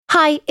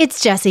Hi,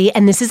 it's Jessie,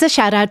 and this is a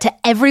shout out to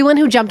everyone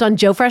who jumped on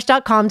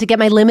JoeFresh.com to get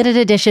my limited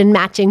edition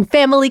matching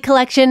family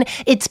collection.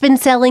 It's been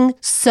selling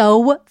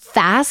so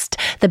fast.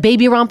 The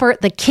baby romper,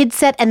 the kid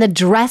set, and the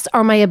dress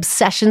are my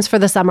obsessions for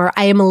the summer.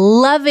 I am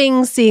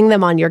loving seeing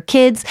them on your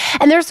kids,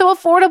 and they're so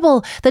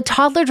affordable. The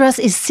toddler dress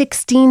is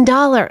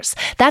 $16.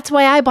 That's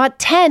why I bought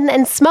 10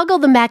 and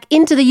smuggled them back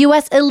into the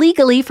U.S.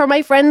 illegally for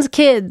my friends'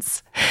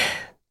 kids.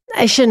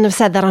 I shouldn't have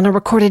said that on a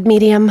recorded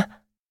medium.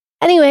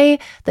 Anyway,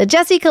 the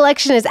Jessie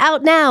collection is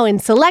out now in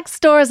select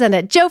stores and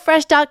at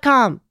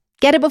JoeFresh.com.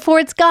 Get it before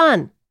it's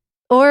gone.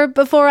 Or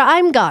before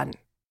I'm gone.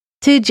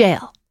 To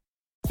jail.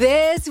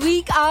 This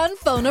week on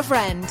Phone a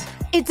Friend.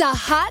 It's a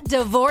hot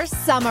divorce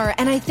summer,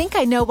 and I think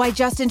I know why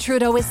Justin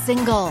Trudeau is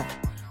single.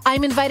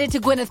 I'm invited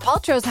to Gwyneth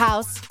Paltrow's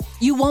house.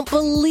 You won't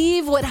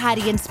believe what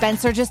Heidi and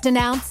Spencer just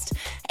announced.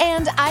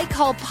 And I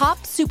call pop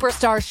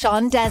superstar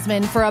Shawn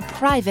Desman for a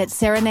private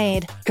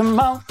serenade. Come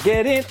on,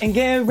 get in and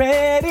get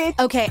ready.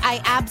 Okay,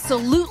 I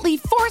absolutely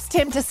forced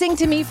him to sing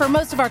to me for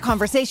most of our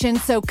conversation,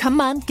 so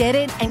come on, get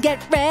in and get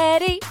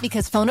ready,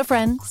 because Phone a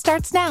Friend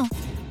starts now.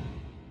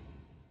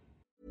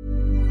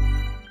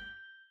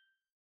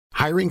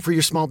 Hiring for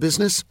your small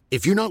business?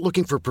 If you're not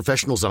looking for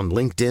professionals on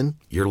LinkedIn,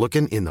 you're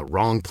looking in the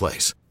wrong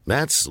place.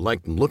 That's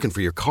like looking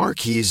for your car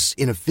keys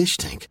in a fish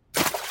tank.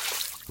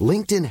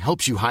 LinkedIn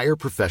helps you hire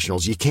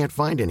professionals you can't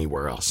find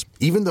anywhere else,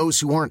 even those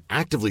who aren't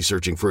actively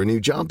searching for a new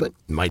job but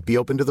might be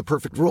open to the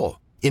perfect role.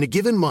 In a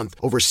given month,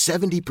 over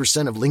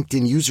 70% of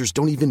LinkedIn users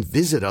don't even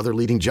visit other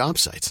leading job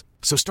sites.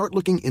 So start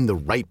looking in the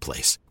right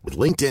place. With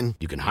LinkedIn,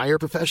 you can hire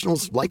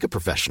professionals like a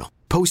professional.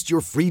 Post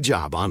your free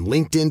job on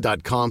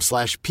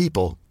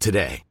linkedin.com/people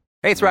today.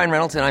 Hey, it's Ryan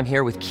Reynolds, and I'm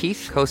here with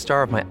Keith,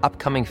 co-star of my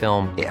upcoming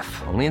film, If,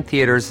 only in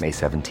theaters May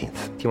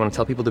 17th. Do you want to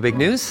tell people the big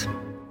news?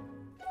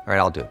 All right,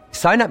 I'll do it.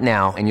 Sign up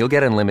now and you'll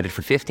get unlimited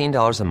for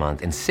 $15 a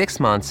month and 6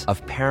 months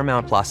of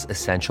Paramount Plus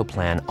Essential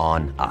Plan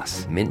on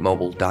us.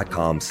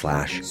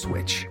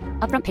 MintMobile.com/switch.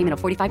 Upfront payment of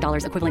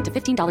 $45 equivalent to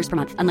 $15 per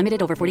month.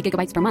 Unlimited over 40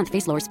 gigabytes per month.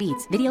 Face lower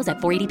speeds. Videos at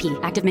 480p.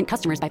 Active Mint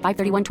customers by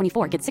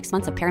 531.24 get 6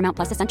 months of Paramount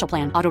Plus Essential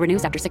Plan. Auto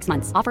renews after 6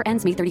 months. Offer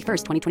ends May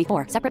 31st,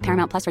 2024. Separate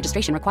Paramount Plus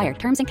registration required.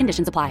 Terms and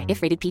conditions apply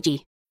if rated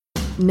PG.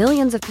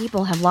 Millions of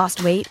people have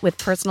lost weight with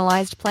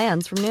personalized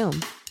plans from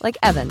Noom. Like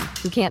Evan,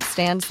 who can't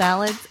stand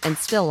salads and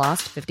still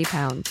lost 50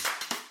 pounds.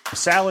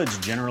 Salads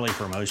generally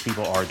for most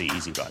people are the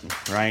easy button,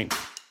 right?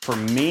 For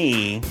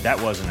me,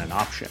 that wasn't an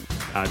option.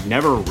 I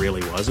never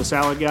really was a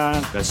salad guy.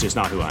 That's just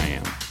not who I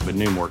am. But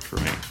Noom worked for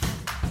me.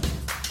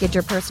 Get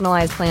your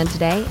personalized plan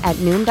today at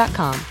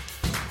Noom.com.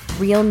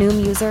 Real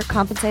Noom user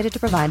compensated to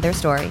provide their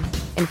story.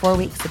 In 4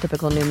 weeks, the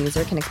typical Noom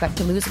user can expect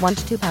to lose 1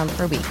 to 2 pounds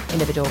per week.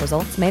 Individual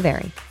results may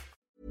vary.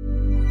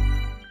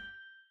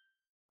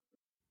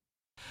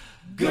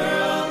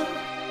 Girl,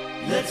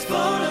 let's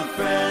phone a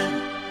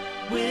friend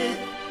with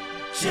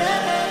Jessie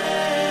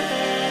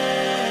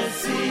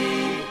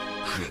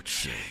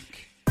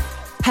Cruikshank.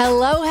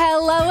 Hello,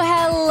 hello,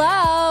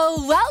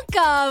 hello.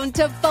 Welcome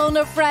to Phone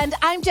a Friend.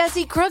 I'm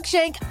Jessie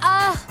Cruikshank.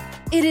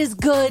 It is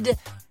good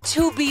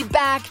to be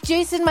back.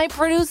 Jason, my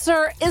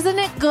producer, isn't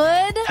it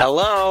good?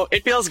 Hello.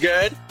 It feels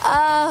good.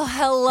 Oh,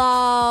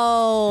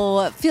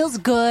 hello. It feels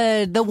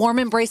good. The warm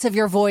embrace of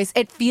your voice.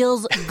 It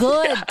feels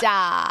good.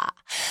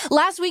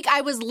 Last week, I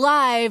was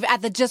live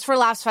at the Just for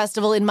Laughs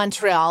Festival in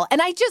Montreal,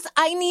 and I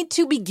need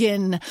to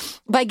begin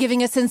by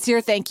giving a sincere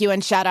thank you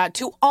and shout out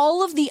to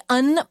all of the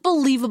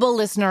unbelievable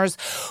listeners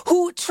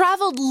who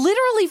traveled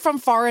literally from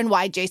far and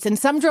wide, Jason.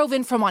 Some drove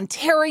in from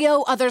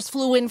Ontario, others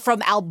flew in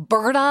from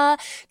Alberta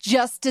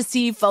just to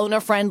see Phone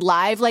a Friend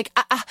live.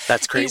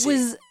 That's crazy. It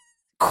was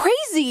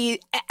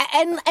crazy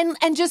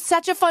and just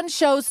such a fun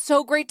show.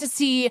 So great to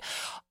see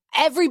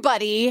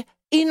everybody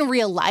in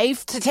real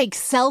life, to take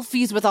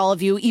selfies with all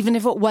of you, even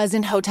if it was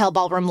in hotel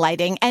ballroom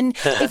lighting. And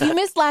if you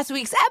missed last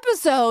week's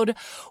episode,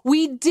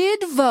 we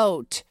did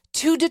vote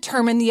to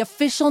determine the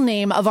official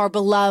name of our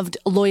beloved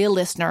loyal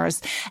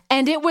listeners.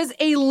 And it was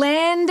a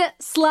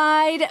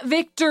landslide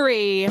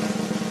victory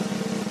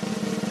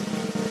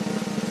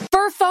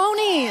for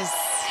Phonies.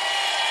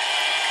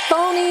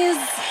 Phonies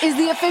is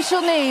the official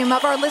name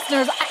of our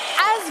listeners,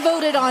 as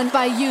voted on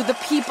by you, the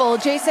people.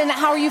 Jason,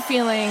 how are you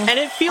feeling? And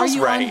it feels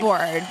right. Are you on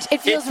board?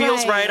 It feels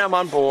right. I'm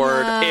on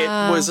board. It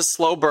was a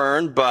slow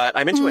burn, but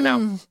I'm into it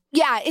now.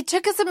 Yeah, it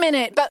took us a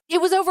minute, but it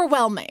was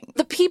overwhelming.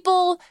 The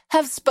people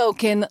have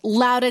spoken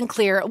loud and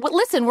clear.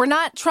 Listen, we're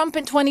not Trump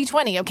in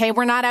 2020, okay?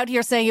 We're not out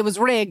here saying it was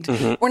rigged.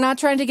 Mm-hmm. We're not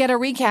trying to get a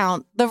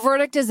recount. The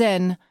verdict is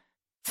in.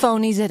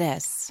 Phonies it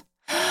is.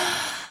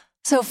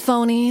 So,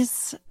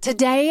 Phonies,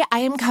 today I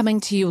am coming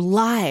to you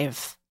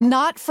live.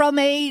 Not from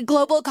a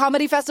global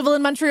comedy festival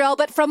in Montreal,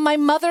 but from my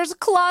mother's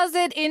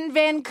closet in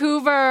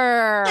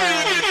Vancouver.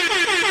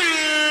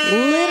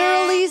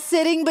 Literally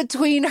sitting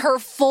between her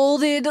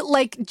folded,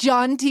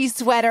 jaunty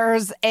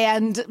sweaters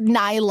and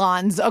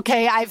nylons,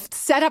 okay? I've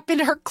set up in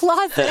her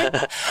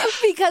closet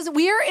because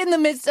we are in the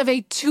midst of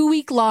a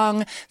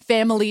 2-week-long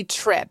family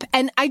trip.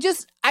 And I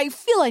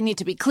feel I need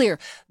to be clear.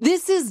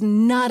 This is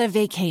not a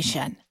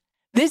vacation.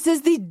 This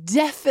is the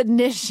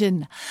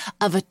definition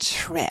of a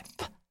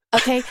trip.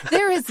 Okay,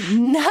 there is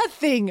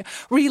nothing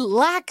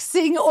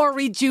relaxing or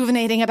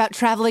rejuvenating about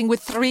traveling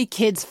with 3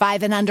 kids,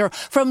 5 and under,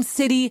 from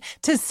city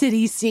to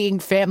city seeing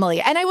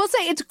family. And I will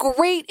say it's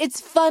great, it's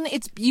fun,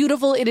 it's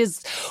beautiful, it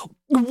is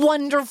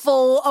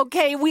wonderful.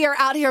 Okay, we are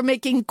out here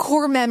making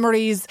core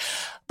memories,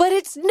 but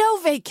it's no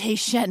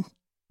vacation.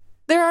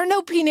 There are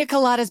no pina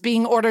coladas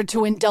being ordered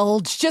to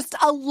indulge, just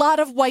a lot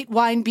of white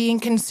wine being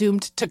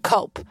consumed to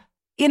cope.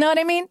 You know what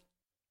I mean?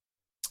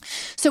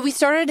 So we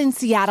started in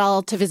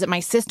Seattle to visit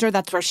my sister.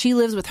 That's where she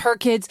lives with her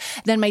kids.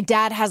 Then my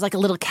dad has like a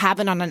little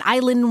cabin on an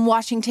island in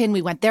Washington.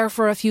 We went there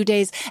for a few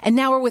days. And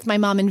now we're with my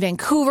mom in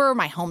Vancouver,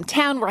 my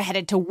hometown. We're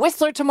headed to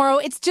Whistler tomorrow.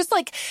 It's just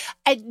like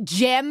a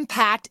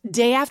jam-packed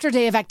day after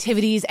day of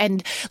activities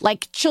and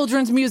like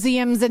children's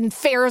museums and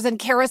fairs and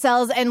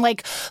carousels. And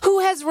like,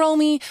 who has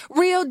Romy?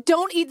 Rio,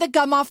 don't eat the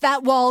gum off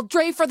that wall.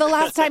 Dre, for the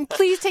last time,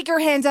 please take your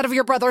hands out of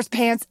your brother's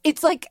pants.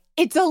 It's like,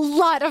 it's a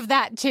lot of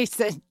that,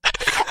 Jason.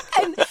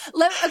 And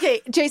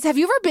okay, Jace, have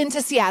you ever been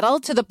to Seattle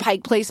to the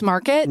Pike Place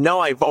Market? No,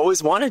 I've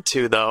always wanted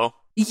to, though.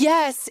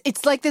 Yes,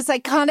 it's like this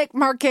iconic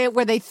market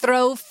where they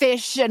throw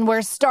fish and where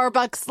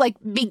Starbucks like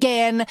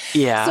began.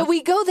 Yeah. So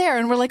we go there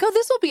and we're like, oh,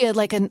 this will be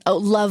a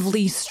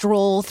lovely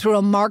stroll through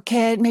a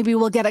market. Maybe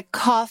we'll get a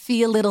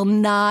coffee, a little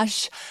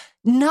nosh.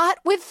 Not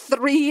with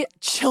 3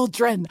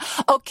 children,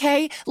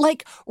 okay?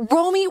 Like,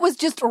 Romy was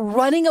just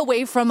running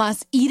away from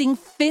us, eating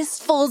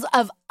fistfuls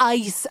of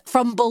ice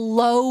from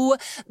below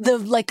the,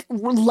 like,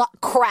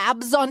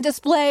 crabs on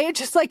display,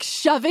 just, like,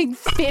 shoving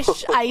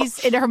fish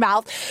ice in her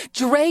mouth.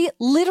 Dre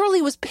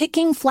literally was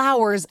picking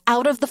flowers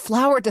out of the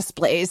flower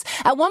displays.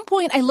 At one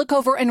point, I look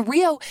over, and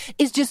Rio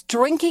is just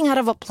drinking out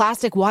of a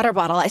plastic water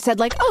bottle. I said,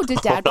 like, oh, did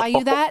Dad buy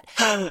you that?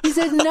 He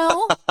said,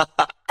 no.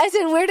 I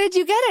said, where did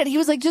you get it? He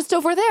was like, just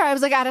over there. I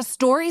was like, at a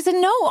store? He said,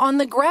 no, on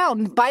the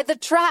ground, by the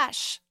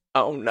trash.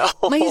 Oh, no.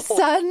 My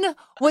son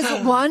was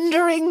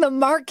wandering the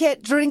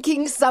market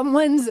drinking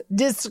someone's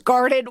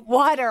discarded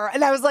water.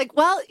 And I was like,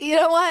 well, you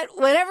know what?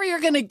 Whatever you're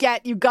going to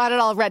get, you got it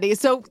already.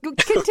 So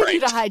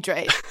continue to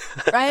hydrate,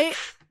 right?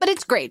 But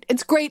it's great.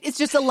 It's great. It's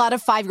just a lot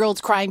of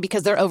 5-year-olds crying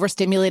because they're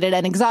overstimulated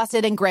and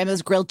exhausted and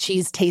grandma's grilled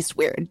cheese tastes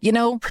weird, you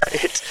know?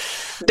 Right.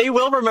 They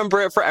will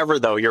remember it forever,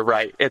 though. You're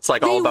right. It's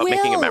like all about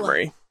making a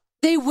memory.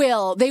 They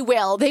will. They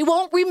will. They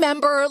won't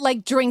remember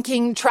like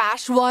drinking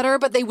trash water,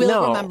 but they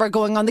will remember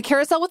going on the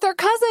carousel with their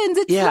cousins.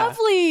 It's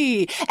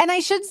lovely. And I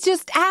should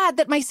just add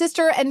that my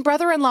sister and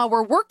brother-in-law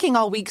were working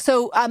all week.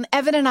 So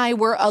Evan and I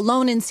were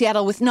alone in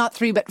Seattle with not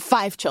 3, but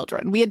 5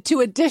 children. We had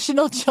 2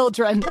 additional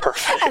children.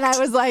 Perfect. And I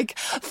was like,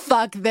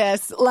 fuck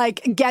this.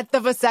 Like, get the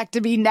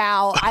vasectomy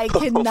now. I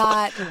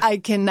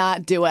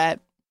cannot do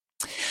it.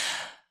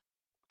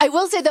 I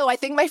will say, though, I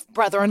think my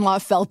brother-in-law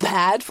felt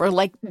bad for,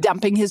 like,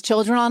 dumping his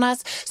children on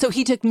us. So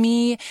he took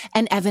me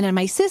and Evan and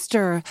my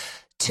sister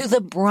to the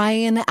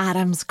Bryan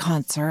Adams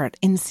concert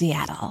in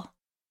Seattle.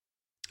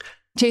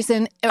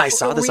 Jason, I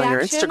saw this on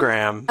your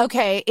Instagram.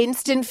 Okay,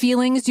 instant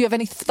feelings. Do you have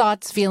any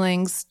thoughts,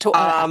 feelings?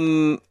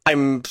 I'm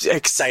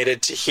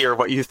excited to hear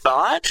what you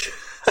thought.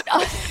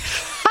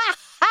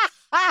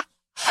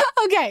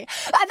 Okay,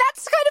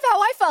 that's kind of how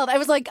I felt. I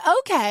was like,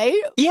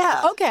 okay.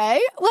 Yeah.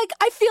 Okay. Like,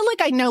 I feel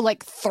like I know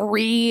like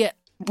 3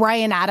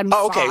 Bryan Adams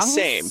songs. Okay,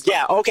 same.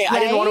 Yeah, okay. Right? I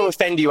didn't want to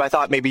offend you. I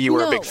thought maybe you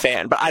were a big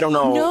fan, but I don't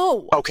know.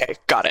 No. Okay,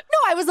 got it. No,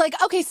 I was like,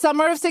 okay,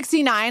 Summer of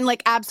 '69,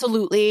 like,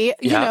 absolutely.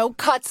 You know,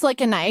 Cuts Like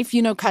a Knife.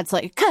 You know, Cuts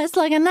Like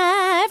a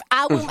Knife.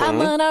 I'm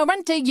gonna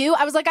run to you.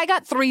 I was like, I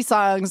got 3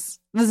 songs.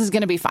 This is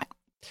gonna be fine.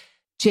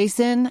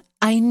 Jason,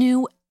 I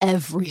knew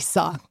every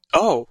song.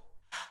 Oh.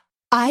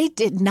 I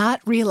did not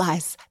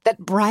realize that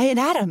Bryan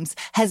Adams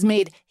has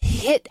made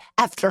hit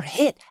after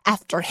hit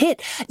after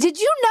hit. Did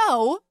you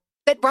know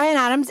that Bryan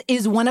Adams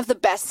is one of the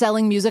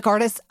best-selling music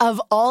artists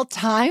of all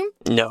time?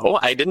 No,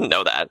 I didn't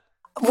know that.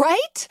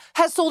 Right?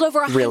 Has sold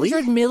over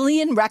 100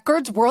 million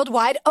records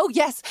worldwide. Oh,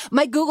 yes.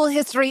 My Google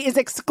history is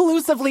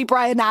exclusively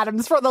Bryan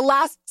Adams for the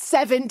last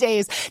 7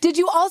 days. Did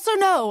you also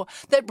know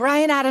that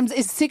Bryan Adams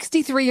is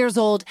 63 years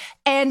old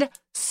and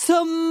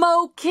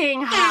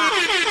smoking hot?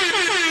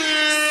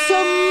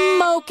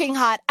 Smoking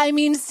hot. I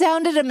mean,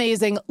 sounded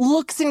amazing,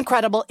 looks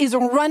incredible, is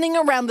running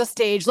around the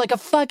stage like a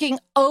fucking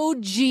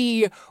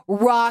OG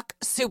rock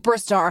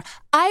superstar.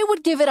 I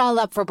would give it all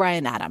up for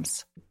Bryan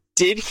Adams.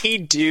 Did he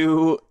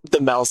do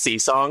the Mel C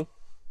song?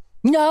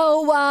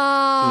 No.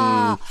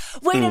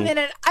 Wait a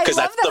minute. Because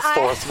that's the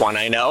 4th one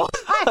I know.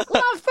 I love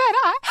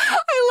that.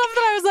 I love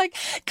that. I was like,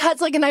 Cuts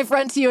Like a Knife,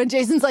 run to you. And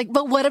Jason's like,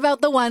 but what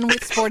about the one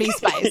with Sporty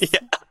Spice? Yeah.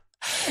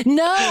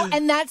 No,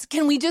 and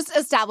can we just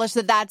establish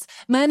that that's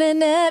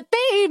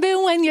baby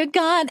when you're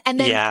gone? And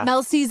then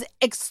Mel C's,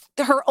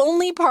 her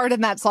only part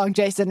in that song,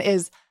 Jason,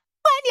 is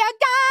when you're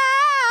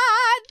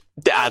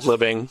gone. The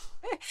ad-libbing.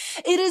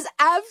 It is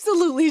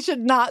absolutely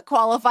should not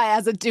qualify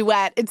as a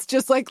duet. It's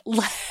just like,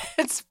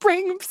 let's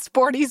bring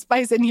Sporty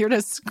Spice in here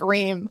to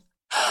scream.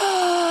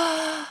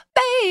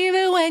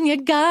 Baby when you're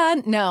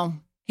gone. No,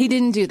 he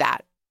didn't do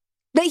that.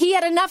 That he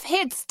had enough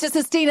hits to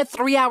sustain a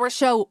 3-hour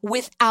show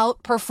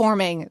without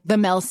performing the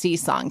Mel C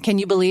song. Can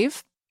you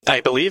believe?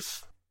 I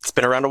believe. It's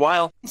been around a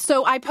while.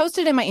 So I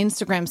posted in my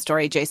Instagram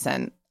story,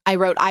 Jason, I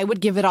wrote, I would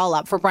give it all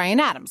up for Bryan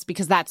Adams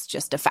because that's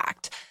just a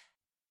fact.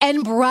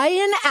 And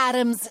Bryan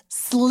Adams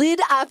slid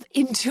up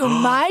into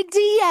my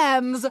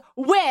DMs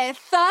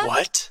with...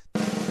 What?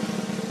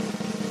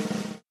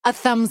 A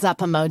thumbs up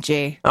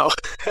emoji. Oh.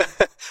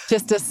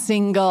 Just a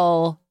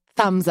single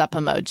thumbs up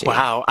emoji.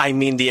 Wow. I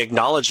mean, the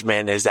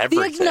acknowledgement is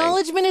everything. The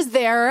acknowledgement is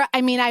there.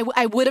 I mean,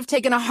 I would have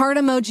taken a heart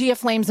emoji, a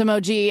flames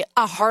emoji,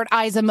 a heart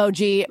eyes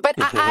emoji, but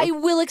I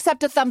will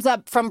accept a thumbs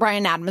up from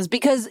Bryan Adams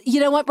because you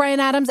know what,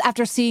 Bryan Adams?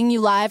 After seeing you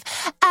live,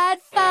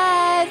 I'd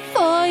fight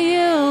for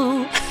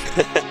you.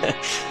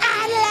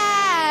 I'd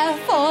lie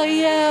for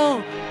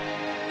you.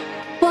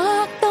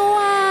 Walk the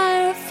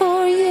wire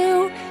for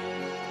you.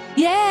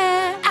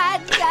 Yeah,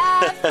 I'd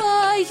die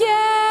for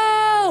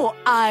you.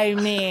 I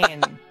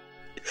mean...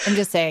 I'm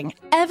just saying,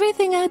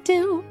 everything I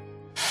do,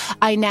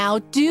 I now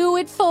do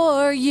it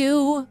for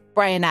you.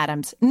 Bryan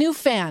Adams, new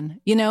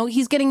fan. You know,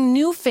 he's getting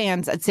new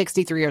fans at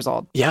 63 years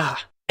old. Yeah.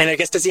 And I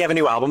guess, does he have a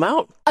new album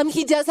out?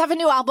 He does have a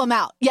new album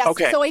out. Yes.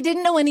 Okay. So I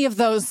didn't know any of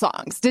those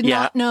songs. Did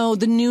not know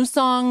the new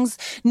songs,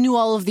 knew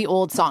all of the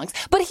old songs.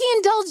 But he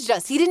indulged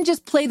us. He didn't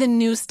just play the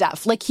new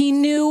stuff. Like, he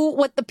knew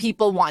what the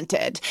people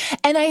wanted.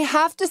 And I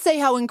have to say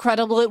how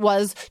incredible it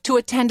was to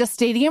attend a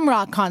Stadium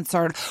Rock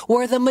concert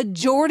where the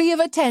majority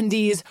of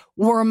attendees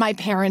were my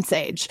parents'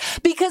 age.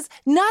 Because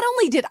not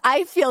only did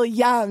I feel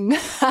young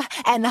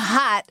and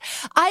hot,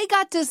 I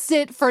got to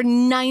sit for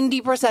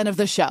 90% of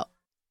the show.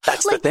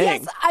 That's the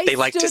thing. Yes, they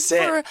like to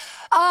sit.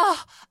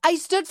 I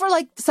stood for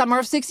like Summer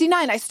of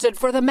 69. I stood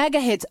for the mega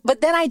hits,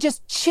 but then I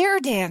just chair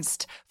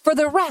danced for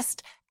the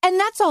rest. And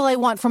that's all I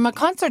want from a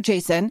concert,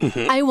 Jason.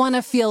 I want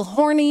to feel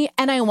horny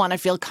and I want to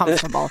feel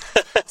comfortable.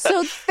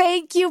 So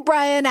thank you,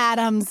 Bryan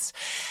Adams.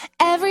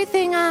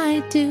 Everything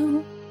I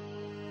do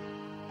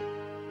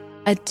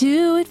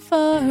it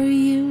for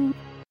you.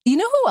 You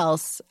know who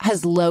else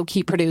has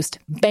low-key produced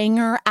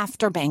banger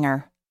after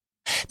banger?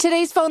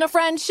 Today's phone a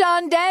friend,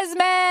 Shawn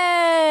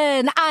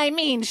Desman. I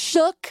mean,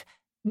 shook,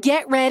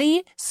 get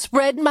ready,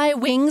 spread my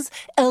wings,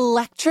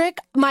 electric.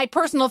 My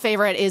personal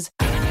favorite is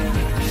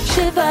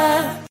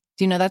Shiver.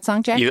 Do you know that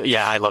song, Jay?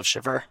 Yeah, I love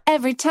Shiver.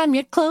 Every time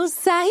you're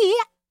close, I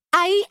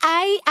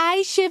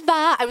shiver.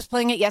 I was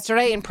playing it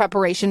yesterday in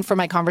preparation for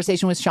my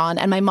conversation with Shawn,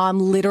 and my mom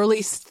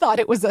literally thought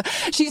it was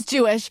she's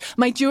Jewish.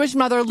 My Jewish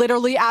mother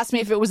literally asked me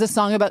if it was a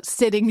song about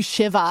sitting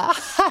Shiva.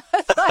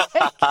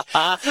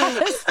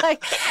 I was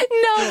like,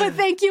 no, but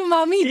thank you,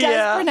 Mom. He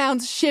does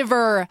pronounce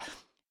shiver.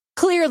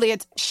 Clearly,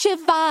 it's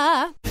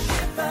Shiva.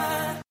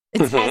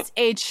 It's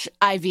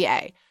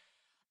S-H-I-V-A.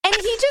 And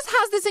he just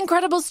has this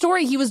incredible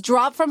story. He was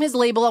dropped from his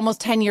label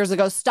almost 10 years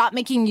ago, stopped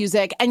making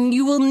music, and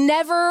you will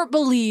never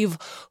believe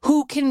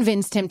who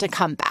convinced him to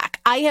come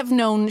back. I have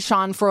known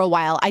Shawn for a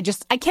while. I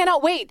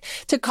cannot wait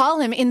to call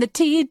him in the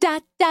T.T.O.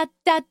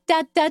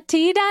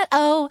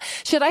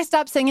 Should I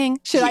stop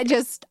singing? Should I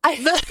just, I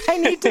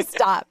need to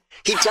stop.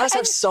 He does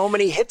have so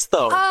many hits,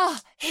 though.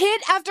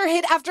 Hit after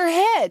hit after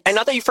hit. And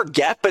not that you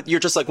forget, but you're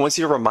just like, once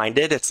you're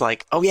reminded, it's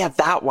like, oh yeah,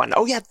 that one.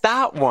 Oh yeah,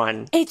 that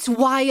one. It's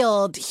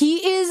wild. He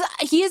is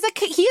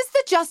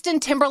the Justin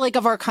Timberlake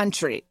of our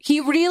country. He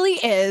really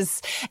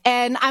is.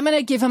 And I'm going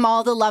to give him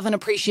all the love and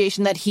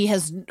appreciation that he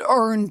has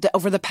earned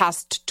over the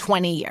past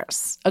 20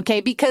 years.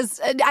 Okay?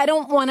 Because I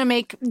don't want to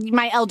make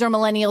my elder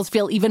millennials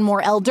feel even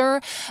more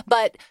elder,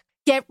 but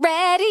get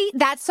ready.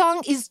 That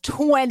song is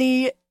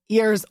 20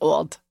 years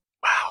old.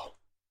 Wow.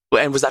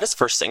 And was that his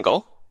first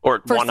single? Or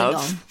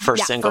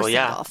first single,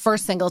 yeah.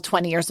 First single,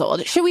 20 years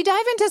old. Should we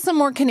dive into some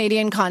more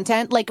Canadian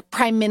content, like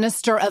Prime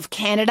Minister of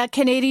Canada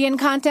Canadian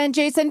content,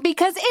 Jason?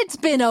 Because it's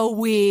been a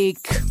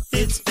week.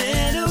 It's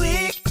been a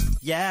week,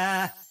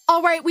 yeah.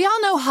 All right, we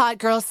all know hot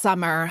girl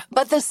summer,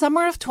 but the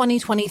summer of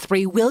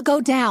 2023 will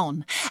go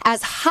down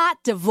as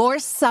hot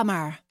divorce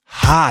summer.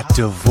 Hot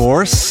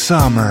divorce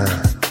summer.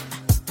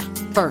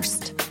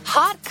 First,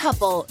 hot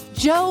couple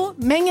Joe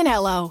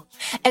Manganiello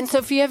and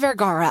Sofia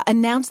Vergara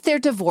announced their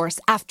divorce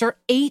after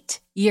 8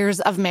 years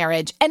of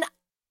marriage. And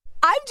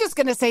I'm just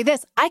going to say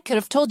this. I could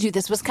have told you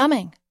this was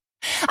coming.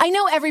 I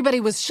know everybody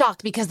was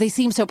shocked because they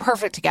seem so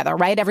perfect together,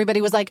 right?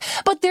 Everybody was like,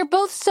 but they're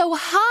both so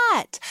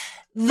hot.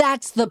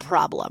 That's the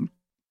problem.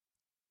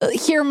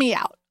 Hear me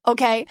out,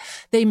 okay?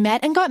 They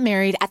met and got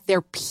married at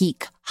their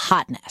peak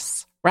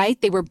hotness.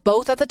 Right? They were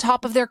both at the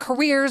top of their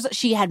careers.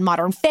 She had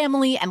Modern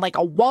Family and like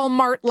a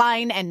Walmart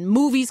line and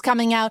movies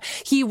coming out.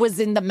 He was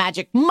in the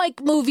Magic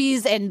Mike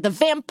movies and the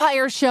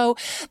Vampire Show.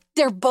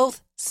 They're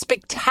both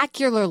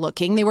spectacular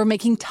looking. They were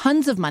making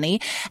tons of money.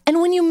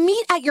 And when you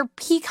meet at your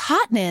peak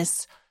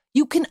hotness,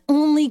 you can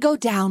only go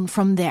down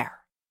from there.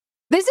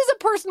 This is a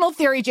personal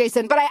theory,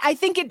 Jason, but I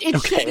think it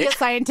should be a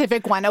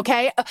scientific one,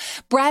 okay?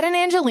 Brad and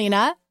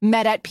Angelina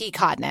met at peak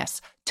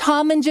hotness.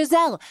 Tom and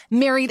Giselle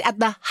married at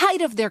the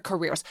height of their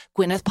careers.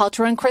 Gwyneth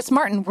Paltrow and Chris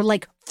Martin were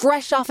like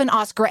fresh off an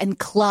Oscar and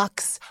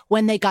clucks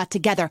when they got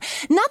together.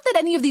 Not that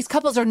any of these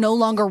couples are no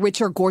longer rich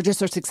or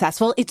gorgeous or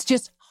successful. It's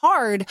just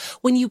hard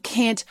when you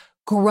can't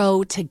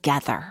grow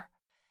together.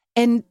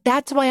 And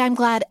that's why I'm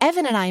glad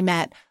Evan and I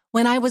met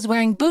when I was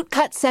wearing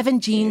bootcut 7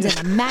 jeans and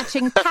a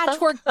matching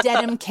patchwork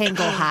denim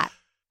Kangol hat.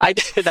 I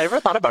never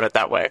thought about it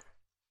that way.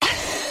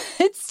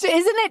 Isn't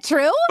it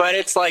true? But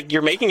it's like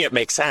you're making it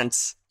make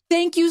sense.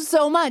 Thank you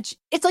so much.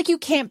 It's like you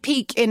can't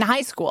peak in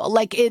high school,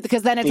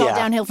 because then it's all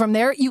downhill from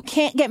there. You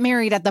can't get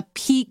married at the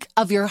peak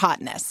of your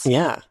hotness.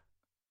 Yeah.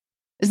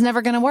 It's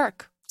never going to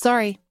work.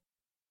 Sorry.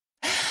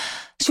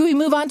 Should we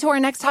move on to our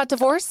next hot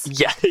divorce?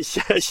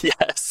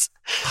 Yes.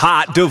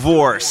 Hot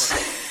divorce.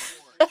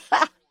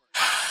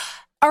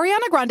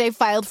 Ariana Grande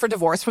filed for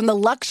divorce from the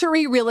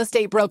luxury real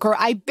estate broker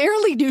I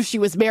barely knew she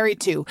was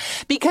married to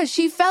because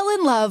she fell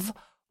in love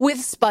with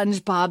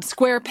SpongeBob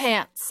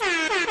SquarePants.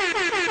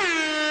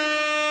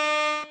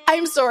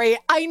 I'm sorry.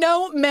 I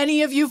know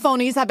many of you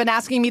phonies have been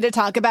asking me to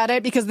talk about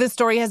it because this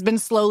story has been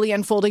slowly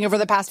unfolding over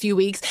the past few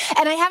weeks.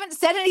 And I haven't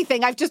said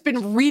anything. I've just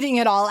been reading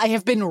it all. I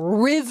have been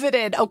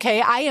riveted, okay?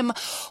 I am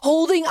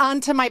holding on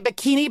to my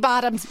bikini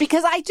bottoms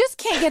because I just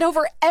can't get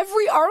over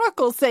every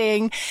article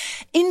saying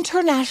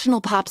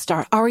international pop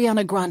star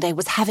Ariana Grande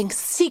was having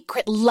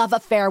secret love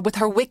affair with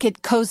her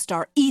Wicked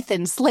co-star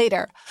Ethan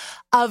Slater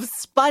of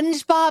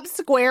SpongeBob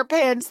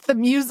SquarePants, the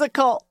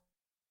musical.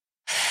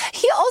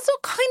 He also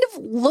kind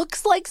of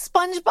looks like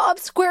SpongeBob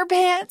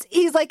SquarePants.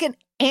 He's like an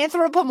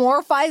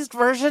anthropomorphized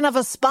version of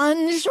a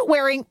sponge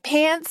wearing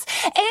pants.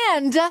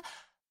 And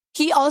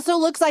he also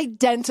looks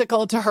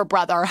identical to her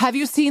brother. Have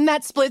you seen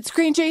that split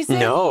screen, Jason?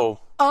 No.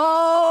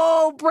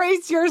 Oh,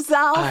 brace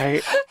yourself.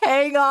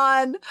 Hang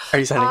on. Are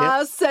you sending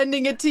it?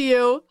 Sending it to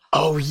you.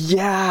 Oh,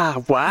 yeah.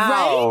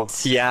 Wow.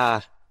 Right?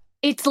 Yeah.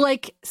 It's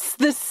like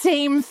the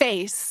same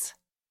face.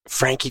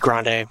 Frankie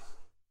Grande.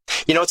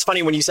 You know, it's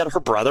funny, when you said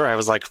her brother, I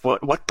was like,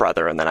 what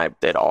brother? And then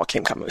it all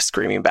came coming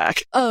screaming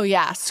back. Oh,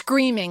 yeah.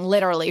 Screaming,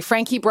 literally.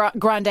 Frankie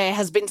Grande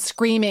has been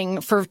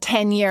screaming for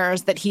 10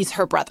 years that he's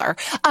her brother.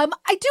 I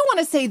do want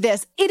to say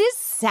this. It is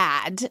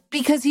sad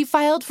because he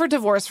filed for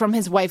divorce from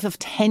his wife of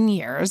 10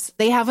 years.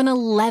 They have an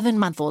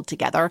 11-month-old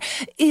together.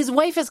 His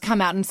wife has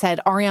come out and said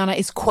Ariana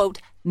is, quote,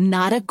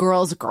 not a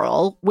girl's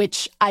girl,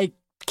 which I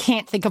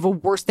can't think of a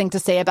worse thing to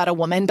say about a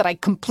woman, but I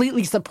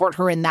completely support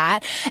her in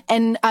that.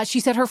 And she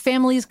said her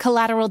family's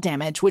collateral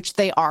damage, which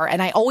they are.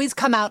 And I always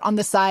come out on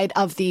the side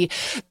of the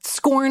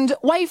scorned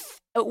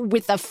wife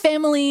with a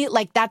family.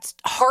 Like, that's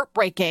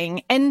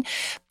heartbreaking. And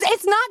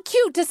it's not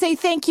cute to say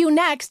thank you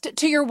next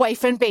to your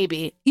wife and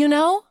baby, you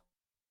know?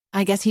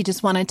 I guess he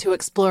just wanted to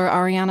explore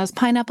Ariana's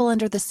pineapple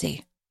under the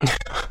sea.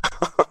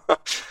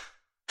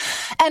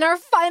 And our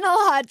final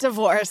hot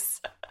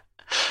divorce.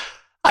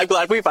 I'm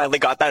glad we finally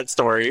got that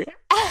story.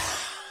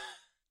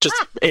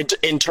 Just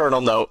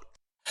internal note.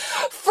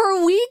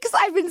 For weeks,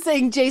 I've been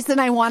saying, Jason,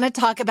 I want to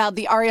talk about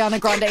the Ariana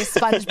Grande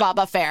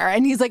SpongeBob affair.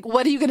 And he's like,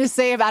 what are you going to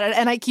say about it?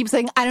 And I keep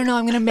saying, I don't know.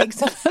 I'm going to make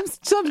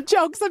some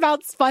jokes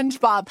about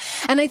SpongeBob.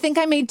 And I think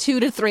I made 2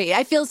 to 3.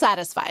 I feel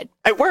satisfied.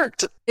 It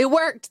worked. It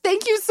worked.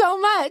 Thank you so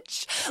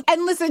much.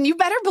 And listen, you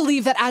better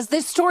believe that as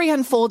this story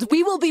unfolds,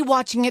 we will be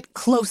watching it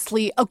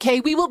closely,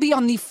 okay? We will be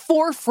on the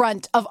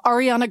forefront of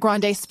Ariana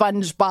Grande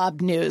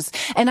SpongeBob news.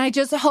 And I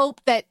just hope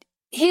that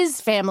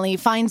his family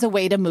finds a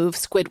way to move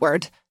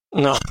Squidward.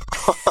 No.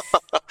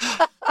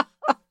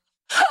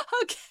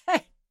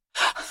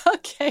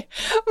 Okay.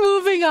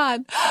 Moving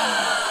on.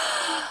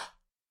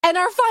 And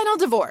our final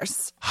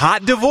divorce.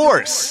 Hot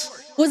divorce.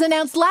 Was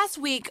announced last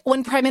week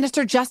when Prime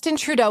Minister Justin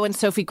Trudeau and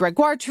Sophie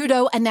Gregoire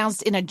Trudeau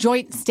announced in a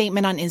joint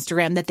statement on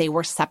Instagram that they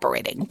were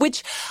separating,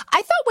 which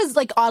I thought was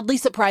like oddly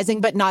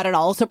surprising, but not at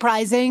all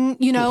surprising.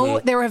 You know,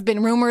 There have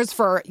been rumors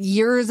for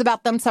years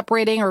about them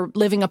separating or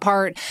living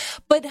apart,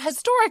 but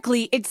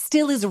historically, it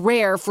still is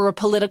rare for a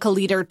political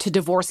leader to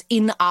divorce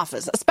in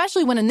office,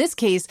 especially when in this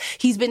case,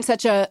 he's been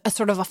such a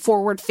sort of a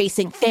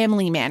forward-facing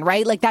family man,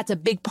 right? Like that's a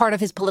big part of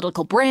his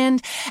political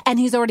brand. And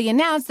he's already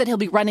announced that he'll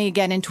be running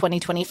again in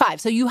 2025.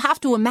 So you have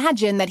to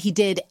imagine that he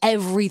did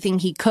everything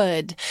he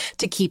could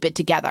to keep it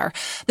together.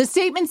 The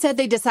statement said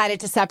they decided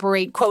to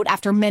separate, quote,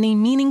 after many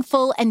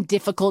meaningful and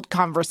difficult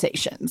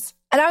conversations.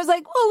 And I was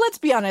like, well, let's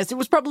be honest. It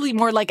was probably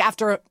more like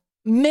after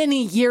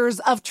many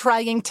years of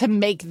trying to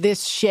make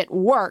this shit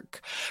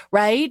work,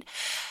 right?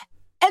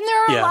 And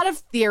there are a lot of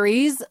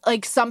theories.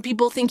 Like some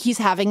people think he's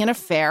having an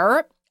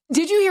affair.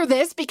 Did you hear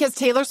this? Because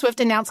Taylor Swift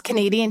announced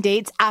Canadian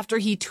dates after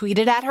he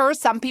tweeted at her.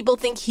 Some people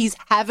think he's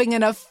having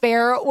an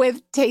affair with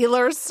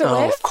Taylor Swift.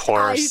 Oh, of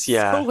course,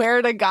 I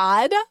swear to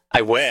God.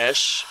 I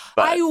wish.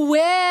 But... I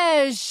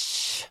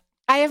wish.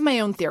 I have my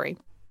own theory.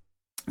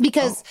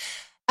 Because,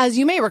 as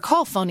you may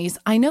recall, phonies,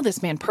 I know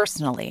this man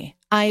personally.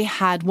 I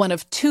had one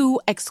of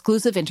 2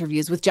 exclusive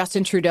interviews with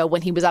Justin Trudeau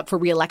when he was up for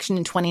re-election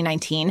in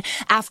 2019.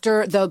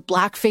 After the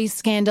blackface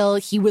scandal,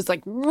 he was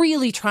like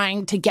really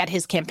trying to get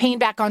his campaign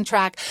back on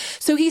track.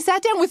 So he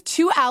sat down with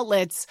 2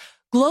 outlets,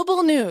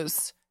 Global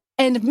News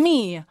and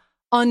me,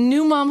 on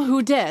New Mom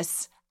Who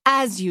Dis,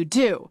 as you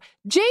do.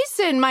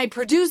 Jason, my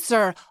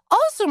producer,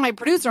 also my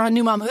producer on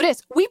New Mom Who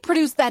Dis, we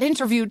produced that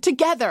interview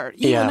together,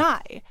 you and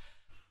I.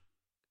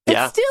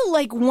 It's still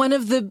like one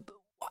of the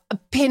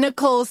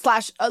pinnacle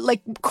 /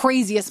 like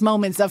craziest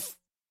moments of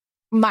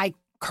my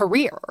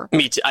career.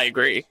 Me too. I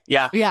agree.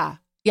 Yeah.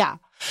 Yeah.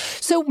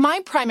 So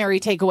my primary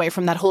takeaway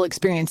from that whole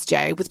experience,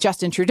 Jay, with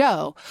Justin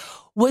Trudeau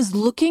was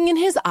looking in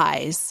his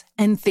eyes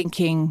and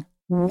thinking,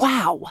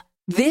 wow,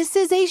 this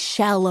is a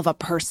shell of a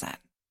person.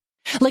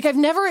 Like, I've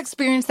never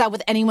experienced that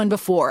with anyone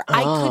before.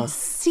 I could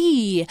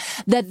see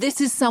that this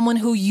is someone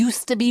who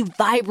used to be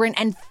vibrant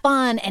and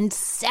fun and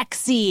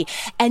sexy,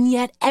 and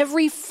yet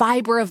every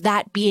fiber of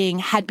that being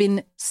had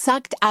been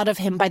sucked out of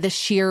him by the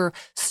sheer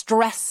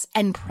stress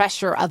and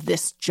pressure of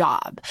this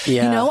job.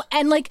 Yeah. You know?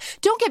 And like,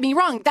 don't get me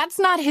wrong, that's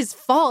not his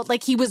fault.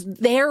 Like, he was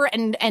there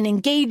and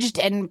engaged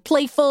and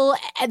playful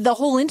the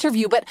whole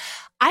interview, but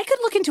I could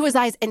look into his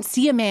eyes and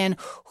see a man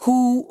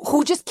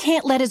who just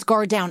can't let his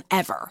guard down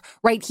ever,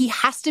 right? He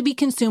has to be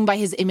consumed by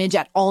his image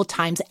at all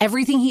times.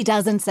 Everything he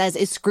does and says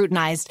is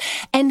scrutinized.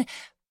 And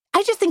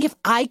I just think if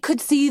I could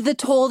see the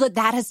toll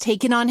that has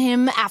taken on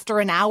him after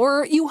an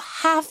hour, you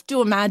have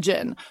to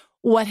imagine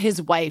what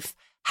his wife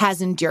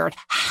has endured.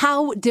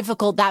 How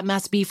difficult that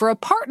must be for a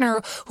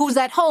partner who's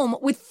at home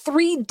with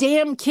 3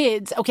 damn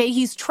kids, okay?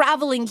 He's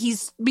traveling.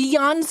 He's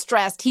beyond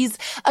stressed. He's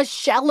a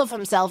shell of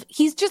himself.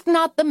 He's just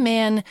not the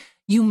man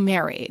you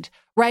married,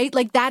 right?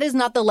 Like, that is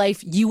not the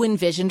life you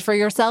envisioned for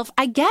yourself.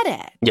 I get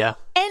it. Yeah.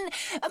 And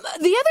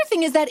the other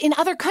thing is that in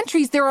other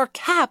countries, there are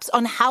caps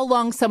on how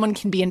long someone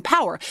can be in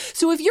power.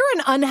 So if you're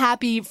an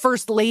unhappy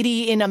first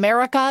lady in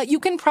America, you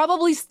can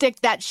probably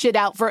stick that shit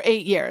out for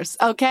 8 years,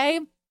 okay?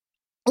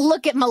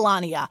 Look at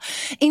Melania.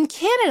 In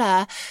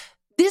Canada,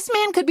 this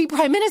man could be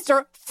prime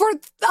minister for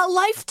a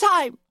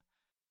lifetime.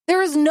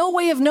 There is no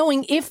way of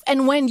knowing if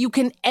and when you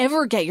can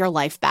ever get your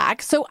life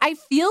back. So I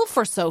feel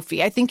for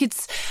Sophie. I think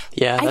it's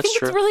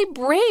it's really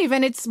brave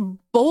and it's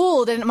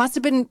bold, and it must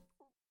have been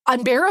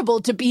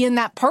unbearable to be in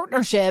that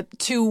partnership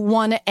to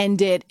want to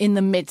end it in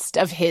the midst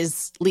of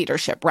his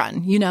leadership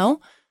run, you know?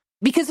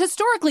 Because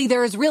historically,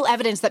 there is real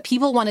evidence that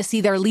people want to see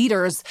their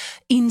leaders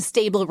in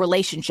stable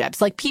relationships.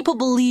 Like, people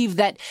believe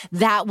that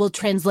will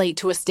translate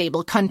to a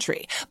stable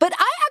country. But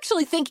I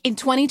actually think in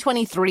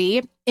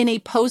 2023, in a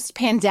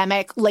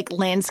post-pandemic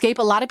landscape,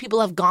 a lot of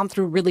people have gone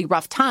through really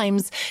rough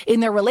times in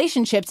their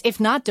relationships, if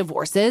not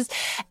divorces.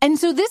 And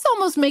so this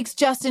almost makes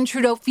Justin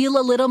Trudeau feel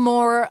a little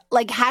more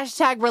like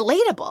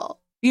 #relatable,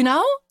 you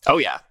know? Oh,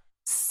 yeah.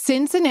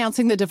 Since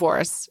announcing the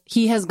divorce,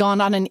 he has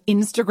gone on an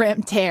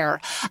Instagram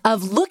tear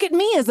of, look at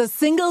me as a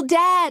single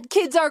dad.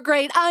 Kids are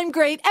great. I'm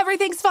great.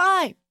 Everything's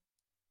fine.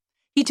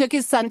 He took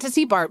his son to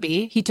see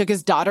Barbie. He took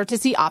his daughter to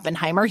see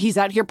Oppenheimer. He's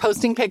out here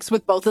posting pics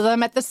with both of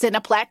them at the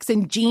Cineplex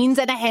in jeans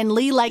and a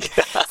Henley. Like,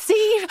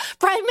 see,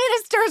 prime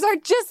ministers are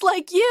just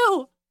like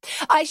you.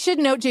 I should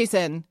note,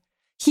 Jason,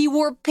 he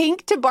wore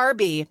pink to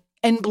Barbie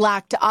and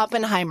black to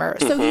Oppenheimer.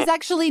 So he's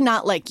actually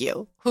not like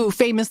you, who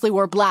famously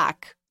wore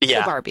black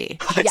to Barbie.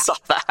 I saw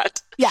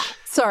that. Yeah,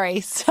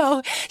 sorry.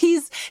 So he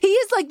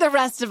is like the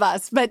rest of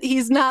us, but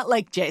he's not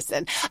like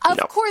Jason. Of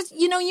course,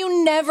 you know,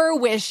 you never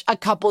wish a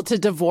couple to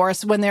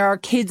divorce when there are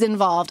kids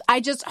involved. I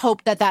just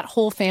hope that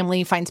whole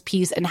family finds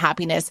peace and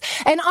happiness.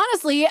 And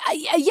honestly,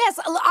 yes,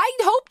 I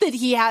hope that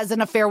he has an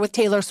affair with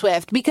Taylor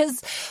Swift,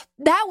 because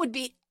that would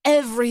be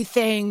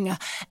everything.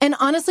 And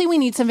honestly, we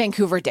need some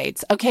Vancouver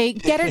dates, okay?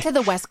 Get her to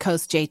the West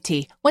Coast,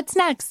 JT. What's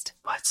next?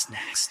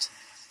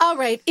 All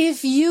right,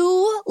 if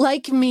you,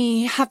 like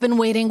me, have been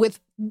waiting with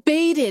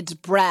bated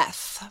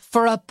breath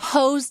for a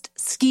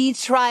post-ski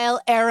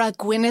trial era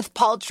Gwyneth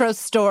Paltrow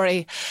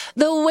story,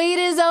 the wait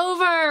is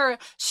over.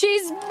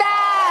 She's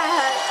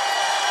back.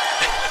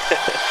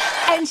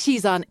 And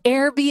she's on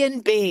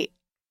Airbnb.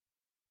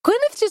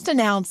 Gwyneth just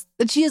announced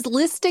that she is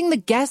listing the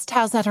guest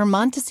house at her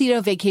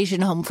Montecito vacation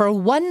home for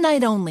one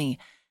night only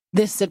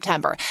this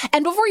September.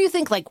 And before you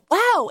think like,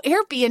 wow,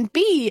 Airbnb,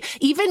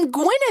 even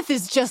Gwyneth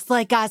is just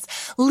like us,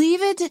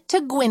 leave it to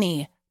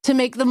Gwynny to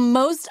make the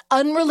most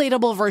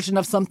unrelatable version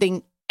of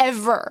something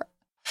ever.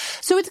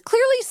 So it's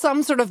clearly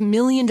some sort of $1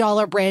 million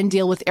brand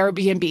deal with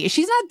Airbnb.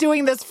 She's not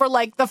doing this for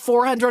like the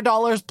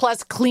 $400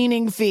 plus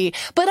cleaning fee,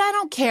 but I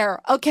don't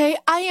care, okay?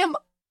 I am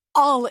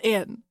all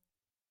in.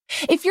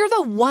 If you're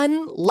the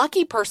one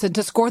lucky person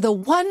to score the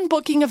one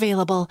booking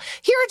available,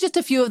 here are just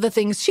a few of the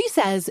things she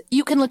says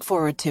you can look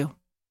forward to.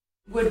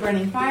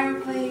 Wood-burning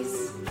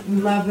fireplace,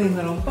 lovely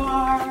little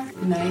bar,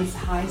 nice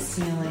high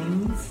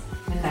ceilings,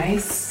 a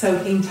nice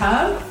soaking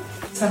tub,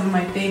 some of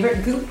my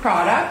favorite Goop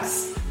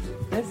products.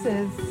 This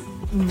is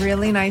a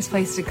really nice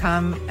place to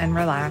come and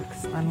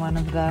relax on one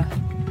of the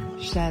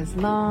chaises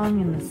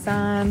in the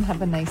sun,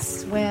 have a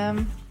nice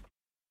swim.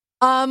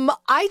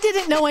 I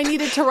didn't know I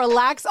needed to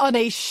relax on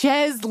a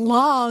chaise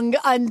longue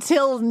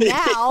until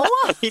now.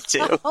 Me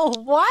too.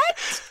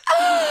 What?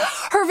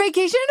 Her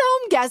vacation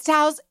home guest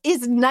house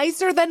is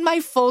nicer than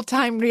my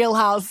full-time real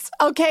house,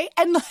 okay?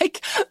 And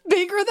like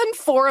bigger than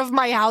 4 of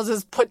my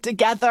houses put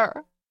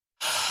together.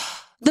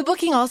 The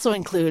booking also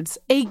includes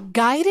a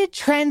guided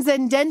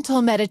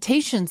transcendental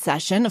meditation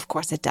session, of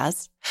course it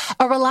does,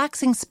 a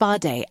relaxing spa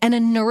day, and a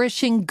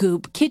nourishing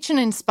Goop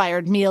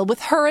kitchen-inspired meal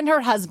with her and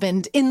her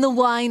husband in the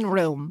wine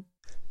room.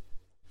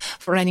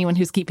 For anyone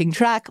who's keeping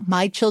track,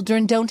 my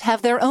children don't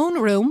have their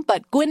own room,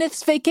 but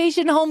Gwyneth's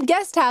vacation home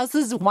guest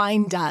house's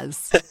wine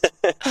does.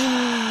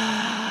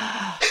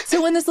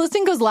 So when this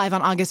listing goes live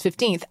on August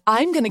 15th,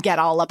 I'm going to get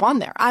all up on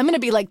there. I'm going to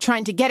be like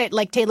trying to get it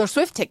like Taylor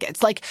Swift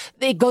tickets. Like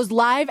it goes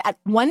live at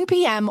 1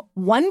 p.m.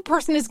 One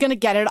person is going to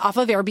get it off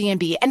of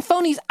Airbnb. And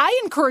phonies, I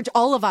encourage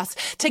all of us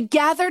to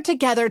gather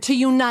together, to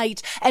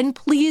unite, and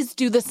please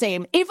do the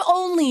same. If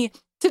only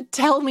to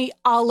tell me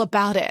all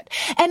about it.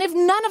 And if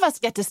none of us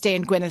get to stay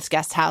in Gwyneth's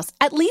guest house,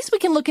 at least we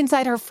can look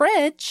inside her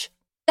fridge.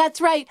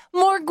 That's right,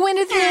 more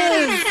Gwyneth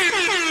news.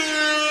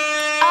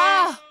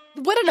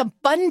 What an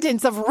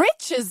abundance of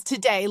riches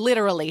today,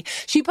 literally.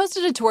 She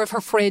posted a tour of her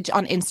fridge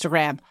on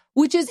Instagram,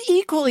 which is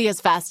equally as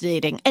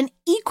fascinating and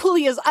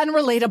equally as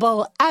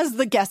unrelatable as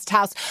the guest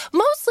house,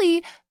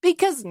 mostly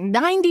because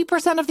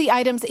 90% of the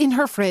items in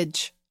her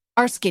fridge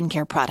are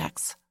skincare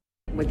products.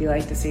 Would you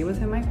like to see what's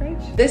in my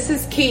fridge? This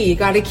is key. You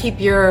got to keep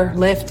your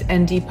lift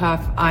and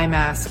depuff eye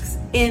masks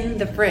in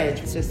the fridge.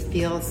 It just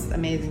feels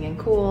amazing and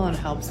cool and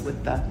helps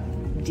with the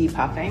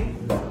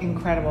depuffing.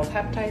 Incredible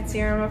peptide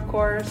serum, of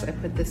course. I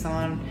put this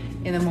on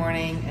in the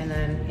morning and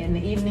then in the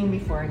evening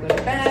before I go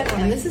to bed.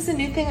 And this is a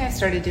new thing I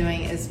started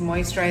doing is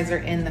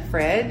moisturizer in the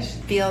fridge.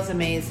 Feels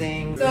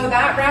amazing. So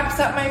that wraps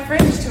up my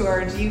fridge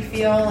tour. Do you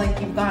feel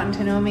like you've gotten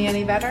to know me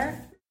any better?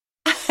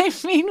 I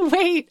mean,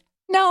 wait.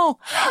 No,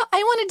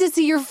 I wanted to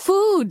see your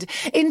food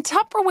in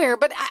Tupperware,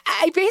 but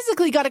I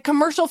basically got a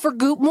commercial for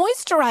Goop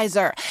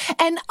moisturizer.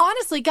 And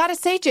honestly, gotta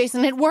say,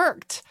 Jason, it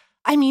worked.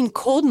 I mean,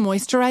 cold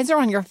moisturizer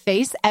on your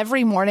face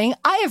every morning.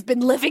 I have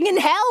been living in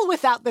hell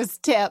without this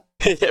tip.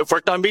 It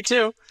worked on me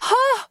too.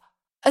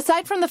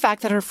 Aside from the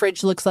fact that her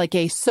fridge looks like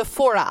a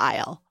Sephora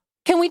aisle,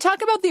 can we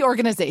talk about the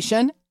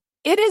organization?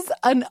 It is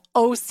an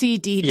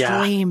OCD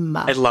dream.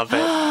 I love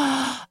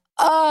it.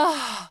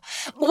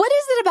 What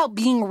is it about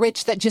being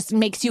rich that just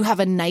makes you have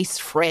a nice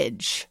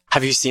fridge?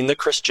 Have you seen the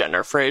Kris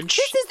Jenner fridge?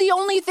 This is the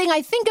only thing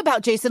I think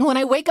about, Jason. When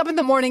I wake up in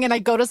the morning and I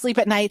go to sleep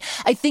at night,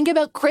 I think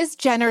about Kris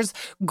Jenner's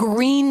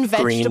green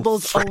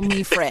vegetables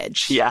only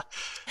fridge. Yeah.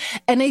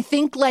 And I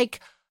think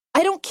like,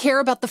 I don't care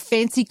about the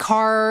fancy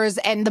cars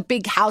and the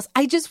big house.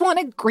 I just want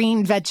a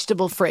green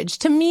vegetable fridge.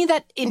 To me,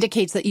 that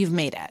indicates that you've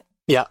made it.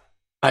 Yeah.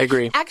 I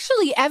agree.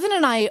 Actually, Evan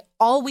and I,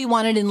 all we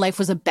wanted in life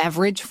was a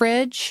beverage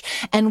fridge,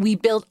 and we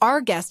built our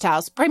guest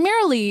house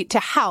primarily to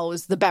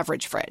house the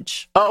beverage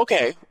fridge. Oh,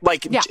 okay.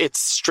 Like, it's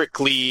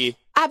strictly...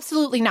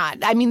 Absolutely not.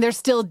 I mean, there's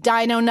still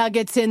dino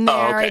nuggets in there.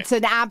 Oh, okay. It's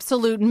an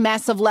absolute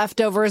mess of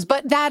leftovers,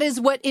 but that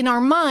is what, in our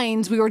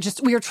minds, we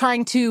were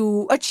trying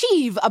to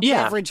achieve a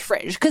beverage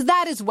fridge, because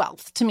that is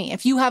wealth to me.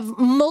 If you have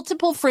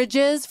multiple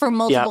fridges for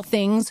multiple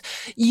things,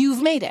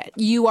 you've made it.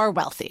 You are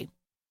wealthy.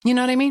 You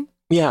know what I mean?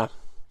 Yeah.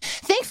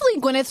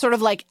 Thankfully, Gwyneth sort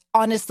of like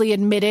honestly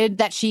admitted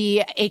that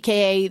she,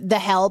 aka The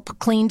Help,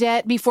 cleaned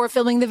it before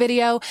filming the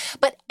video.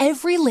 But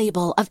every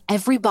label of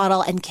every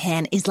bottle and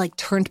can is like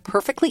turned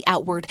perfectly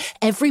outward.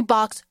 Every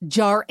box,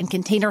 jar, and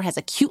container has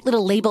a cute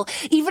little label.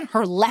 Even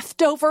her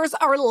leftovers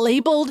are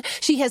labeled.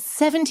 She has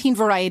 17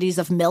 varieties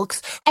of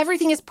milks.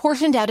 Everything is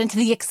portioned out into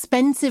the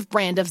expensive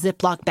brand of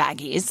Ziploc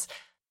baggies.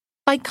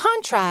 By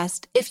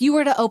contrast, if you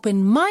were to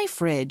open my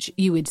fridge,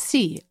 you would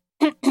see...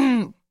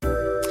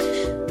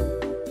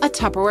 a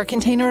Tupperware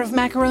container of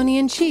macaroni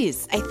and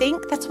cheese. I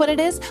think that's what it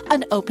is.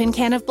 An open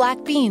can of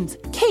black beans.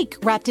 Cake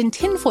wrapped in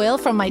tinfoil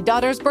from my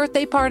daughter's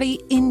birthday party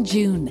in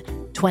June.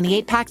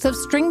 28 packs of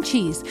string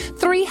cheese.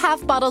 3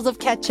 half bottles of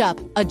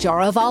ketchup. A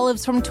jar of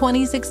olives from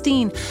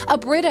 2016. A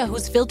Brita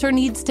whose filter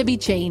needs to be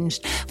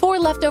changed. 4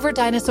 leftover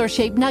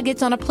dinosaur-shaped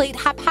nuggets on a plate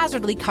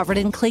haphazardly covered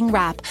in cling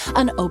wrap.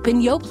 An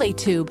open Yoplait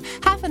tube.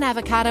 Half an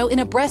avocado in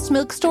a breast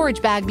milk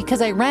storage bag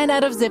because I ran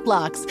out of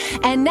Ziplocs.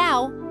 And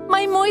now,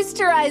 my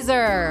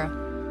moisturizer.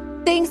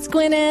 Thanks,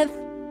 Gwyneth.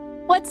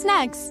 What's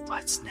next?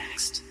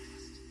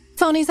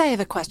 Phonies, I have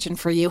a question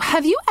for you.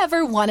 Have you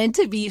ever wanted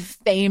to be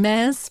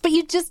famous, but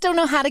you just don't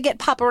know how to get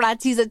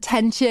paparazzi's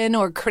attention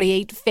or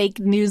create fake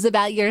news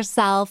about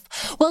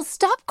yourself? Well,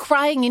 stop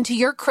crying into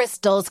your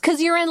crystals,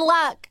 because you're in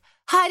luck.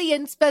 Heidi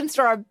and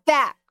Spencer are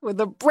back with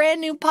a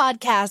brand new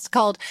podcast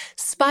called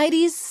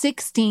Spidey's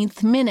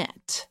 16th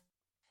Minute.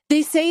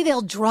 They say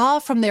they'll draw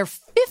from their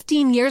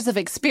 15 years of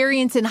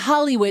experience in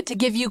Hollywood to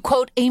give you,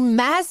 quote, a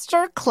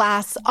master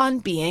class on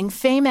being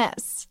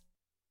famous.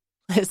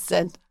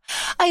 Listen,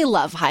 I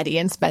love Heidi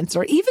and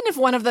Spencer, even if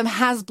one of them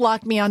has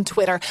blocked me on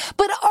Twitter.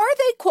 But are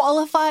they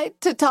qualified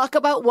to talk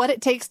about what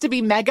it takes to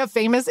be mega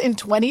famous in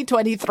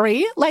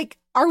 2023? Like,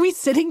 are we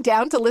sitting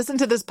down to listen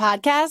to this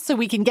podcast so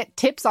we can get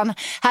tips on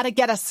how to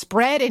get a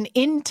spread and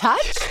in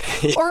touch?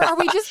 Yeah. Or are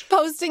we just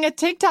posting a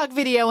TikTok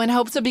video in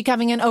hopes of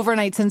becoming an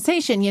overnight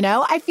sensation, you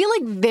know? I feel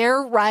like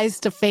their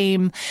rise to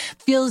fame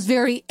feels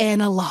very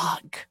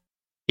analog.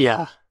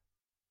 Yeah.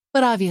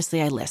 But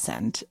obviously I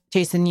listened.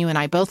 Jason, you and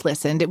I both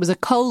listened. It was a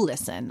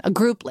co-listen, a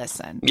group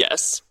listen.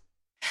 Yes.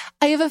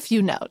 I have a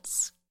few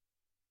notes.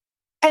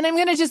 And I'm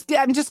just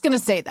going to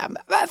say them.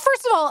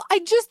 First of all, I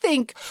just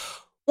think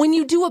when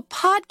you do a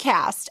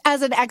podcast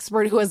as an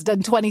expert who has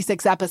done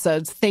 26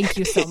 episodes, thank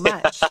you so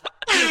much.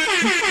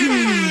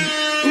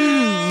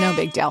 No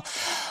big deal.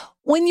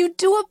 When you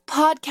do a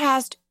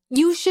podcast,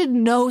 you should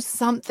know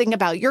something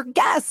about your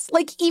guests,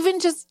 like even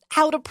just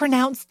how to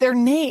pronounce their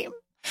name.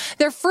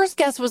 Their first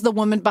guest was the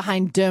woman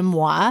behind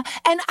Desman.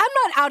 And I'm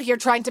not out here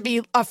trying to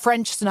be a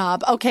French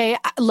snob, okay?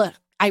 Look,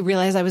 I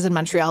realized I was in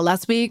Montreal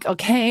last week,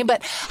 okay?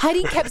 But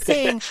Heidi kept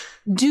saying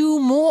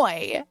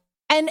Desman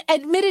and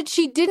admitted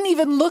she didn't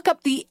even look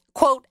up the,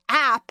 quote,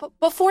 app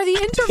before the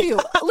interview.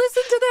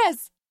 Listen to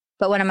this.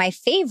 But one of my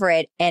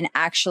favorite and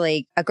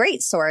actually a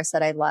great source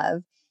that I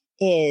love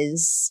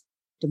is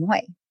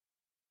Desman.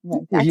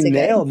 You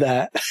nailed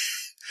that.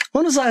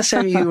 When was the last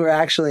time you were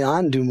actually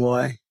on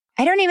Desman?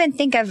 I don't even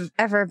think I've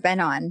ever been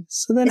on.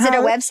 So then is it a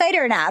website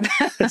or an app?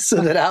 So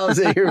then how is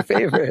it your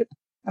favorite?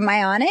 Am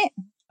I on it?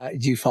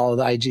 Do you follow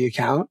the IG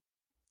account?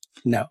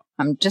 No.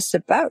 I'm just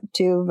about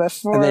to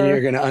before. And then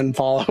you're going to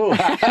unfollow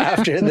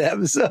after the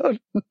episode.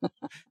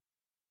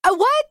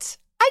 What?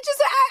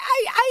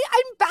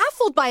 I'm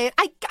baffled by it.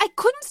 I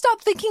couldn't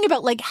stop thinking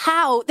about like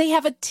how they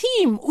have a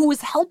team who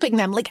is helping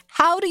them. Like,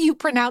 how do you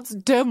pronounce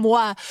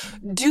Desman,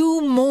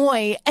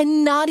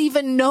 and not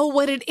even know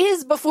what it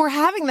is before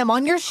having them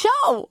on your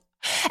show?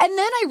 And then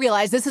I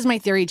realized, this is my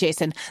theory,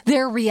 Jason,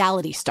 they're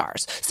reality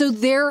stars. So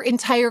their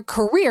entire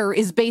career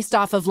is based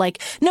off of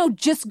like, no,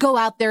 just go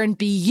out there and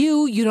be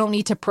you. You don't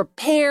need to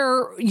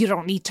prepare. You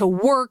don't need to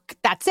work.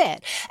 That's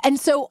it. And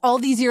so all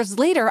these years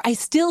later, I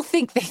still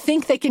think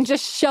they can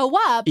just show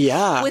up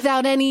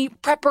without any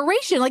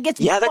preparation. Like, it's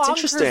that's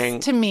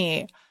interesting to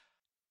me.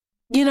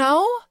 You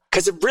know?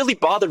 Because it really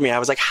bothered me. I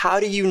was like,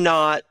 how do you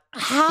not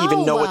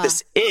even know what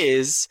this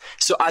is?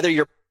 So either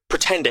you're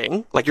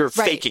pretending, like you're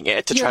faking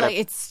it to try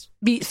to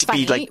be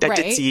like that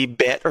ditzy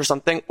bit or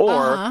something,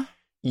 or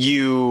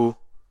you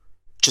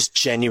just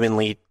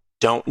genuinely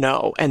don't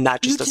know, and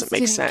that just doesn't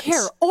make sense.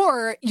 Care.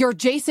 Or your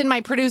Jason,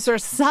 my producer,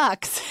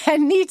 sucks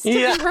and needs to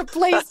be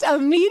replaced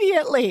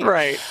immediately.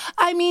 Right.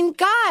 I mean,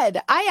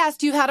 God, I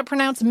asked you how to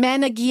pronounce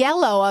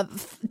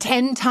Menegiello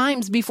 10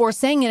 times before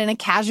saying it in a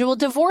casual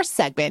divorce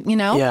segment, you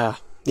know?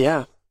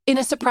 Yeah. In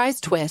a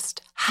surprise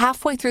twist,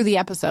 halfway through the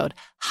episode,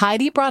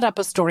 Heidi brought up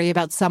a story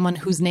about someone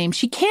whose name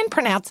she can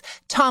pronounce,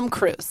 Tom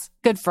Cruise.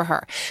 Good for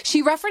her.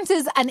 She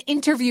references an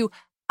interview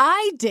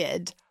I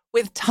did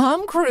with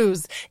Tom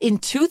Cruise in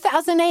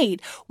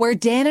 2008, where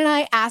Dan and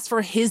I asked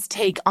for his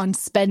take on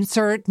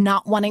Spencer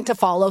not wanting to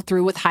follow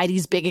through with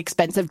Heidi's big,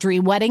 expensive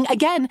dream wedding.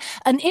 Again,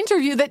 an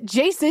interview that,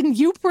 Jason,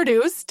 you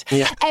produced.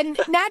 Yeah. And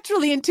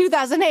naturally, in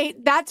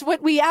 2008, that's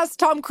what we asked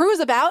Tom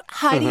Cruise about,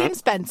 Heidi and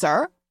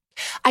Spencer.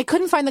 I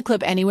couldn't find the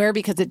clip anywhere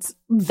because it's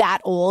that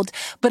old,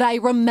 but I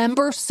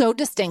remember so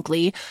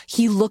distinctly,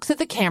 he looks at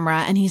the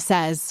camera and he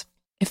says,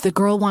 if the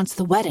girl wants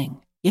the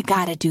wedding, you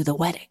gotta do the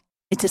wedding.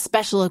 It's a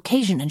special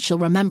occasion and she'll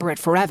remember it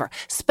forever.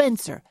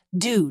 Spencer,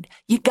 dude,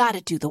 you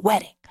gotta do the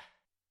wedding.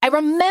 I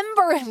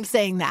remember him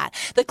saying that.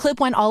 The clip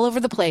went all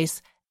over the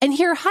place. And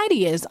here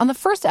Heidi is on the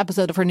first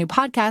episode of her new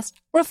podcast,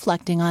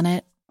 reflecting on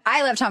it.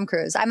 I love Tom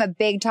Cruise. I'm a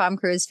big Tom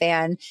Cruise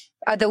fan.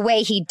 The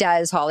way he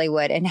does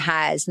Hollywood and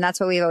that's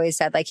what we've always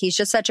said. Like, he's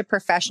just such a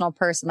professional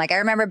person. Like, I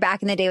remember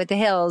back in the day with The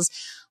Hills,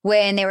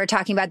 when they were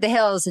talking about The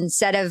Hills,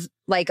 instead of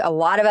like a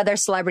lot of other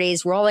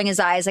celebrities rolling his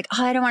eyes, like,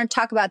 oh, I don't want to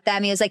talk about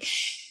them. He was like,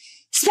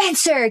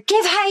 Spencer,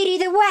 give Heidi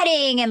the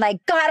wedding, and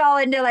like got all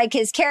into like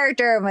his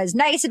character and was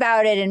nice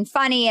about it and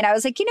funny. And I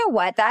was like, you know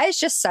what? That is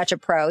just such a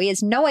pro. He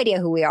has no idea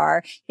who we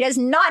are. He does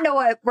not know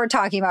what we're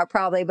talking about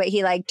probably, but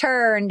he like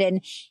turned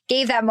and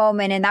gave that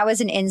moment. And that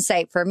was an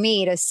insight for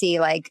me to see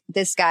like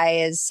this guy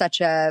is such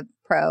a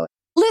pro.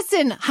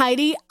 Listen,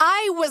 Heidi,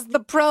 I was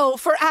the pro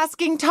for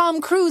asking Tom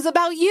Cruise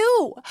about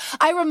you.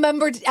 I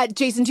remembered,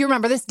 Jason, do you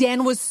remember this?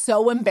 Dan was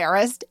so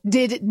embarrassed,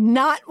 did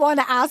not want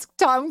to ask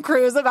Tom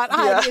Cruise about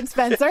Heidi and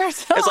Spencer.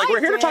 So it's like, we're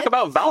here to talk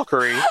about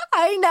Valkyrie.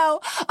 I know.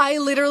 I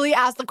literally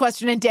asked the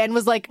question and Dan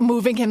was like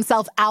moving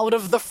himself out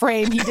of the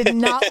frame. He did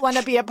not want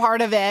to be a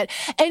part of it.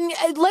 And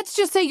let's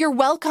just say you're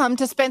welcome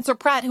to Spencer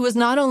Pratt, who is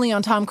not only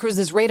on Tom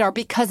Cruise's radar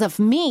because of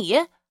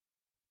me,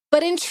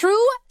 but in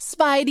true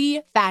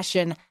Spidey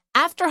fashion,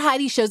 after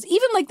Heidi shows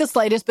even like the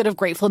slightest bit of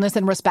gratefulness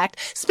and respect,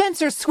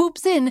 Spencer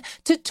swoops in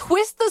to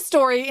twist the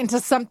story into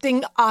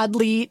something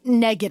oddly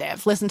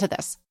negative. Listen to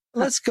this.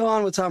 Let's go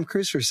on with Tom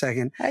Cruise for a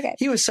second. Okay.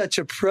 He was such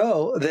a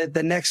pro that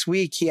the next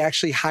week he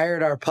actually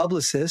hired our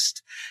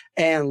publicist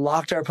and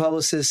locked our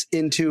publicist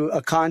into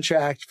a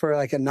contract for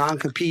like a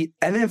non-compete,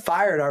 and then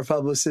fired our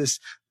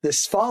publicist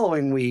this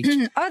following week.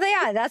 Oh,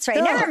 yeah, that's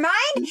right. Never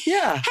mind.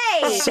 Yeah.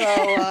 Hey. So,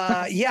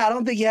 I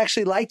don't think he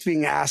actually liked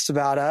being asked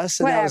about us.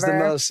 And that was the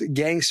most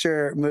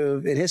gangster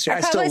move in history. Our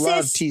I still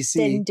love TC.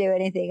 Didn't do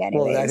anything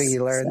anyways. Well, I think he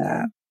learned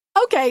that.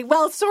 Okay,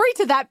 well, sorry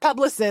to that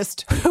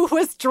publicist who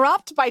was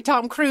dropped by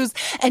Tom Cruise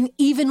and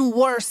even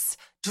worse,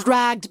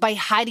 dragged by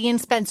Heidi and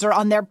Spencer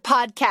on their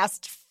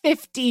podcast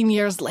 15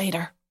 years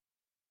later.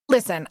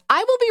 Listen,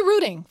 I will be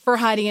rooting for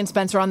Heidi and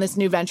Spencer on this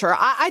new venture.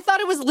 I thought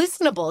it was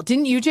listenable.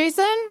 Didn't you,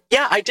 Jason?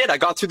 Yeah, I did. I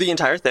got through the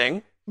entire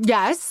thing.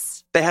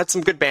 Yes. They had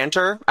some good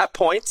banter at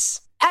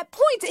points. At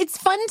points, it's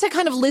fun to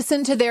kind of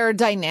listen to their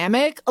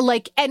dynamic.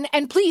 Like, and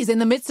please, in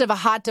the midst of a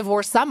hot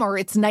divorce summer,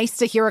 it's nice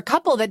to hear a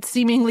couple that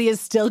seemingly is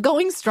still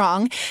going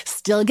strong,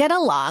 still get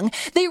along.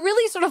 They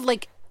really sort of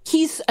like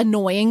he's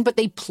annoying, but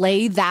they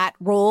play that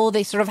role.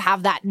 They sort of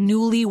have that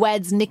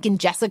newlyweds Nick and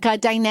Jessica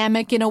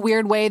dynamic in a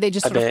weird way. They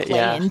just sort of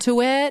play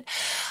into it.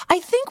 I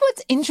think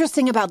what's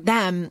interesting about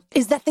them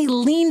is that they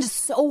leaned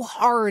so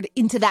hard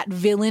into that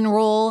villain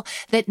role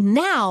that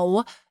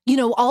now, you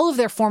know, all of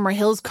their former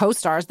Hills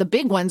co-stars, the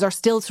big ones, are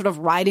still sort of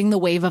riding the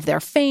wave of their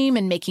fame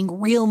and making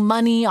real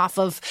money off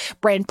of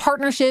brand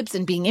partnerships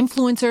and being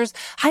influencers.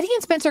 Heidi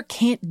and Spencer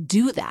can't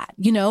do that,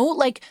 you know?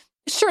 Like,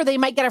 sure, they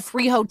might get a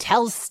free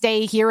hotel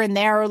stay here and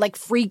there, or like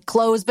free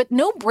clothes, but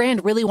no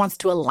brand really wants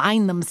to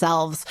align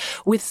themselves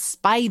with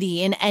Spidey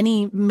in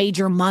any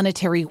major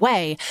monetary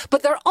way.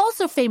 But they're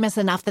also famous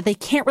enough that they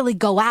can't really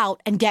go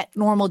out and get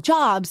normal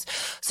jobs.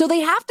 So they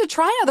have to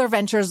try other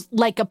ventures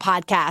like a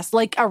podcast,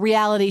 like a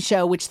reality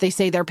show, which they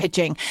say they're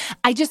pitching.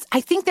 I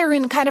think they're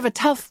in kind of a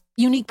tough,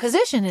 unique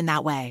position in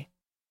that way.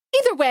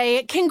 Either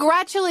way,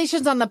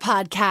 congratulations on the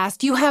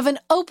podcast. You have an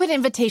open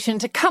invitation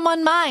to come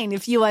on mine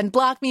if you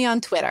unblock me on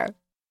Twitter.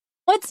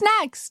 What's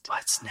next?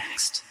 What's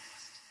next?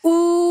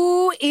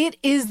 Ooh, it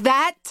is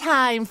that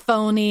time,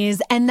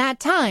 phonies. And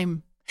that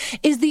time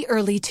is the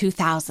early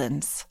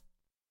 2000s.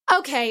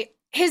 Okay,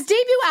 his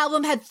debut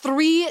album had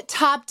 3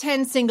 top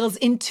 10 singles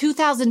in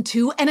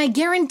 2002, and I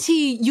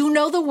guarantee you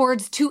know the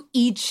words to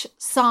each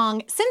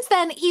song. Since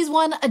then, he's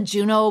won a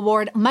Juno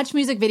Award, Much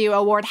Music Video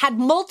Award, had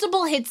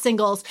multiple hit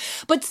singles,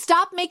 but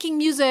stopped making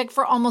music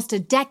for almost a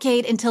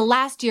decade until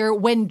last year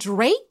when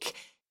Drake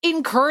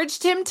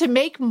encouraged him to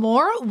make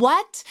more?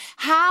 What?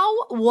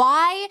 How?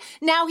 Why?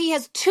 Now he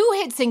has 2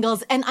 hit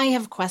singles, and I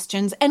have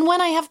questions. And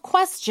when I have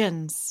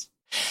questions,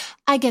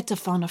 I get to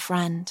phone a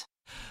friend.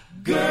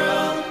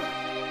 Girl,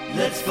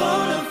 let's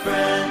phone a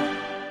friend.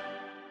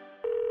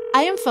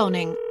 I am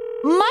phoning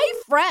my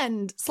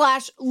friend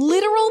 /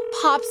 literal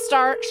pop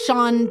star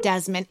Shawn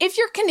Desman. If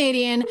you're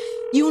Canadian,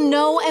 you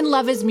know and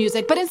love his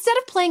music, but instead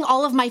of playing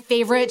all of my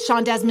favorite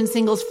Shawn Desman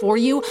singles for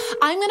you,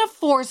 I'm going to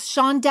force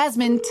Shawn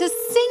Desman to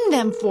sing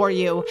them for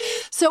you.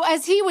 So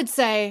as he would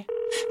say,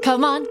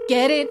 come on,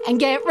 get in and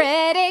get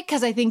ready,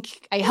 because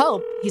I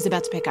hope he's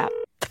about to pick up.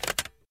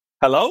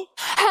 Hello?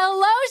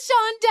 Hello,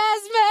 Shawn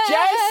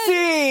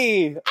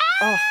Desman! Jesse!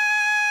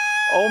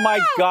 Oh my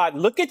God,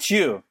 look at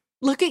you.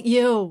 Look at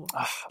you.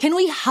 Can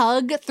we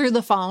hug through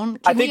the phone?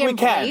 I think we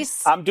can.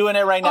 I'm doing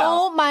it right now.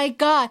 Oh my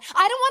God.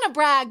 I don't want to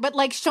brag, but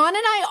like Shawn and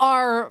I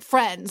are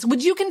friends.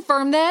 Would you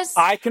confirm this?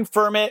 I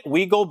confirm it.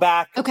 We go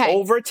back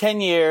over 10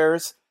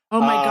 years.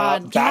 Oh my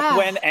God. Back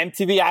when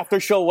MTV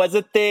After Show was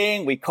a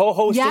thing. We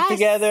co-hosted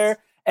together.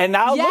 And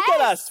now look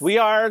at us. We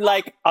are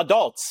like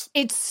adults.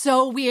 It's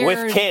so weird.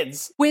 With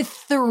kids. With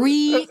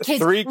 3 kids.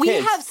 3 kids. We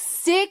have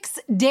 6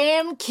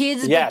 damn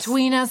kids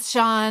between us,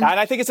 Shawn. And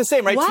I think it's the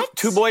same, right? What?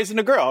 2 boys and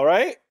a girl,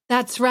 right?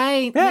 That's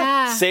right.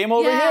 Yeah. Same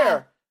over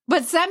here.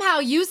 But somehow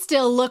you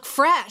still look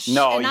fresh.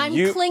 No, and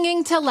I'm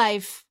clinging to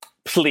life.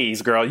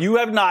 Please, girl. You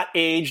have not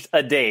aged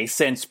a day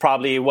since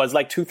probably it was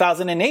like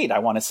 2008, I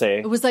want to say.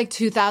 It was like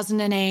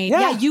 2008.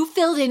 Yeah, you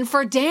filled in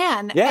for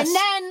Dan. Yes. And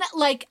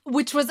then,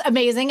 which was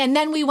amazing. And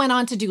then we went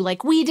on to do,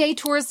 We Day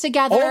tours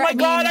together. Oh, my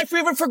God. I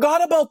even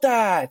forgot about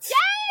that.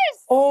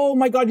 Yes! Oh,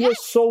 my God. You're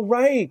so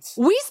right.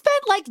 We spent,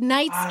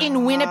 nights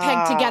in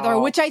Winnipeg together,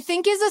 which I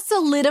think is a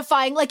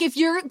solidifying, if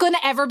you're going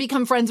to ever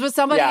become friends with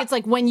somebody, it's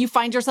like when you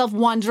find yourself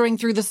wandering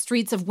through the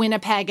streets of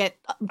Winnipeg at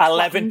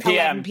 11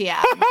 p.m. 11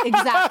 p.m.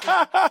 Exactly.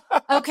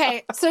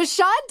 Okay, so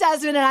Shawn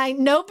Desman and I,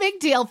 no big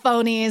deal,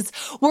 phonies.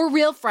 We're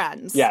real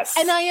friends. Yes.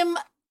 And I am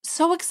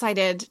so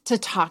excited to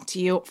talk to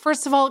you.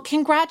 First of all,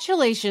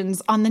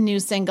 congratulations on the new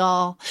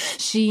single.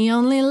 She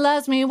only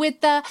loves me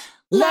with the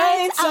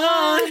lights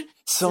on,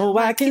 so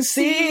I can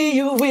see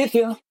you with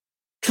your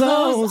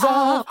clothes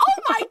off.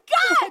 Oh my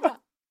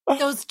God!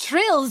 Those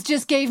trills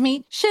just gave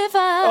me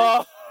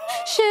shivers.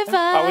 Shivers.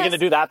 Are we going to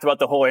do that throughout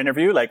the whole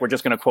interview? We're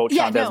just going to quote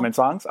Shawn Desman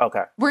songs?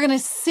 Okay. We're going to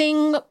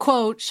sing,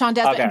 quote, Shawn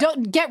Desman. Okay.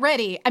 Don't get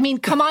ready. I mean,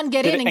 come on,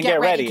 get in and get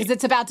ready because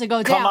it's about to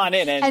go down. Come on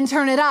in and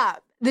turn it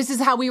up. This is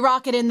how we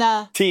rock it in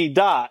the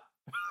T-dot.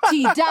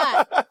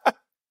 T-dot.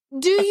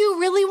 Do you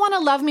really want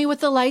to love me with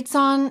the lights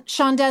on,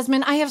 Shawn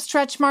Desman? I have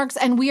stretch marks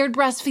and weird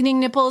breastfeeding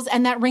nipples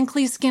and that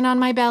wrinkly skin on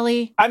my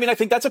belly. I mean, I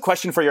think that's a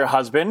question for your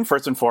husband,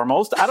 first and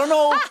foremost. I don't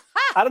know.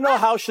 I don't know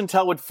how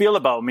Chantel would feel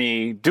about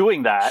me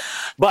doing that,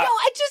 but no,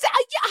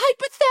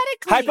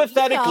 hypothetically.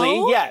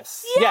 Hypothetically,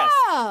 yes.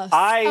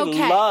 I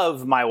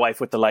love my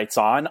wife with the lights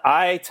on.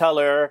 I tell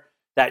her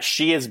that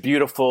she is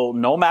beautiful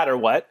no matter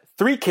what.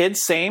 3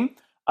 kids, same.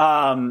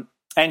 And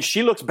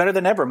she looks better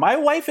than ever. My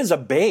wife is a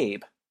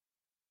babe.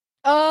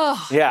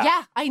 Oh,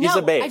 yeah, I know. He's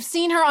a babe. I've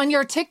seen her on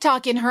your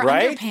TikTok in her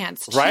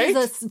underpants. She's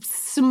a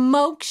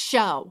smoke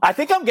show. I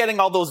think I'm getting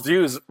all those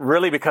views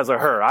really because of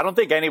her. I don't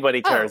think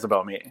anybody cares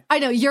about me. I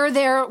know. You're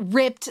there,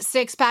 ripped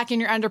 6-pack in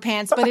your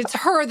underpants, but it's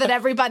her that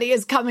everybody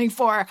is coming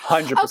for.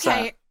 100%.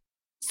 Okay.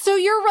 So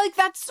you're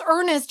that's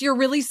earnest. You're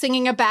really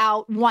singing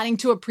about wanting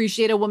to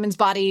appreciate a woman's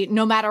body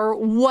no matter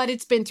what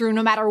it's been through,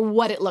 no matter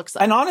what it looks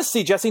like. And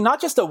honestly, Jesse,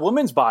 not just a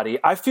woman's body.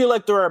 I feel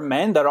like there are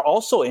men that are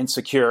also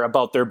insecure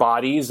about their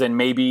bodies and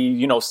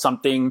maybe,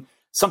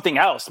 something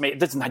else. It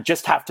doesn't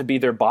just have to be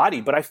their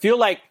body. But I feel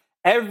like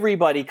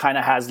everybody kind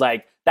of has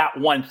like that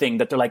one thing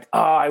that they're like, oh,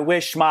 I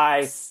wish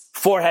my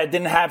forehead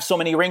didn't have so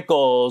many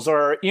wrinkles,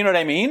 or you know what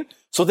I mean?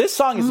 So this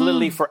song is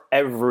literally for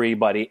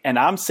everybody. And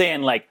I'm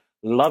saying like,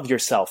 love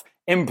yourself,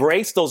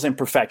 embrace those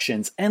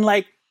imperfections, and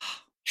like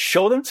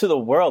show them to the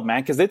world,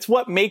 man. Cause it's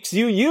what makes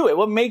you you. It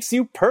what makes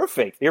you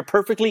perfect. You're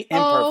perfectly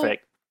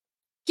imperfect.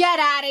 Get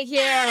out of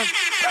here.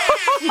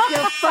 With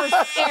your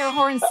first air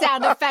horn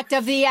sound effect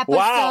of the episode.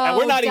 Wow. And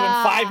we're not even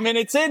 5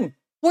 minutes in.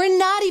 We're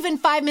not even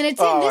 5 minutes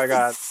in. Oh my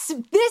God.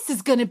 This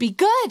is going to be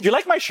good. Do you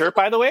like my shirt,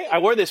 by the way? I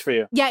wore this for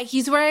you. Yeah,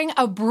 he's wearing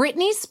a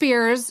Britney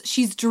Spears.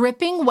 She's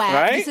dripping wet.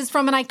 Right? This is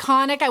from an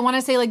iconic, I want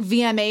to say like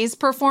VMA's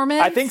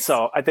performance. I think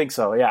so.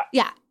 Yeah.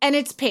 Yeah. And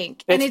it's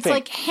pink. And it's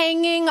like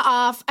hanging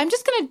off. I'm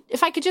just going to,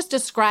 if I could just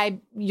describe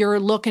your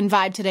look and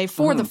vibe today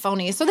for the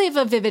phonies. So they have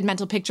a vivid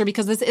mental picture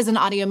because this is an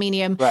audio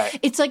medium. Right.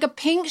 It's like a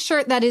pink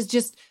shirt that is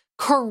just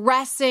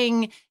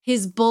caressing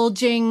his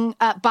bulging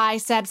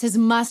biceps, his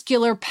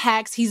muscular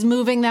pecs. He's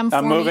moving them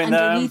for me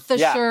underneath the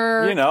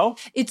shirt. You know,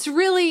 it's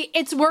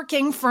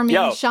working for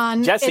me,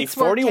 Shawn. Jesse, it's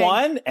 41,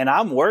 working. and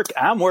I'm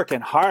working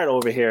hard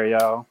over here,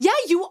 yo. Yeah,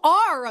 you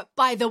are,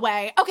 by the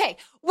way. Okay,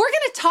 we're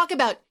going to talk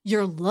about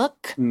your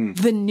look,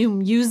 the new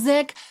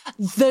music,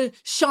 the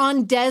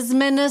Shawn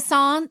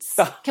Desman-essence.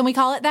 Can we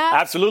call it that?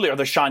 Absolutely. Or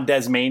the Shawn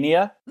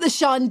Desmania. The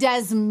Shawn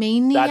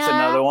Desmania. That's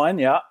another one,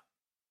 yeah.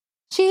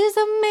 She's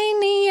a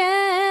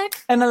maniac.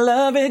 And I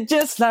love it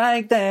just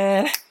like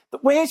that. The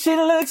way she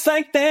looks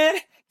like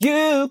that,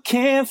 you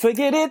can't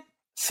forget it.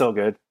 So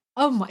good.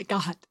 Oh my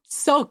God.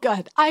 So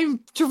good. I'm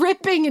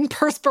dripping in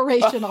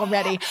perspiration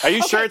already. Are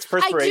you sure it's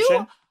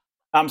perspiration?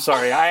 I'm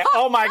sorry.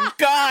 Oh my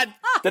God.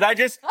 Did I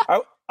just,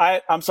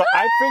 I'm sorry.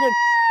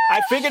 I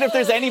figured if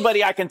there's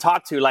anybody I can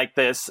talk to like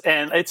this,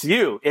 and it's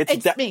you. It's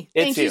me.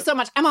 Thank you so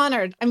much. I'm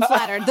honored. I'm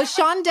flattered. The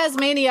Shawn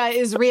Desmania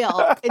is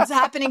real. It's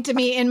happening to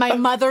me in my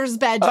mother's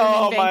bedroom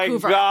in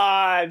Vancouver. Oh my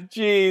God.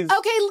 Jeez.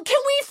 Okay, can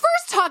we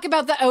first talk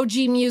about the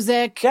OG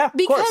music? Yeah,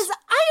 because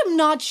I am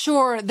not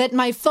sure that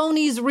my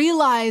phonies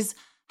realize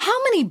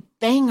how many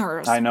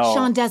bangers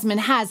Shawn Desman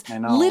has. I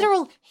know.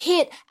 Literal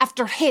hit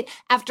after hit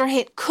after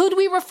hit. Could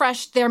we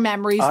refresh their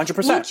memories?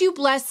 100%. Would you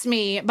bless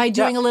me by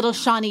doing a little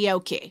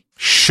Shawnioki?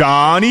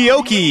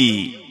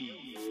 Shawnioki.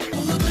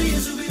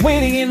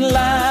 Waiting in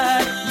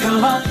line.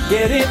 Come on,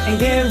 get it and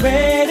get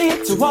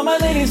ready. To all my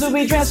ladies who'll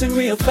be dressing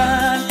real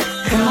fine.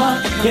 Come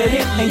on, get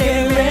it and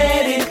get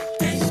ready.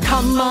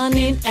 Come on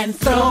in and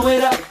throw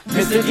it up.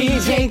 Mr.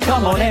 DJ,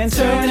 come on and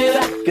turn it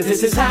up. Cause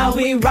this is how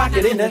we rock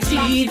it in the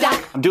T-dot.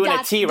 I'm doing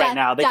a T right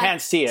now. They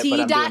can't see it, but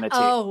I'm doing a T.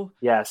 Oh.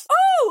 Yes.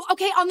 Oh,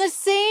 okay. On the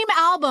same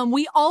album,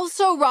 we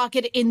also rock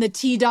it in the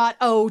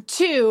T.O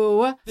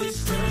too.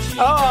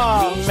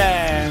 Oh,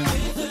 man.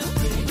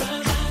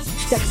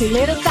 Sexy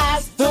little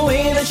thighs. The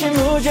way that she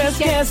moves just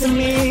gets to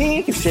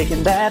me. Keep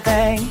shaking that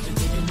thing.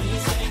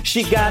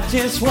 She got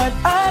just what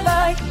I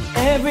like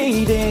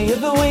every day of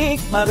the week.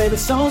 My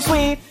baby's so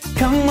sweet.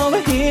 Come over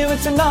here and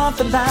turn off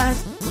the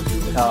lights.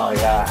 Oh,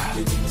 yeah.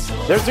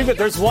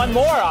 There's one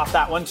more off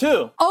that one,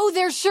 too. Oh,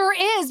 there sure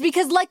is.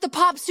 Because like the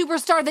pop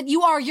superstar that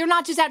you are, you're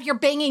not just out here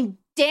banging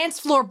dance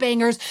floor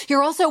bangers.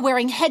 You're also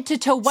wearing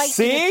head-to-toe white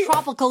in a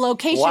tropical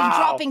location,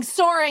 dropping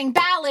soaring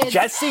ballads.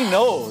 Jesse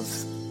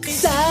knows.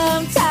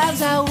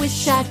 Sometimes I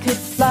wish I could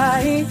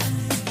fly.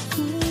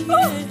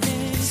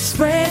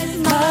 Spread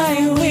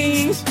my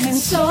wings and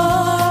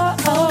soar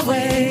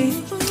away.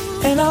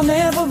 And I'll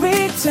never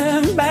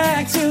return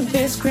back to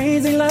this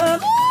crazy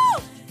love.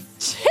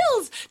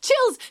 Chills.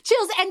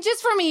 And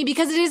just for me,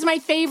 because it is my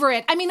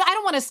favorite. I mean, I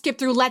don't want to skip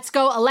through Let's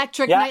Go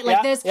Electric Night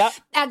like this. Yeah.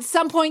 At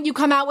some point, you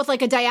come out with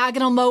like a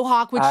diagonal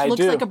mohawk, which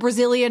looks like a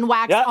Brazilian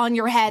wax on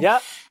your head.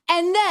 Yep.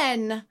 And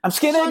then... I'm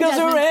scared it goes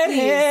with red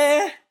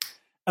hair.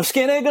 I'm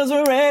scared it goes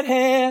with red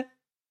hair.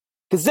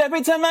 Cause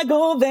every time I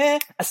go there,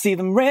 I see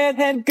them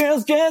redhead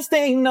girls just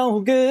ain't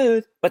no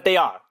good. But they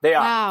are.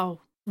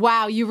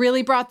 Wow, you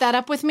really brought that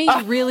up with me?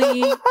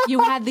 You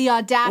had the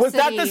audacity. Was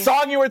that the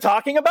song you were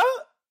talking about?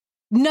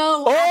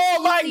 No.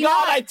 Oh my God,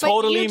 not, I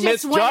totally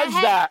misjudged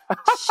that.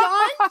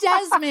 Shawn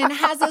Desman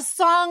has a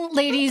song,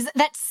 ladies,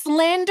 that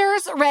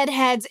slanders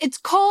redheads. It's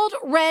called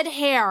Red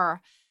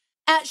Hair.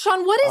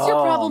 Shawn, what is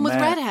your problem with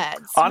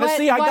redheads?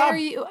 Honestly,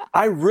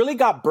 I really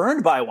got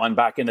burned by one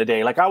back in the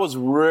day. Like I was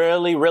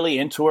really, really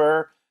into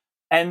her.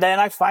 And then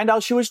I find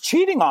out she was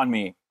cheating on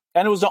me.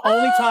 And it was the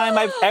only time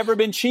I've ever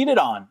been cheated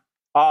on.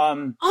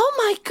 Oh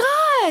my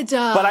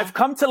God. But I've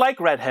come to like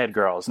redhead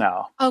girls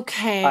now.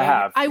 Okay. I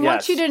have. I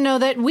want you to know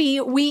that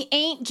we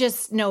ain't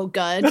just no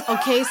good.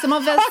 Okay. Some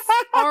of us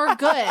are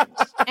good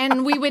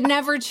and we would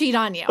never cheat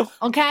on you.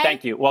 Okay.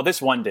 Thank you. Well,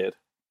 this one did.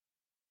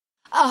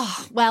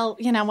 Oh, well,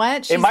 you know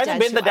what? It might have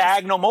been the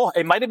diagonal mole.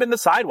 It might have been the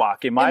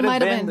sidewalk. It might have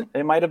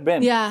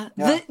been. Yeah.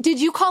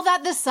 Did you call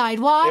that the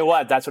sidewalk? It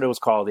was. That's what it was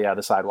called. Yeah,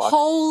 the sidewalk.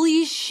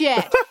 Holy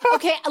shit.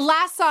 Okay,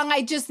 last song.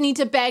 I just need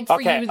to beg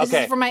for you. This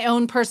is for my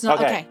own personal.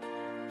 Okay.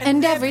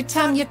 And every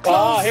time you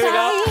close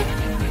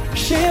sight,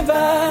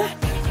 shiver,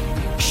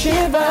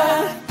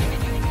 shiver,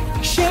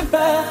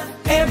 shiver.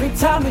 Every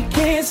time we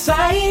get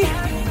sight,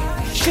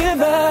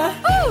 shiver,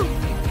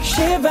 shiver.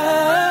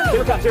 shiver.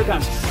 Here it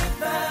comes.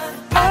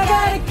 I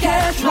gotta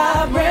catch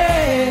my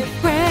breath.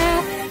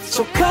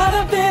 So caught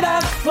up that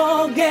I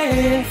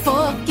forget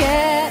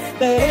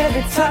that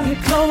every time you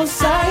close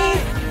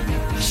sight,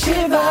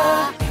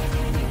 shiver,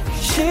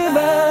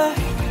 shiver,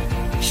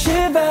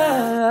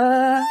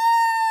 shiver.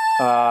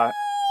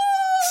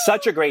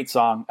 Such a great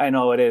song. I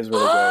know it is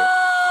really great.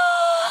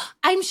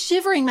 I'm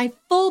shivering. My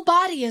full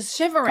body is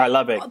shivering. I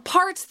love it.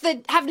 Parts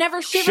that have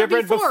never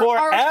shivered before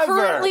are ever.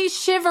 currently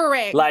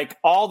shivering. Like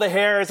all the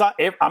hairs on,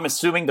 I'm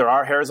assuming there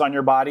are hairs on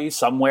your body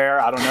somewhere.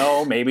 I don't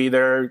know. Maybe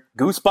they're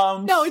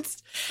goosebumps. No,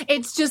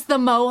 it's just the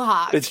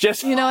mohawk. It's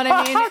just, you know what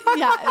I mean?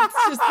 Yeah, it's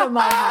just the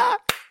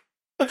mohawk.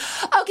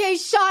 Okay,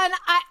 Shawn,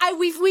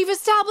 we've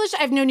established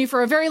I've known you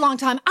for a very long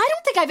time. I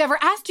don't think I've ever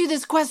asked you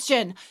this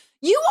question.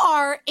 You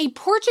are a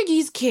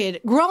Portuguese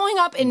kid growing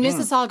up in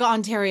Mississauga,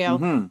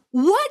 Ontario.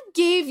 What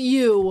gave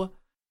you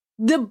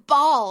the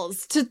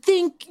balls to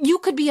think you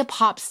could be a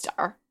pop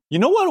star? You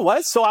know what it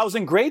was? So I was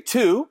in grade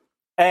 2,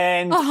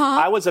 and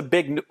I was a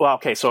big,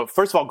 so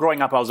first of all,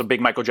 growing up, I was a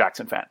big Michael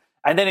Jackson fan.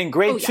 And then in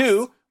grade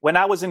 2, when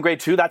I was in grade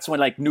 2, that's when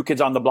like New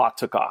Kids on the Block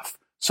took off.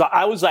 So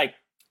I was like,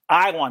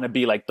 I want to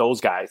be like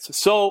those guys.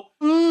 So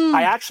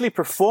I actually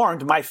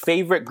performed My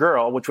Favorite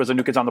Girl, which was a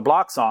New Kids on the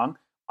Block song,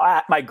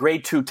 at my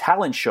grade 2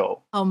 talent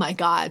show. Oh my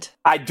God.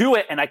 I do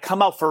it and I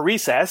come out for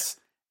recess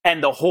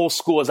and the whole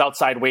school is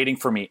outside waiting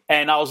for me.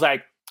 And I was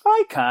like,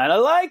 I kind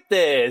of like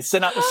this.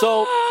 And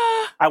so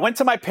I went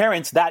to my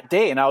parents that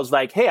day and I was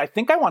like, hey, I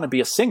think I want to be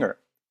a singer.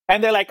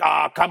 And they're like,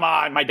 oh, come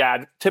on, my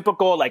dad.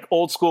 Typical like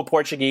old school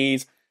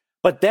Portuguese.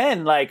 But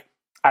then like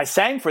I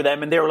sang for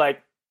them and they were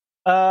like,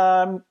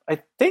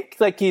 I think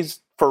like he's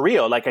for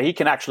real. Like he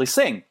can actually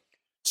sing.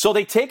 So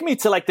they take me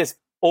to like this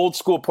old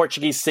school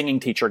Portuguese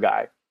singing teacher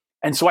guy.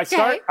 And so I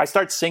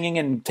start singing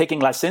and taking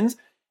lessons,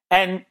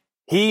 and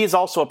he is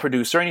also a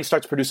producer and he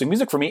starts producing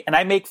music for me. And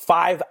I make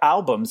 5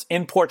 albums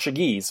in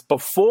Portuguese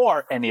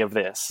before any of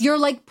this. You're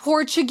like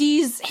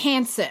Portuguese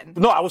Hanson.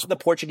 No, I was the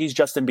Portuguese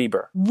Justin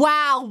Bieber.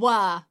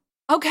 Wow.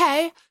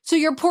 Okay. So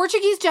you're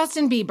Portuguese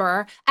Justin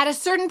Bieber. At a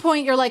certain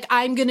point, you're like,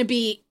 I'm going to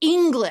be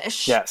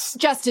English. Yes.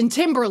 Justin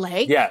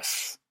Timberlake.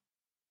 Yes.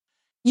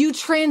 You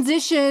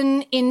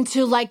transition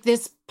into like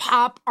this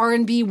pop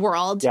R&B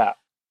world. Yeah.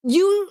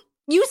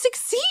 You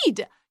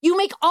succeed. You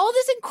make all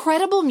this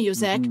incredible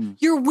music.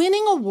 You're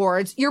winning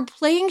awards. You're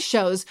playing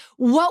shows.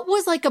 What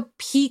was like a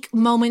peak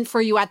moment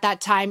for you at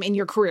that time in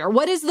your career?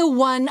 What is the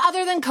one,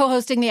 other than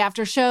co-hosting the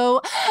after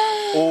show,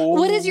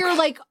 what is your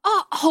like,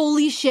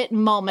 holy shit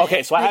moment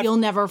that you'll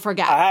never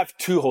forget? I have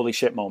 2 holy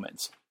shit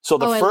moments. So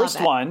the first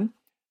one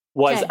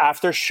was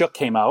after Shook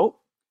came out.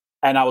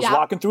 And I was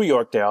walking through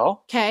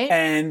Yorkdale. Okay.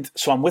 And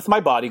so I'm with my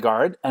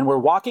bodyguard and we're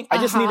walking. I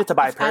just needed to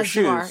buy a pair of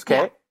shoes. Okay.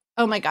 Yeah.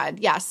 Oh my God,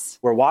 yes.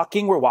 We're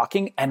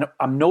walking, and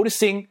I'm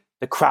noticing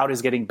the crowd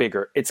is getting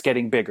bigger. It's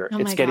getting bigger.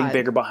 It's getting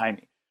bigger behind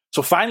me.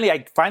 So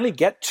I finally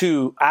get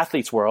to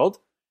Athletes World,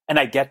 and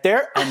I get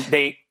there, and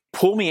they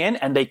pull me in,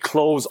 and they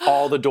close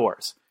all the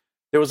doors.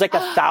 There was like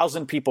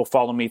 1,000 people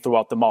following me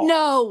throughout the mall.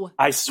 No.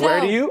 I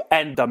swear to you,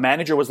 and the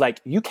manager was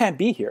like, you can't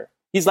be here.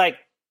 He's like,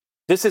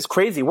 this is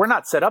crazy. We're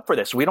not set up for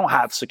this. We don't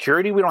have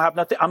security. We don't have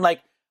nothing. I'm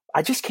like,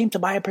 I just came to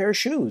buy a pair of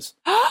shoes.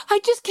 I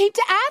just came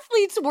to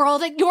Athletes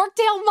World at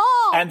Yorkdale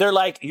Mall. And they're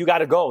like, you got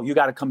to go. You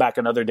got to come back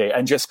another day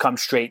and just come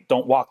straight.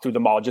 Don't walk through the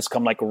mall. Just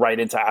come like right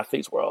into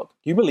Athletes World.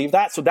 Do you believe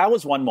that? So that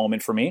was one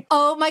moment for me.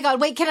 Oh my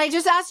God. Wait, can I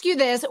just ask you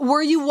this?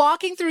 Were you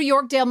walking through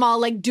Yorkdale Mall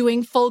like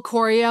doing full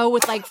choreo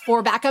with like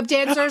 4 backup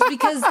dancers?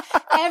 Because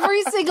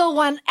every single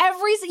one,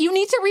 you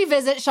need to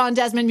revisit Shawn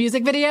Desman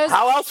music videos.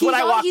 How else would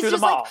I walk through the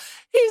mall?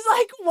 He's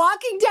like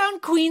walking down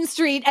Queen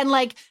Street and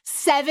like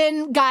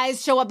 7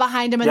 guys show up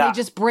behind him and they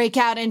just break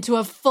out into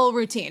a full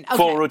routine. Okay.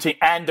 Full routine.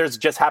 And there's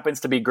just happens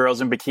to be girls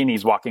in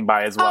bikinis walking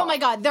by as well. Oh my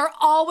God. They're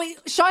always,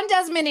 Shawn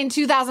Desman in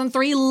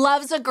 2003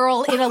 loves a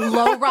girl in a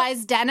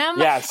low-rise denim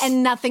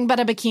and nothing but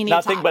a bikini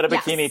top. Nothing but a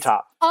bikini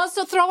top.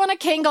 Also throw on a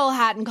Kangol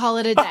hat and call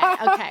it a day.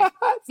 Okay.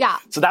 Yeah.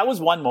 So that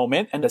was one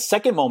moment. And the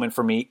second moment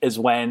for me is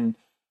when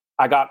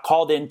I got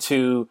called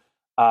into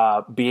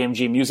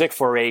BMG Music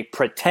for a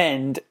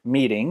pretend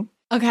meeting.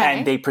 Okay.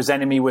 And they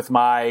presented me with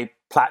my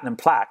platinum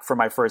plaque for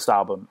my first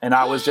album. And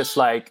I was just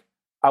like,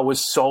 I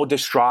was so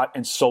distraught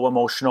and so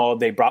emotional.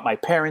 They brought my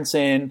parents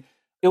in.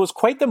 It was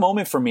quite the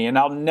moment for me. And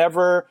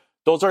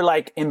those are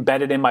like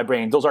embedded in my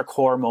brain. Those are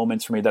core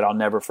moments for me that I'll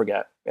never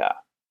forget. Yeah.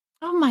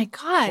 Oh my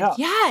God. Yeah.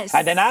 Yes.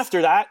 And then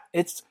after that,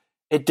 it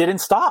didn't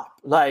stop.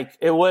 Like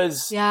it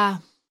was. Yeah.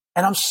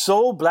 And I'm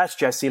so blessed,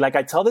 Jessie. Like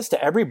I tell this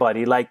to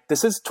everybody, like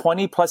this is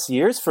 20 plus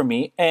years for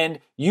me. And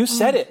you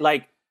said it,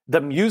 like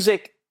the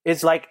music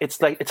is like,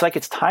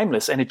 it's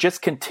timeless and it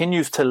just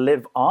continues to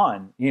live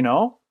on, you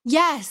know?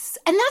 Yes.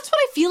 And that's what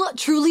I feel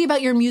truly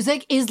about your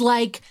music is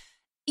like,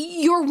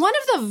 you're one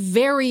of the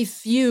very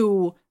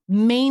few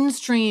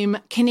mainstream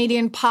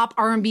Canadian pop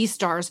R&B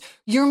stars.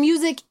 Your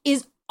music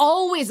is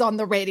always on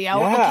the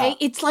radio, okay?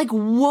 It's like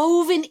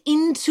woven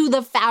into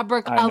the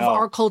fabric of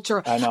our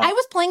culture. I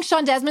was playing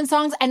Shawn Desman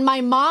songs and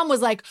my mom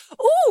was like,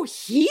 "Ooh,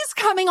 he's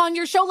coming on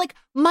your show." Like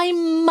my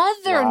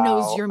mother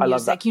knows your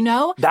music, you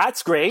know?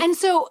 That's great.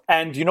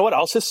 And you know what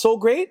else is so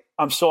great?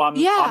 I'm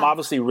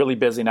obviously really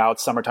busy now.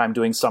 It's summertime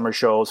doing summer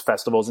shows,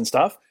 festivals and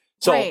stuff.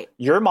 So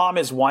your mom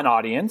is one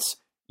audience,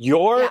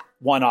 you're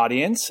one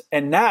audience,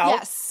 and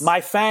now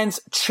my fans'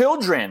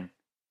 children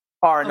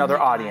are another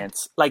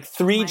audience. Like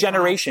 3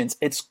 generations.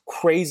 God. It's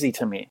crazy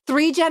to me.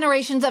 3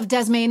 generations of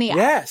Desmania.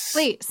 Yes.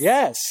 Please.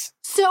 Yes.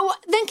 So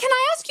then can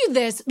I ask you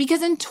this?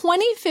 Because in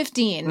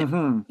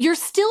 2015, you're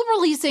still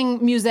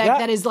releasing music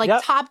that is like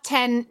top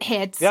 10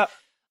 hits. Yeah.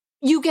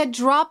 You get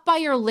dropped by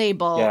your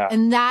label,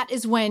 and that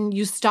is when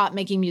you stop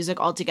making music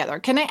altogether.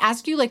 Can I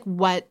ask you, like,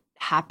 what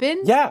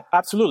happened? Yeah,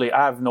 absolutely.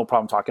 I have no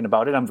problem talking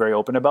about it. I'm very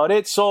open about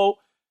it. So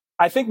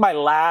I think my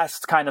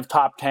last kind of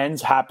top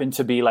 10s happened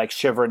to be like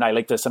Shiver and I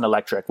Like This and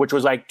Electric, which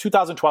was like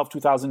 2012,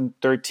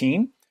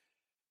 2013.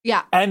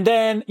 Yeah. And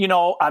then,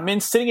 I'm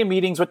sitting in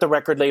meetings with the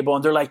record label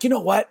and they're like, you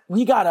know what?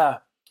 We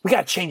gotta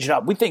change it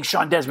up. We think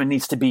Shawn Desman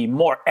needs to be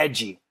more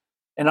edgy.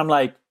 And I'm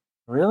like,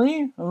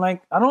 really? I'm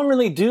like, I don't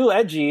really do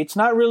edgy. It's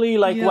not really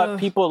like what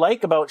people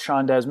like about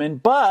Shawn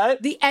Desman,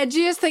 but the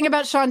edgiest thing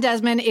about Shawn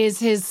Desman is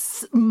his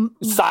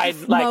side,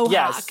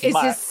 mohawk,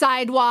 his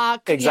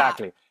sidewalk.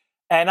 Exactly. Yeah.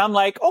 And I'm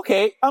like,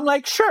 okay. I'm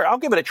like, sure, I'll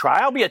give it a try.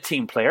 I'll be a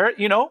team player,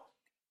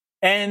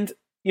 And,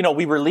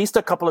 we released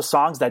a couple of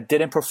songs that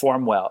didn't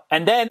perform well.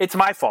 And then it's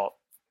my fault.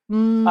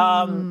 And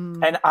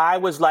I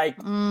was like,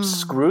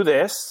 screw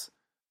this.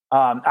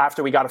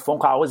 After we got a phone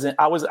call,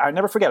 I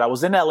never forget, I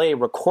was in LA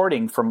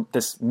recording from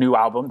this new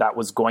album that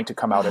was going to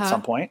come out at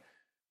some point.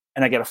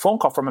 And I get a phone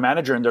call from a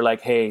manager and they're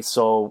like, hey,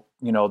 so,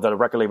 the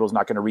record label is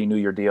not going to renew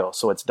your deal.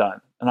 So it's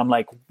done. And I'm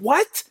like,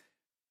 what?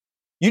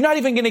 You're not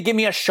even going to give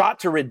me a shot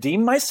to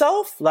redeem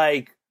myself?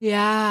 Like,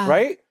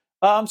 right?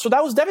 So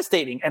that was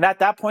devastating. And at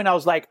that point I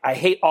was like, I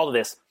hate all of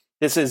this.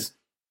 This is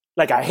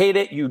like, I hate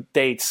it.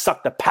 They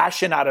suck the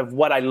passion out of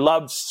what I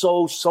loved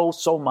so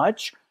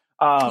much.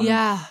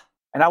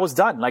 And I was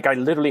done. Like, I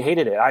literally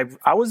hated it.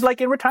 I was like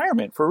in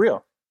retirement for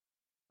real.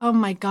 Oh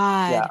my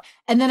God. Yeah.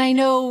 And then I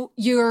know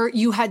your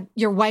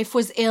wife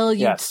was ill.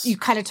 You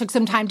kind of took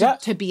some time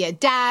to be a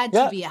dad,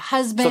 to be a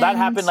husband. So that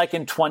happened like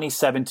in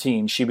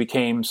 2017. She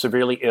became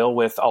severely ill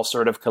with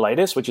ulcerative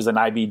colitis, which is an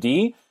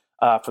IBD.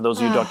 For those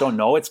of you who don't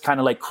know, it's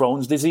kind of like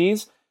Crohn's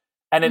disease.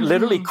 And it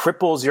literally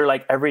cripples your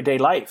like everyday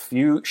life.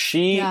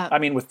 I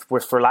mean,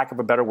 with for lack of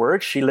a better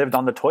word, she lived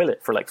on the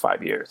toilet for like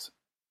 5 years.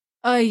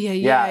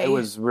 Yeah, it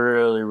was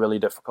really, really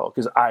difficult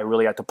because I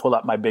really had to pull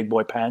up my big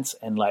boy pants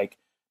and like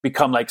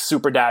become like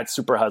super dad,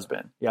 super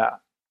husband. Yeah.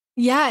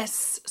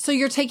 Yes. So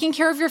you're taking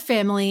care of your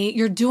family.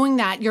 You're doing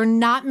that. You're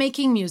not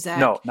making music.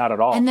 No, not at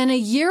all. And then a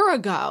year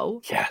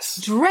ago,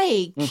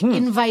 Drake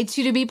invites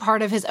you to be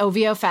part of his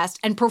OVO Fest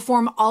and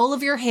perform all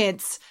of your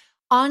hits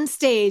on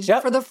stage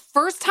for the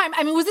first time.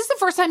 I mean, was this the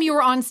first time you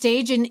were on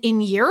stage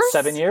in years?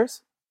 7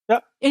 years.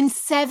 Yep. In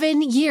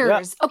 7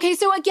 years. Yep. Okay,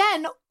 so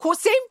again,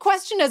 same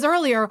question as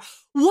earlier.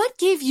 What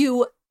gave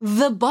you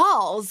the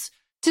balls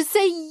to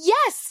say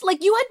yes?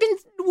 Like you had been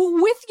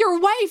with your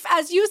wife,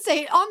 as you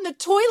say, on the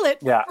toilet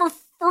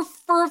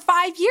for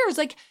 5 years.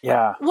 Like,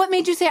 what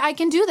made you say, I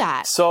can do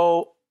that?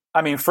 So,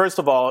 I mean, first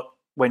of all,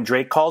 when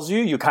Drake calls you,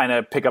 you kind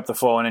of pick up the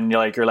phone and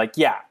you're like,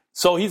 yeah.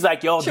 So he's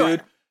like, yo,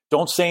 dude,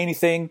 don't say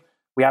anything.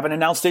 We haven't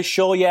announced this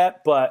show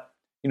yet, but,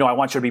 I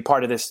want you to be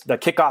part of this, the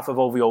kickoff of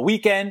OVO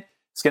weekend.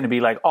 It's going to be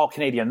like all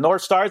Canadian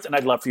North Stars, and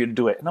I'd love for you to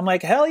do it. And I'm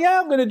like, hell yeah,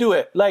 I'm going to do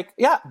it. Like,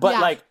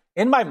 like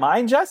in my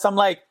mind, Jess, I'm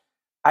like,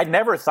 I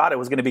never thought it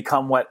was going to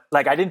become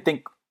I didn't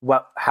think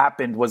what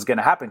happened was going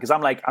to happen. Cause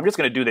I'm like, I'm just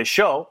going to do this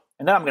show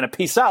and then I'm going to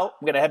peace out.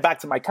 I'm going to head back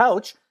to my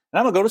couch and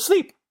I'm going to go to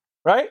sleep.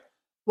 Right.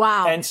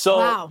 Wow. And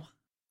so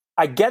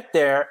I get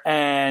there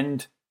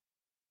and,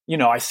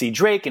 I see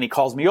Drake and he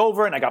calls me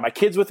over and I got my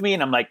kids with me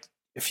and I'm like,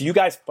 if you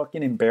guys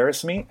fucking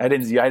embarrass me, I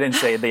didn't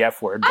say the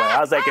F word, but I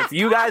was like, if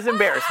you guys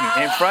embarrass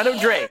me in front of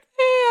Drake,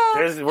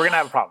 we're going to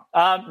have a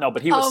problem. No,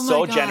 but he was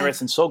so generous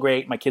and so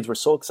great. My kids were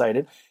so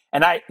excited.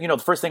 And the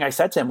first thing I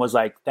said to him was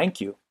like, thank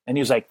you. And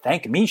he was like,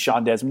 thank me,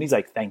 Shawn Desman. He's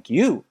like, thank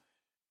you.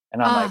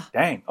 And I'm like,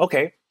 dang,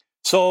 okay.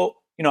 So,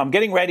 I'm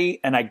getting ready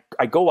and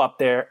I go up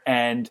there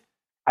and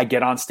I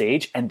get on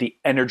stage and the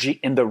energy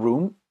in the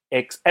room,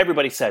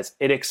 everybody says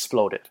it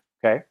exploded.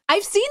 Okay.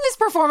 I've seen this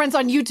performance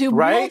on YouTube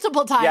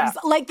multiple times. Yeah.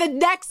 Like the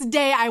next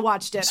day I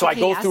watched it. So I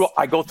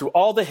go through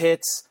all the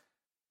hits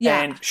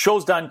and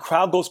show's done.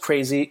 Crowd goes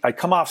crazy. I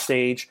come off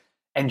stage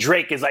and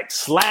Drake is like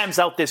slams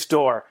out this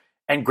door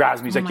and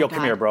grabs me. He's like, yo,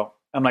 come here, bro.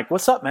 I'm like,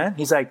 what's up, man?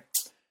 He's like,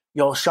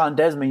 yo, Shawn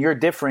Desman, you're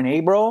different,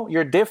 eh, bro?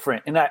 You're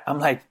different. And I'm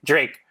like,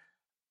 Drake,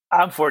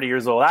 I'm 40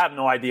 years old. I have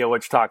no idea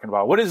what you're talking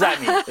about. What does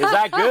that mean? Is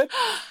that good?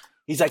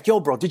 He's like,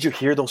 yo, bro, did you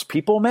hear those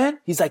people, man?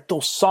 He's like,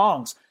 those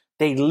songs.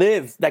 They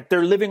live, like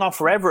they're living on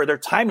forever. They're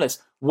timeless.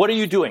 What are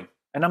you doing?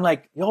 And I'm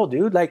like, yo,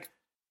 dude, like,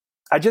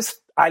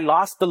 I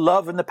lost the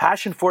love and the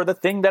passion for the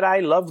thing that I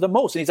love the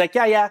most. And he's like,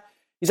 yeah.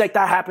 He's like,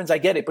 that happens, I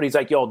get it. But he's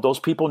like, yo, those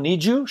people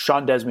need you.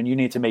 Shawn Desman, you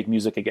need to make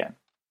music again.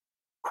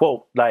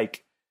 Quote,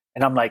 like,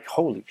 and I'm like,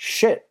 holy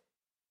shit.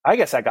 I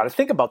guess I got to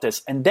think about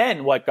this. And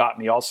then what got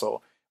me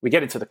also, we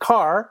get into the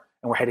car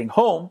and we're heading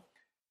home.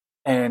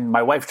 And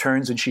my wife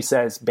turns and she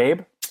says,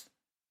 babe,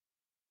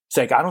 it's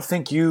like, I don't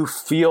think you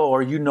feel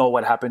or you know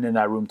what happened in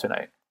that room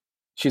tonight.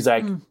 She's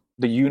like,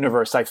 the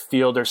universe, I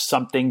feel there's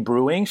something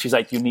brewing. She's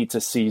like, you need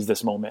to seize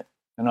this moment.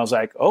 And I was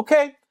like,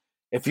 okay,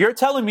 if you're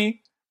telling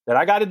me that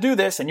I got to do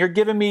this and you're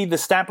giving me the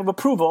stamp of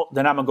approval,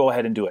 then I'm going to go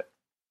ahead and do it.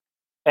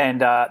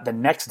 And the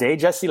next day,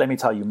 Jesse, let me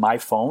tell you, my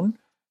phone,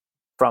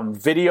 from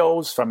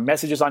videos, from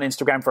messages on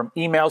Instagram, from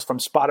emails, from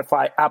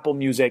Spotify, Apple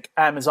Music,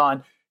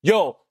 Amazon,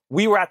 yo,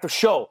 we were at the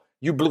show.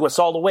 You blew us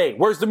all away.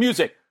 Where's the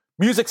music?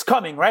 Music's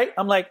coming, right?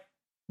 I'm like,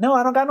 no,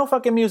 I don't got no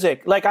fucking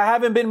music. Like, I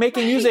haven't been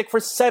making music for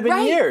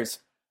 7 years.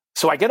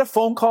 So I get a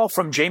phone call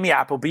from Jamie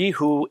Appleby,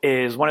 who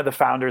is one of the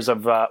founders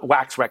of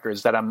Wax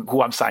Records,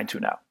 who I'm signed to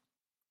now.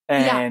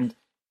 And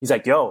he's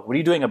like, yo, what are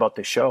you doing about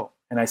this show?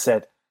 And I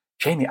said,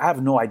 Jamie, I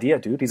have no idea,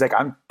 dude. He's like,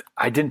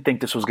 I didn't think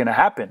this was going to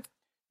happen.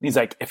 And he's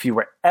like, if you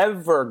were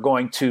ever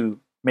going to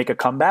make a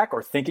comeback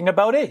or thinking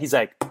about it, he's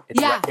like,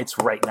 it's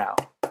right now.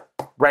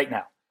 Right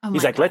now. Oh,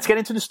 he's like, let's get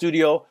into the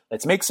studio.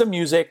 Let's make some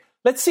music.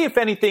 Let's see if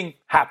anything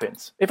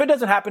happens. If it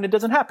doesn't happen, it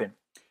doesn't happen.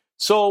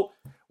 So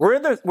we're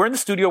in the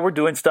studio, we're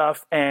doing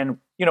stuff, and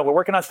we're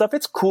working on stuff.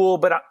 It's cool,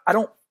 but I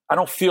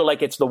don't feel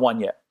like it's the one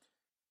yet.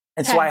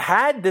 And so I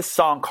had this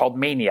song called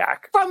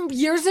Maniac. From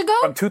years ago?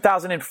 From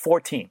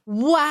 2014.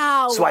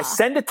 Wow. So I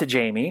send it to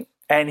Jamie,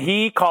 and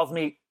he calls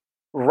me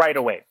right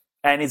away.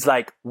 And he's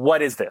like,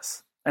 what is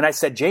this? And I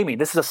said, Jamie,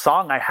 this is a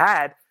song I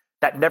had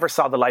that never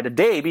saw the light of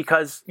day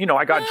because,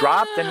 I got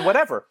dropped and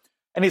whatever.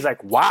 And he's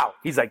like, wow.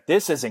 He's like,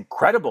 this is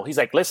incredible. He's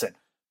like, listen,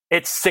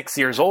 it's 6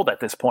 years old at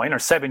this point, or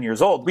 7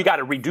 years old. We got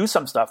to redo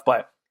some stuff,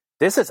 but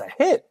this is a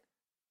hit.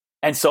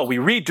 And so we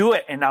redo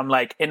it. And I'm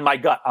like, in my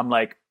gut, I'm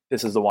like,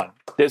 this is the one.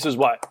 This is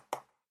what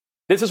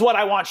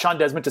I want Shawn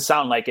Desman to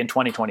sound like in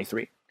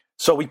 2023.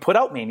 So we put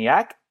out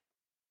Maniac,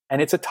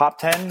 and it's a top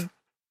 10.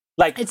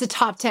 Like, it's a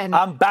top 10.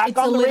 I'm back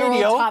on the radio. It's a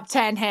literal top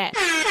 10 hit.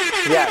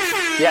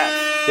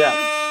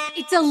 Yes.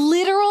 It's a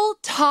literal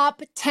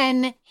top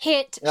 10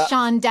 hit,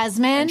 Shawn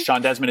Desman. And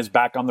Shawn Desman is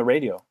back on the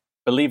radio.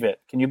 Believe it.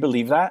 Can you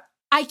believe that?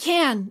 I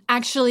can,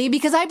 actually,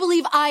 because I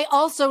believe I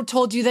also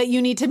told you that you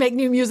need to make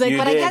new music,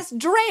 but I guess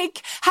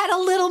Drake had a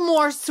little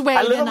more sway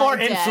a little more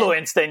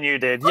influence than you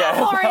did. Yeah.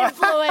 More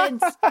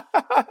influence.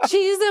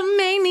 She's a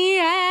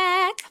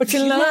maniac. But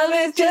you love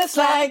it just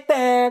like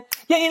that.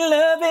 Yeah, you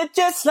love it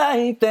just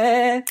like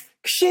that.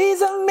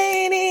 She's a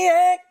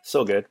maniac.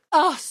 So good.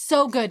 Oh,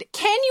 so good.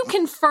 Can you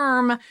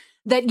confirm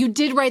that you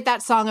did write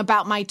that song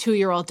about my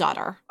 2-year-old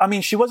daughter? I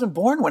mean, she wasn't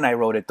born when I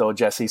wrote it, though,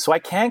 Jesse, so I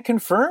can't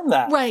confirm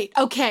that. Right.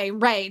 Okay.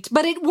 Right.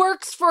 But it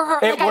works for her.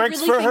 It works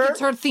for her?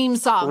 It's her theme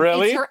song.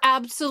 Really? It's her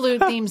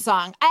absolute theme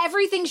song.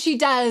 Everything she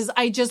does,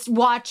 I just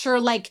watch her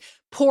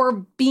pour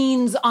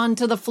beans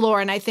onto the floor,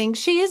 and I think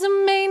she is a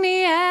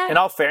maniac. In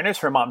all fairness,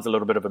 her mom's a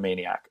little bit of a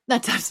maniac.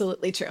 That's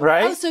absolutely true.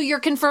 Right? Oh, so you're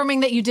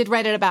confirming that you did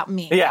write it about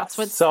me. Yeah.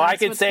 So I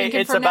could say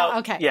it's about...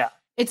 Okay. Yeah.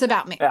 It's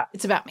about me. Yeah.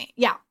 It's about me.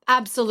 Yeah,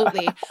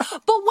 absolutely. But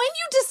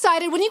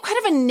when you kind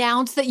of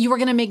announced that you were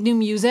going to make new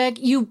music,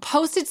 you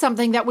posted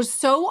something that was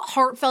so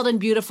heartfelt and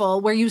beautiful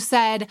where you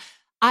said,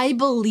 I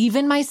believe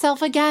in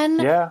myself again.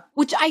 Yeah.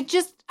 Which I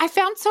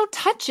found so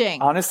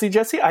touching. Honestly,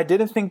 Jesse, I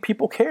didn't think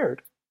people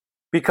cared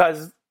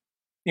because,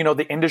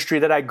 the industry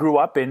that I grew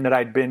up in, that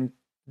I'd been,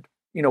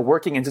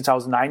 working in since I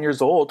was 9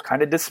 years old,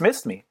 kind of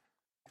dismissed me.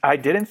 I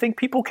didn't think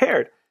people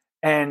cared.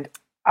 And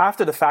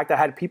after the fact, I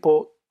had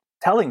people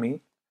telling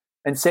me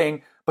and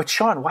saying, but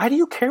Shawn, why do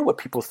you care what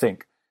people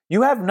think?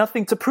 You have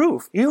nothing to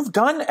prove. You've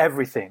done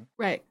everything.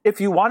 Right.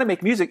 If you want to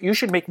make music, you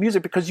should make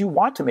music because you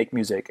want to make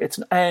music.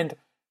 And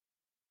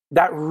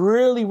that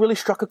really, really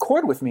struck a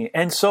chord with me.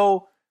 And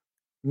so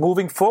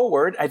moving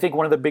forward, I think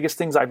one of the biggest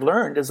things I've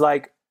learned is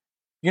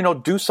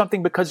do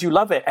something because you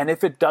love it. And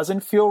if it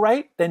doesn't feel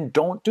right, then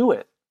don't do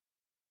it.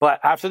 But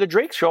after the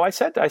Drake show, I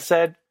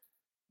said,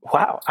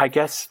 wow, I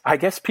guess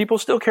people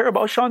still care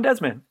about Shawn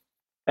Desman.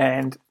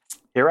 And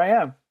here I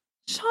am.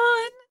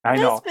 Shawn I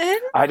know. Desman.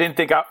 I didn't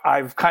think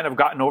I've kind of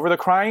gotten over the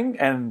crying,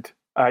 and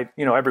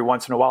every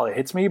once in a while it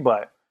hits me,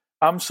 but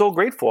I'm so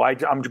grateful.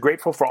 I'm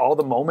grateful for all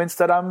the moments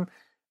that I'm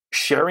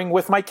sharing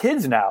with my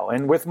kids now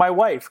and with my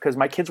wife, because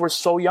my kids were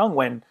so young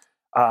when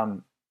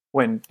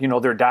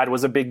their dad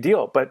was a big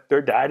deal, but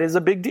their dad is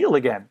a big deal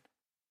again.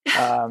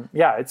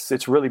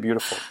 It's really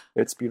beautiful.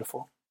 It's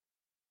beautiful.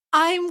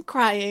 I'm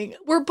crying.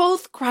 We're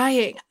both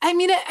crying. I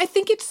mean, I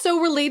think it's so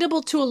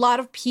relatable to a lot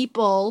of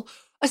people,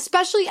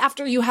 especially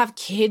after you have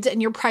kids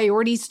and your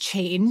priorities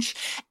change.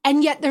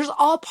 And yet there's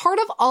part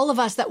of all of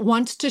us that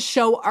wants to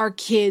show our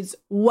kids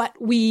what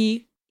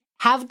we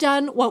have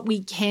done, what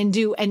we can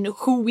do, and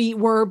who we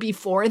were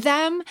before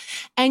them.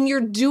 And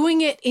you're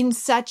doing it in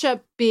such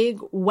a big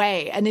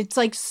way. And it's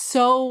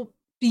so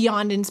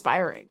beyond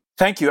inspiring.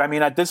 Thank you. I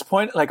mean, at this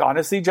point,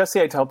 honestly, Jesse,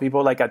 I tell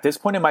people, at this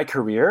point in my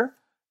career,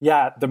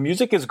 yeah, the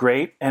music is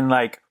great. And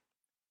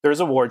there's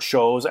award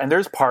shows and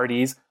there's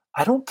parties.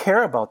 I don't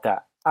care about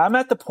that. I'm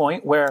at the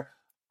point where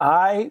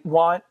I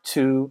want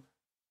to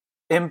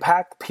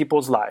impact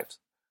people's lives.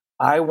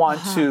 I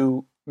want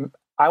to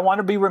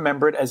be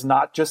remembered as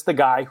not just the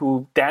guy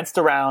who danced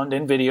around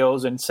in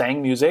videos and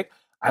sang music.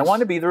 I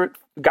want to be the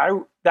guy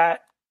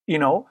that,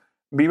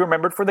 be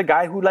remembered for the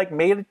guy who like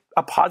made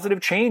a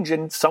positive change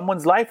in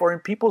someone's life or in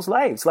people's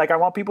lives. Like I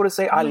want people to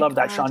say, I love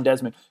that Shawn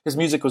Desman. His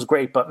music was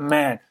great, but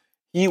man,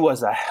 he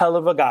was a hell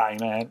of a guy,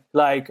 man.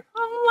 Like,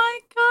 oh my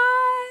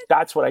God.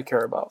 That's what I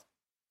care about.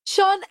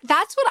 Shawn,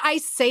 that's what I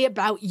say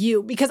about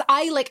you, because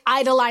I like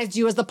idolized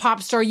you as the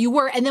pop star you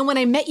were. And then when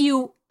I met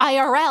you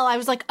IRL, I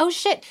was like, oh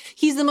shit,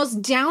 he's the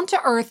most down to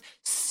earth,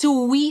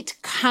 sweet,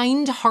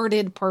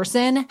 kind-hearted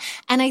person.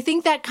 And I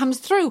think that comes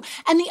through.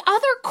 And the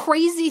other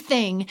crazy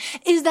thing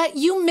is that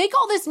you make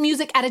all this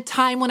music at a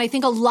time when I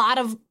think a lot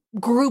of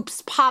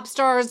groups, pop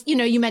stars,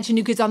 you mentioned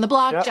New Kids on the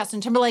Block,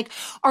 Justin Timberlake,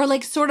 are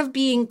like sort of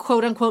being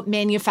quote unquote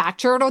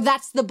manufactured, or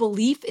that's the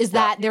belief, is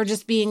that they're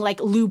just being like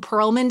Lou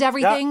Pearlman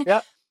everything.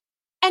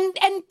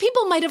 And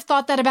people might have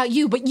thought that about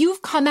you, but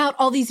you've come out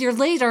all these years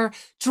later,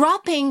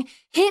 dropping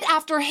hit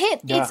after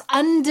hit. Yeah. It's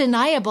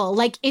undeniable.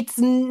 Like,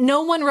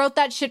 no one wrote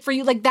that shit for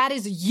you. Like, that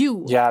is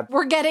you. Yeah.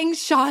 We're getting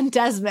Shawn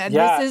Desman.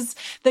 Yeah. This is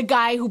the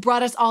guy who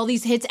brought us all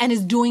these hits and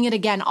is doing it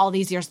again all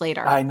these years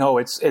later. I know.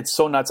 It's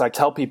so nuts. I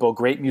tell people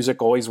great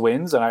music always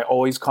wins, and I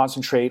always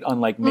concentrate on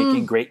like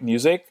making great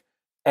music.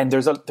 And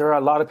there are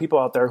a lot of people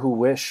out there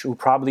who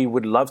probably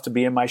would love to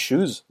be in my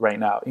shoes right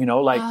now.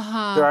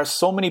 There are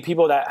so many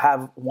people that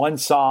have one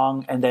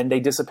song and then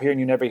they disappear and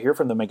you never hear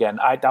from them again.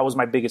 That was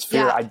my biggest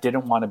fear. Yeah. I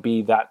didn't want to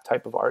be that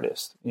type of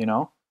artist,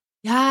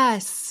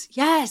 Yes.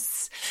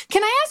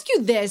 Can I ask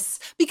you this?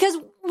 Because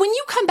when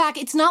you come back,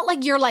 it's not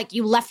like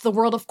you left the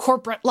world of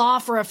corporate law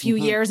for a few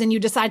years and you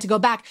decide to go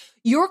back.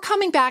 You're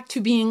coming back to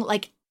being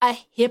like a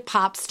hip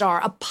hop star,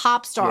 a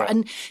pop star,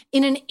 and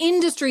in an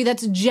industry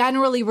that's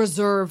generally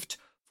reserved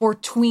for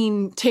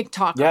tween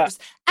TikTokers. Yeah. As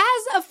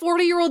a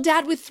 40-year-old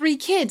dad with 3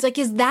 kids, like,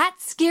 is that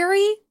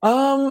scary?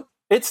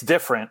 It's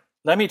different.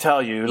 Let me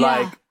tell you,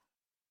 like,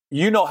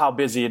 how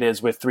busy it is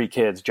with 3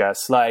 kids,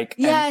 Jess. Like,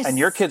 and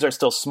your kids are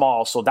still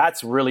small, so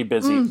that's really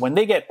busy. When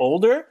they get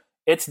older,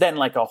 it's then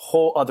like a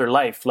whole other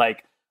life.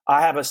 Like,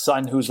 I have a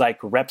son who's like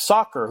rep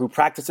soccer, who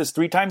practices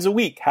 3 times a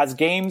week, has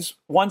games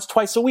once,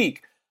 twice a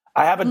week.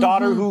 I have a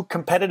daughter who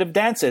competitive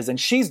dances, and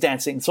she's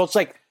dancing. So it's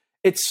like,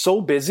 it's so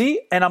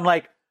busy. And I'm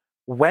like,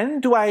 when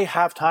do I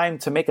have time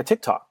to make a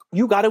TikTok?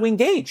 You got to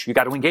engage. You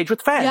got to engage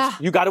with fans. Yeah.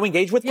 You got to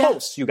engage with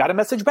posts. You got to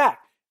message back.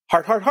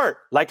 Heart, heart, heart.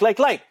 Like.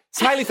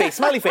 Smiley face,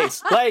 smiley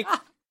face. Like,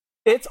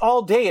 it's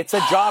all day. It's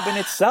a job in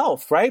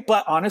itself, right?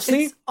 But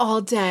honestly, it's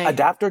all day.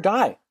 Adapt or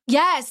die.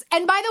 Yes.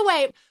 And by the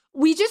way,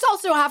 we just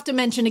also have to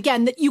mention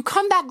again that you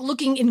come back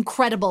looking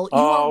incredible. You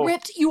are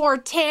ripped. You are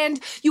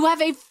tanned. You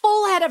have a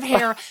full head of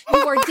hair. You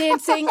are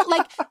dancing.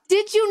 Like,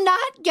 did you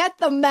not get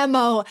the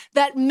memo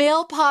that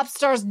male pop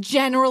stars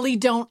generally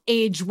don't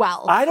age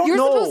well? I don't know.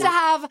 You're supposed to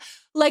have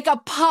like a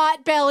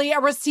pot belly, a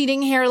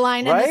receding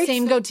hairline, and the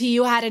same goatee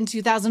you had in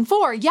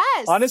 2004.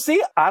 Yes. Honestly,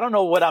 I don't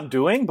know what I'm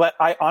doing, but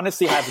I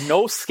honestly have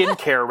no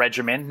skincare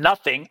regimen,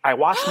 nothing. I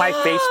wash my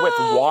face with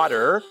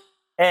water.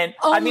 And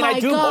I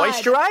do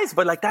moisturize,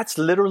 but like, that's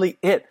literally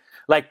it.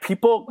 Like,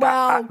 people,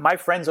 my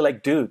friends are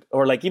like, dude,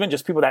 or like even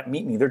just people that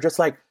meet me, they're just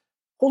like,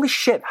 holy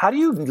shit, how do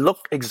you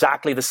look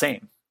exactly the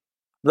same?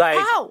 Like,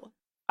 how?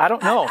 I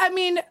don't know.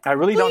 I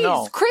really don't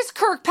know. Chris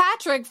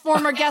Kirkpatrick,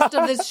 former guest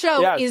of this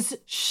show, is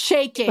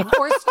shaking,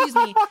 or excuse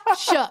me,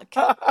 shook.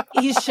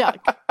 He's shook.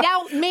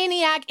 Now,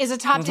 Maniac is a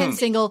top 10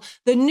 single.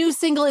 The new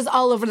single is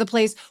all over the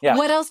place. Yeah.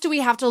 What else do we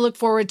have to look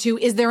forward to?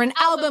 Is there an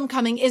album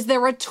coming? Is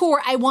there a tour?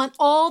 I want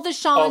all the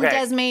Shawn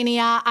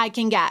Desmania I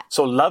can get.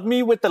 So Love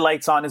Me With the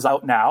Lights On is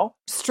out now.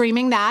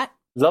 Streaming that.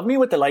 Love Me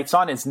With the Lights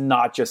On is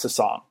not just a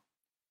song.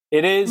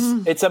 It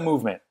is, it's a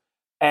movement.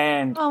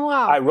 And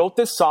I wrote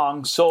this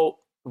song. So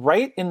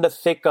right in the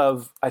thick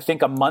of, I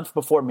think, a month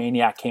before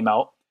Maniac came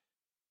out,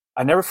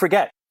 I never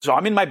forget. So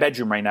I'm in my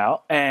bedroom right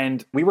now,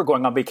 and we were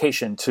going on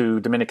vacation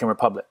to Dominican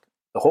Republic,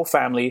 the whole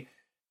family,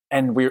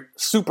 and we're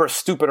super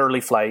stupid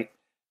early flight.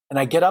 And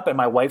I get up and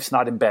my wife's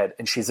not in bed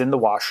and she's in the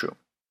washroom.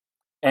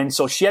 And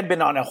so she had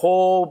been on a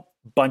whole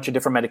bunch of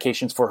different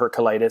medications for her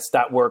colitis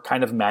that were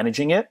kind of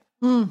managing it.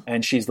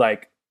 And she's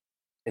like,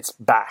 it's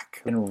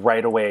back. And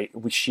right away,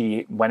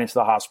 she went into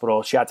the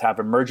hospital. She had to have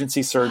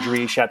emergency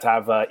surgery. She had to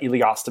have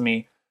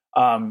ileostomy,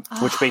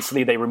 which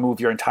basically they remove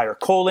your entire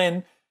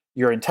colon,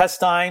 your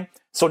intestine.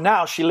 So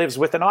now she lives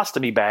with an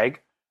ostomy bag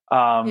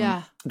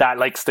that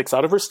like sticks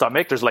out of her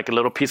stomach. There's like a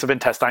little piece of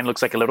intestine,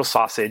 looks like a little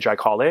sausage, I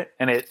call it.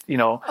 And it,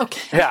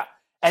 yeah.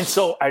 And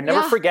so I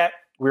never forget,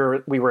 we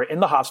were in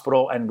the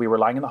hospital and we were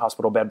lying in the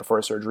hospital bed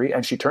before surgery.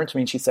 And she turned to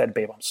me and she said,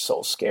 babe, I'm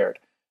so scared.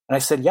 And I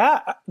said,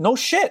 yeah, no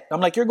shit.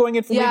 I'm like, you're going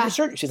in for major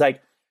surgery. She's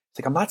like,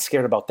 I'm not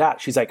scared about that.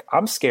 She's like,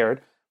 I'm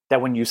scared that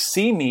when you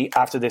see me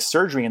after this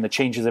surgery and the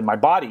changes in my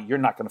body, you're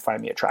not going to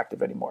find me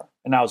attractive anymore.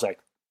 And I was like,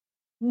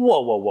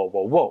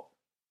 whoa.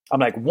 I'm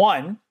like,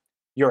 1,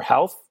 your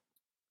health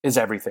is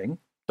everything.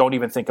 Don't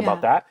even think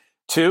about that.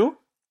 2,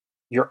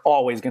 you're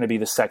always going to be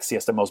the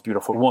sexiest and most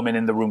beautiful woman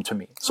in the room to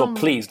me. So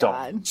please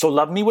don't. So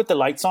Love Me With the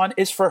Lights On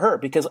is for her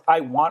because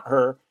I want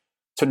her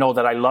to know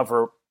that I love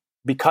her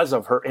because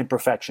of her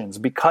imperfections,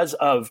 because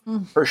of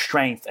her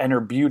strength and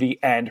her beauty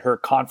and her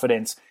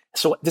confidence.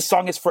 So this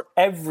song is for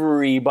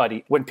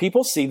everybody. When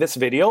people see this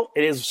video,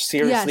 it is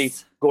seriously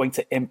going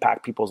to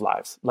impact people's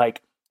lives.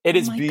 Like, it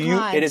is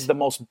it is the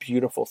most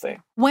beautiful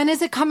thing. When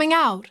is it coming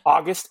out?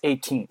 August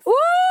 18th. Woo!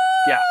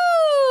 Yeah.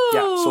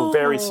 Yeah, so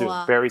very soon,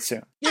 very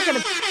soon. You're going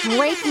to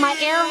break my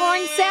air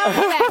horn sound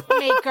effect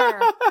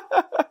maker.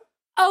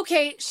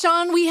 Okay,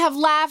 Shawn, we have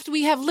laughed.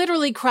 We have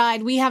literally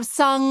cried. We have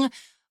sung.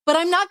 But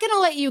I'm not going to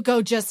let you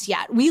go just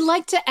yet. We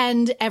like to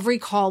end every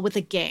call with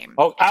a game.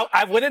 Oh,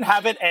 I wouldn't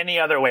have it any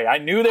other way. I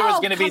knew there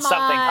was going to be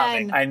something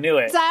coming. I knew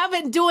it. I've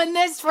been doing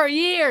this for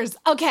years.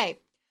 Okay.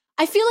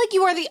 I feel like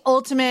you are the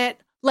ultimate,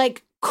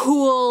 like,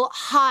 cool,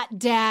 hot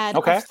dad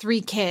of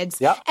 3 kids.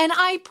 Yep. And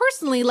I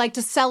personally like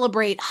to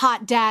celebrate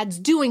hot dads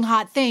doing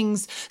hot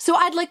things. So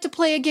I'd like to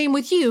play a game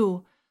with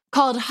you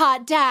called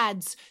Hot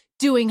Dads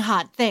Doing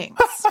Hot Things.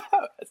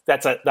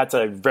 That's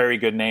a very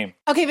good name.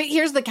 Okay, but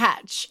here's the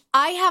catch.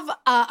 I have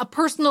a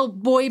personal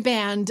boy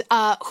band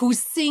who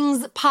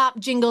sings pop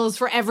jingles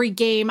for every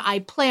game I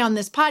play on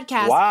this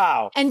podcast.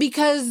 Wow. And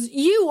because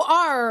you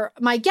are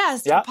my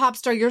guest, a pop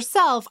star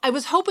yourself, I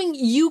was hoping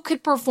you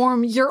could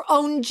perform your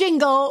own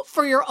jingle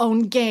for your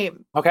own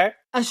game. Okay.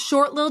 A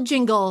short little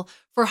jingle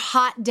for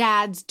hot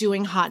dads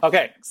doing hot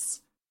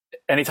things.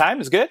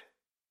 Anytime is good?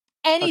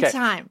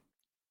 Anytime.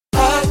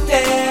 Okay. Hot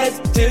dads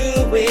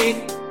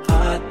doing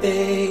hot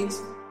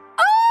things.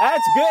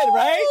 That's good,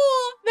 right?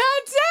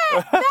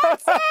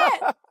 That's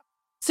it.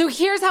 So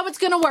here's how it's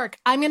going to work.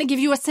 I'm going to give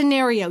you a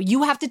scenario.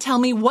 You have to tell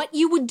me what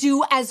you would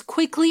do as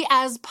quickly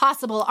as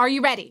possible. Are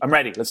you ready? I'm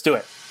ready. Let's do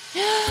it.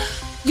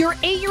 Your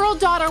 8-year-old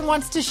daughter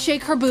wants to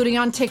shake her booty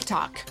on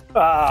TikTok.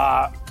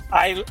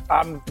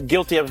 I'm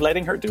guilty of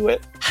letting her do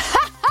it.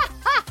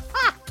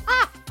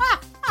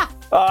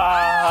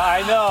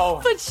 I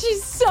know. But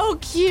she's so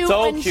cute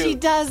when she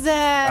does it.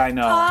 I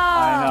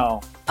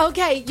know.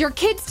 Okay, your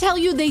kids tell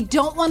you they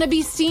don't want to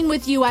be seen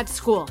with you at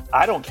school.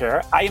 I don't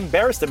care. I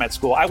embarrass them at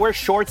school. I wear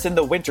shorts in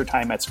the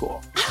wintertime at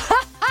school.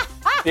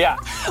 Yeah.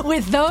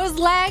 With those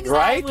legs,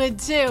 right? I would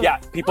too. Yeah,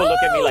 people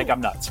look at me like I'm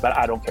nuts, but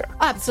I don't care.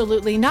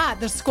 Absolutely not.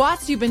 The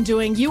squats you've been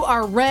doing, you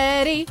are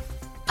ready.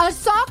 A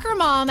soccer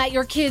mom at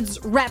your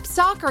kid's rep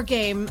soccer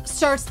game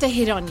starts to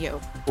hit on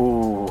you.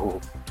 Ooh.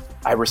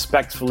 I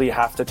respectfully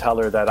have to tell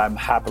her that I'm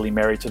happily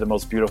married to the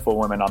most beautiful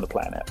woman on the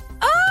planet.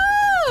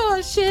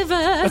 Oh,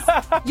 shivers.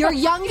 Your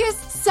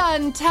youngest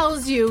son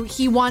tells you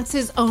he wants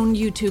his own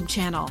YouTube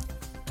channel.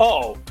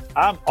 Oh,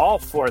 I'm all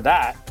for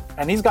that.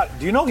 And do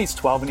you know he's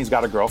 12 and he's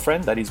got a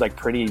girlfriend that he's like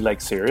pretty like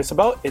serious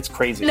about? It's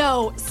crazy.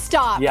 No,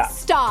 stop. Yeah.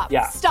 Stop.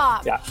 Yeah.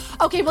 Stop. Yeah.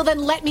 Okay, well then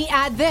let me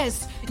add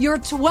this. Your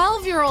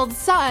 12-year-old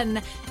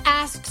son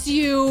asks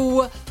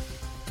you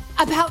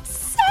about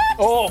sex.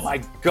 Oh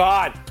my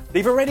God.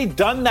 They've already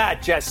done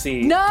that,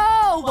 Jesse.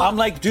 No. I'm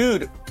like,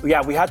 dude,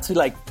 yeah, we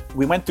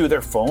went through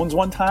their phones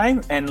one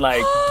time and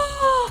like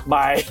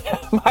my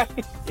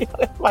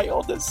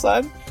oldest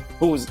son,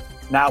 who's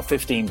now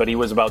 15, but he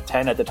was about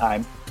 10 at the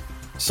time.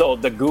 So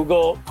the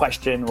Google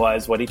question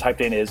was, what he typed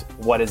in is,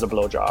 what is a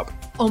blowjob?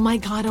 Oh my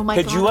God, oh my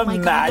God. Could you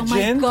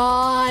imagine? Oh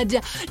my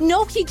God.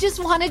 No, he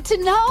just wanted to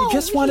know. He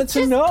just wanted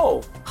to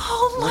know.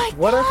 Oh my God.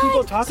 What are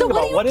people talking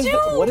about?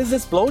 What is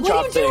this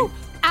blowjob thing?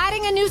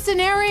 Adding a new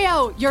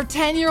scenario. Your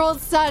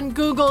 10-year-old son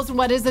Googles,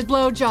 what is a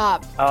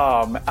blowjob?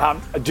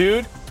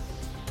 Dude.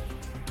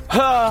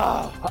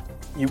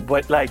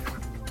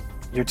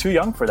 You're too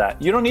young for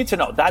that. You don't need to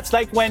know. That's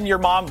like when your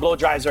mom blow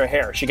dries her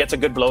hair. She gets a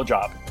good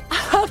blowjob.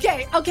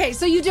 Okay,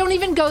 so you don't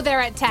even go there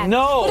at 10.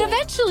 No. But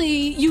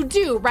eventually you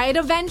do, right?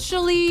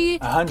 Eventually.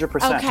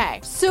 100%. Okay,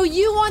 so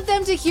you want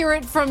them to hear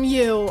it from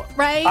you,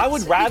 right? I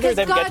would rather because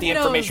them God get the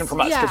information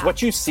from us. Because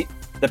what you see,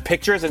 the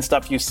pictures and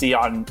stuff you see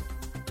on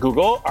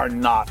Google are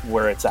not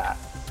where it's at.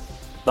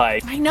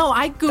 Like, I know,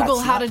 I Google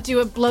how to do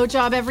a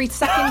blowjob every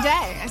second day.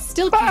 I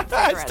still can't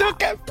figure it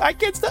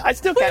out. I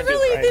still can't do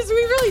it right. We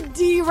really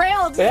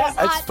derailed. Yeah,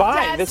 it's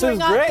fine. This is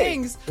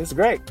great. This is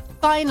great.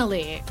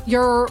 Finally,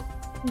 your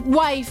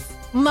wife,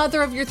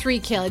 mother of your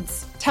 3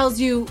 kids, tells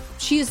you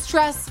she is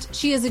stressed,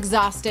 she is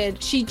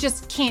exhausted, she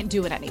just can't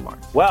do it anymore.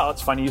 Well,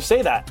 it's funny you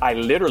say that.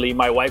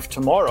 My wife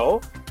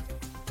tomorrow,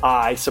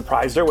 I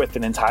surprised her with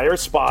an entire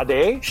spa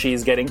day.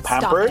 She's getting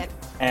pampered.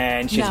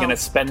 And she's going to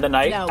spend the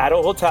night at a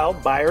hotel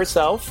by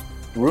herself,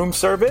 room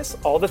service,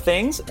 all the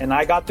things. And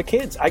I got the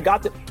kids.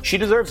 She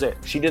deserves it.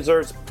 She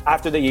deserves,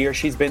 after the year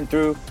she's been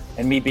through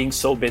and me being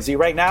so busy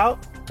right now,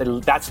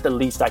 that's the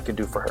least I could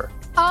do for her.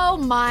 Oh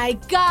my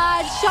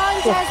God,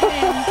 Shawn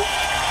Desman.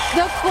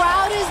 The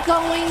crowd is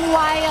going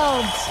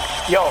wild.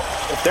 Yo,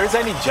 if there's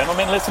any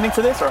gentlemen listening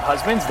to this or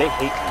husbands, they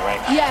hate me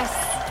right now. Yes.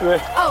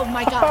 Oh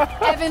my God.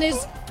 Evan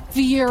is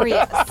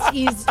furious.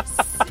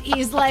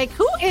 He's like,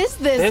 who is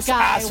this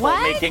guy? This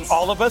asshole making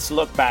all of us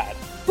look bad.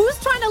 Who's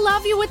trying to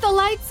love you with the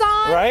lights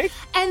on? Right?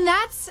 And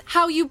that's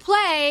how you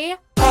play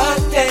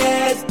Hot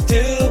dads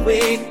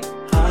doing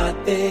hot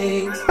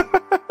things.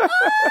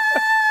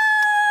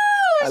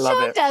 I love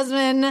Shawn it.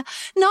 Desman,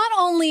 not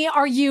only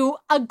are you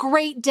a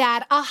great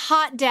dad, a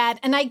hot dad,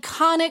 an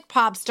iconic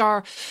pop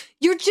star,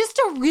 you're just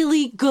a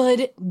really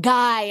good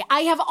guy.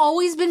 I have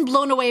always been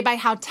blown away by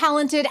how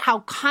talented,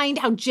 how kind,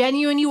 how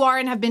genuine you are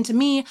and have been to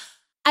me.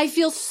 I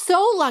feel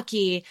so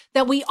lucky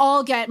that we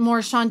all get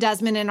more Shawn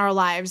Desman in our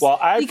lives. Well,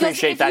 I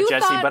appreciate that,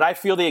 Jessie, but I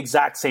feel the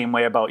exact same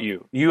way about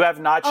you. You have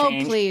not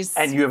changed. Oh, please.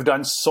 And you have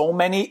done so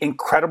many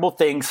incredible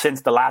things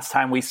since the last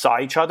time we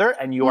saw each other,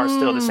 and you are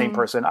still the same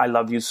person. I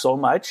love you so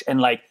much. And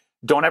like,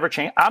 don't ever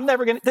change. I'm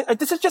never going to.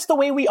 This is just the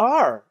way we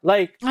are.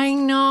 Like, I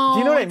know.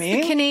 Do you know what I mean?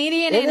 It's the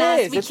Canadian in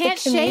us. We can't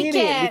shake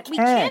it. We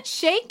can't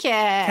shake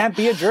it. Can't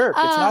be a jerk.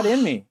 It's not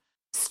in me.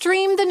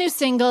 Stream the new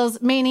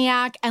singles,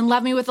 Maniac and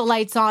Love Me With the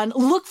Lights On.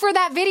 Look for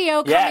that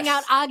video coming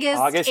out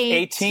August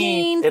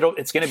 18th.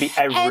 It's going to be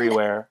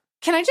everywhere. And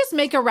can I just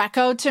make a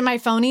reco to my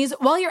phonies?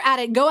 While you're at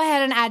it, go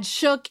ahead and add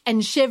Shook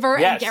and Shiver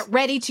and get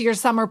ready to your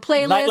summer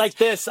playlist. Night Like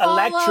This,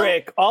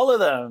 Electric, all of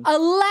them.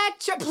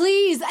 Electric,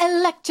 please,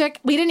 Electric.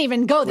 We didn't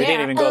even go there. We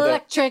didn't even go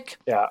Electric.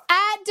 there. Yeah.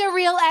 Add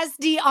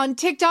DeRealSD on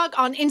TikTok,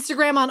 on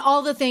Instagram, on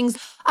all the things.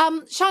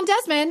 Shawn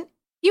Desman,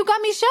 you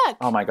got me shook.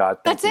 Oh my God.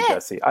 Thank you,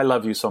 Jessie. I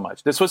love you so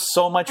much. This was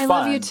so much fun. I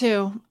love you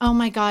too. Oh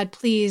my God,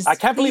 please. I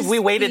can't believe we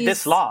waited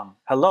this long.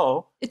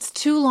 Hello. It's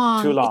too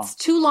long. Too long. It's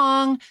too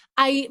long.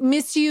 I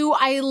miss you.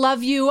 I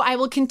love you. I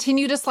will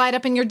continue to slide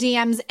up in your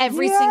DMs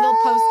every single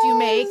post you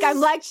make. I'm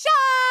like,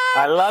 Shawn!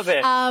 I love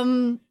it.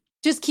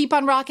 Just keep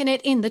on rocking it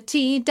in the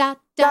T.O.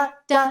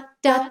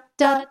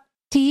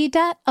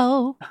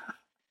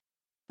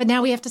 But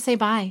now we have to say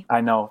bye.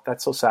 I know.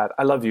 That's so sad.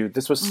 I love you.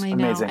 This was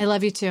amazing. I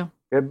love you too.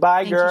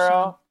 Goodbye,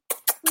 girl.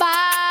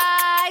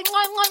 Bye.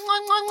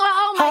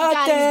 Oh my hot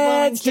God.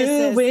 Dad's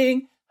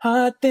doing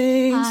hot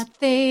things. Hot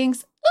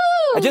things.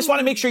 Ooh. I just want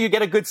to make sure you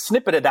get a good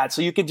snippet of that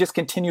so you can just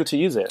continue to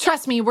use it.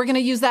 Trust me, we're going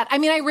to use that. I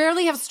mean, I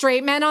rarely have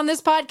straight men on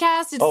this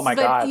podcast. Oh my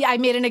God. I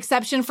made an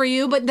exception for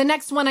you, but the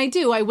next one I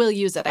do, I will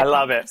use it. I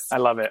love it. I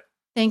love it.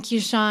 Thank you,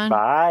 Shawn.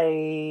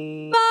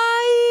 Bye. Bye.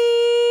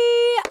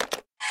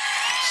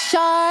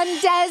 Shawn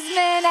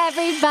Desman,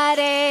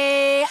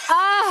 everybody.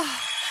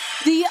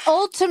 The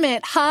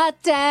ultimate hot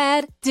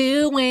dad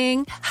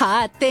doing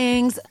hot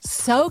things.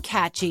 So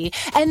catchy.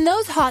 And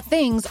those hot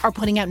things are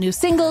putting out new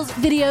singles,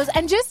 videos,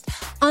 and just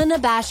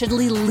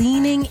unabashedly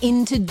leaning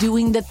into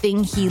doing the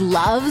thing he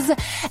loves.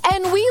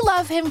 And we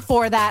love him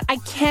for that. I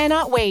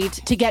cannot wait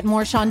to get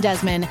more Shawn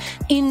Desman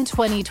in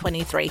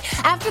 2023.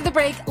 After the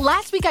break,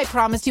 last week I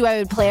promised you I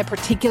would play a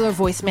particular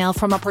voicemail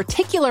from a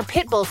particular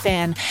Pitbull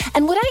fan.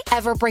 And would I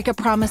ever break a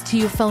promise to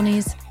you,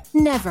 phonies?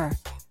 Never.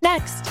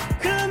 Next.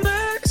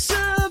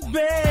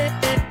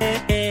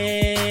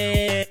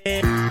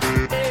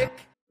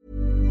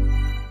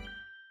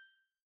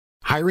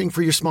 Hiring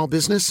for your small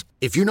business?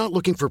 If you're not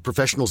looking for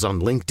professionals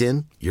on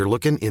LinkedIn, you're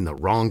looking in the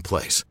wrong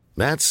place.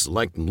 That's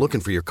like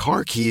looking for your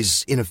car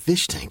keys in a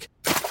fish tank.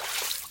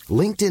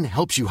 LinkedIn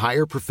helps you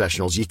hire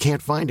professionals you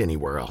can't find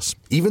anywhere else,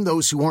 even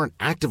those who aren't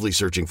actively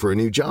searching for a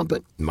new job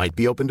but might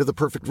be open to the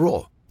perfect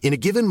role. In a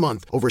given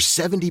month, over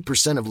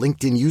 70% of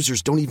LinkedIn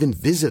users don't even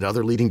visit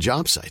other leading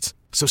job sites.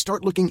 So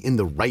start looking in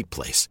the right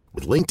place.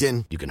 With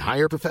LinkedIn, you can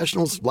hire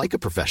professionals like a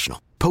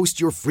professional. Post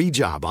your free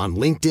job on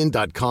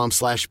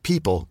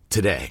linkedin.com/people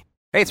today.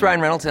 Hey, it's Ryan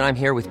Reynolds, and I'm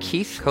here with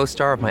Keith,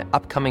 co-star of my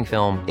upcoming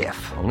film,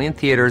 If, only in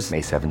theaters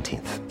May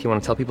 17th. Do you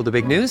want to tell people the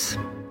big news?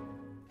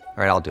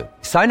 All right, I'll do it.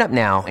 Sign up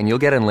now and you'll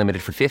get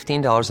unlimited for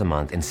 $15 a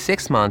month and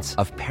 6 months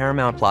of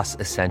Paramount Plus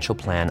Essential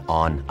Plan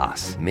on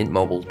us.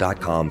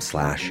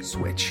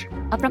 MintMobile.com/switch.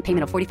 Upfront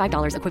payment of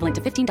 $45 equivalent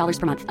to $15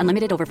 per month.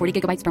 Unlimited over 40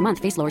 gigabytes per month.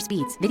 Face lower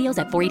speeds. Videos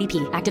at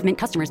 480p. Active Mint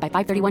customers by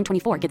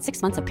 531.24 get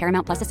 6 months of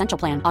Paramount Plus Essential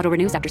Plan. Auto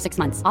renews after 6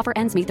 months. Offer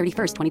ends May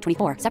 31st,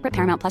 2024. Separate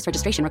Paramount Plus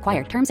registration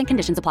required. Terms and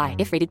conditions apply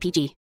if rated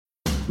PG.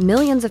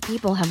 Millions of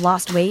people have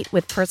lost weight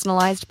with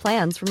personalized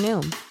plans from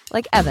Noom.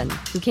 Like Evan,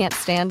 who can't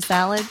stand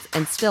salads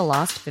and still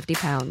lost 50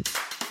 pounds.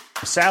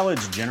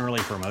 Salads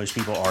generally for most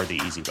people are the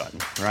easy button,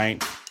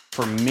 right?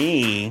 For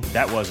me,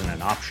 that wasn't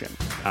an option.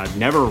 I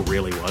never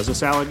really was a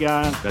salad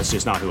guy. That's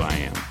just not who I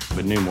am.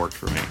 But Noom worked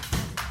for me.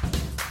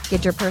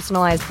 Get your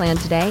personalized plan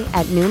today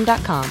at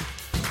Noom.com.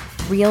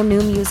 Real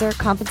Noom user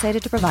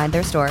compensated to provide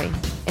their story.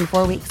 In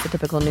 4 weeks, the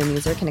typical Noom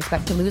user can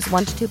expect to lose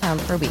 1 to 2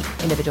 pounds per week.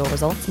 Individual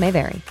results may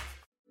vary.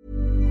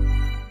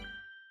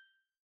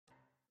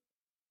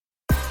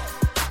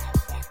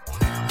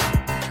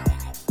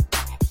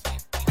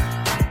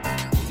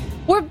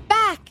 We're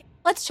back.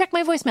 Let's check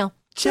my voicemail.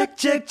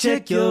 Check your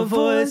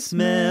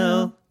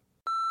voicemail.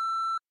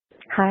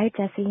 Hi,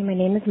 Jessie. My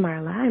name is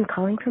Marla. I'm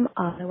calling from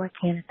Ottawa,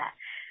 Canada.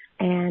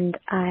 And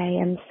I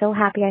am so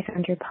happy I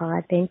found your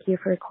pod. Thank you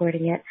for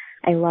recording it.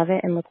 I love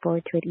it and look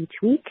forward to it each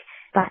week.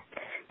 But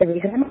the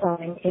reason I'm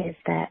calling is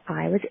that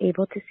I was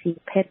able to see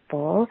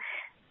Pitbull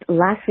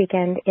last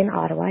weekend in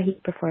Ottawa. He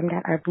performed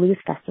at our blues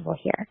festival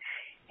here.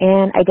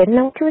 And I didn't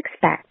know what to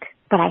expect,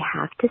 but I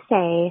have to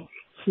say,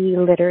 he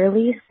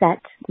literally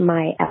set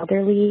my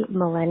elderly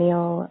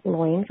millennial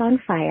loins on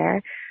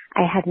fire.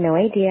 I had no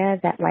idea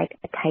that like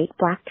a tight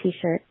black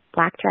t-shirt,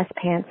 black dress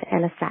pants,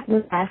 and a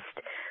satin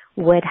vest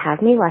would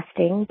have me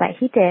lusting, but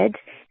he did.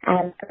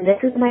 And this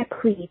is my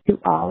plea to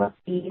all of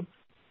the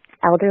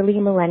elderly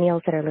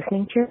millennials that are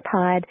listening to your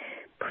pod.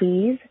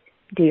 Please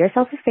do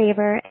yourself a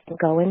favor and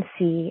go and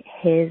see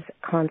his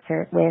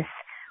concert with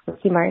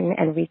Ricky Martin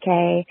and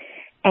Enrique,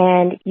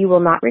 and you will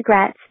not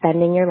regret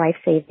spending your life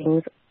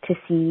savings to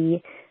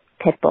see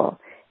Pitbull.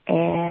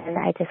 And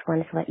I just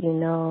wanted to let you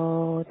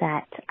know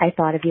that I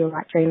thought of you a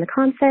lot during the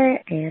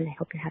concert, and I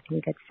hope you're having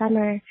a good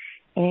summer.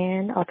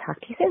 And I'll talk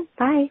to you soon.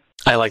 Bye.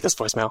 I like this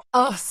voicemail.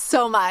 Oh,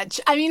 so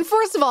much. I mean,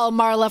 first of all,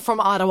 Marla from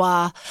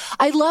Ottawa,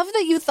 I love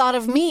that you thought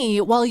of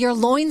me while your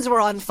loins were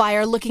on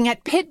fire looking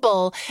at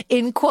Pitbull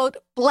in, quote,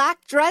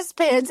 black dress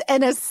pants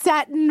and a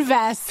satin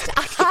vest.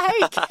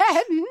 I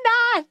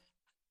cannot.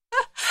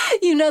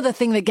 You know, the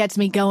thing that gets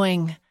me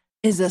going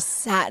is a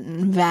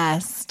satin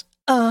vest.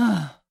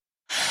 Ugh.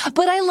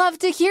 But I love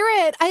to hear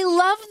it. I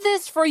love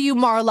this for you,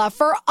 Marla,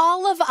 for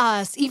all of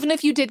us, even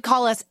if you did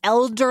call us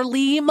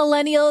elderly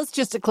millennials.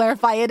 Just to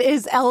clarify, it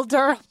is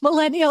elder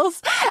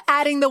millennials.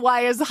 Adding the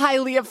Y is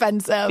highly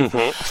offensive.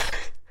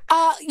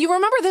 Mm-hmm. You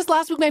remember this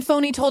last week, my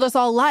phony told us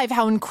all live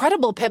how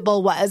incredible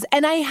Pitbull was.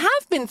 And I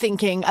have been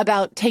thinking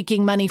about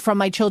taking money from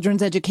my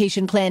children's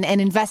education plan and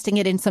investing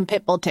it in some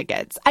Pitbull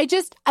tickets. I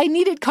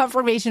needed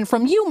confirmation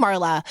from you,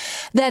 Marla,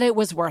 that it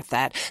was worth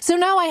it. So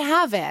now I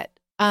have it.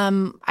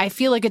 I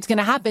feel like it's going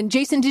to happen.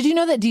 Jason, did you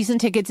know that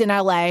decent tickets in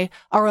LA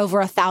are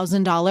over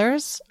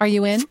 $1,000? Are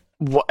you in?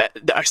 What?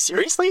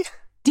 Seriously?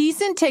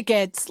 Decent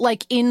tickets,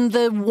 like in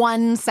the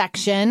one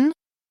section,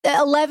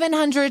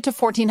 $1,100 to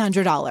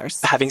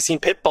 $1,400. Having seen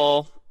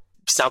Pitbull,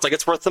 sounds like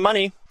it's worth the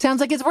money.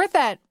 Sounds like it's worth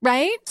it,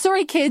 right?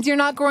 Sorry, kids, you're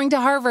not going to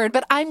Harvard,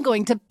 but I'm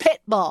going to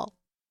Pitbull.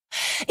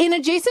 In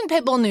adjacent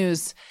Pitbull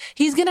news,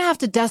 he's going to have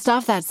to dust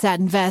off that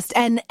satin vest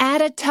and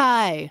add a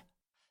tie.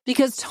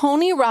 Because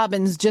Tony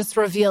Robbins just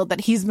revealed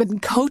that he's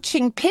been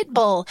coaching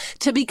Pitbull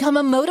to become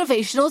a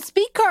motivational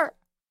speaker.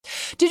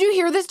 Did you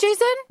hear this,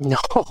 Jason? No.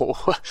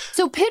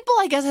 So Pitbull,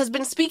 I guess, has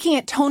been speaking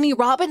at Tony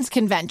Robbins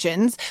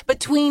conventions.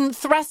 Between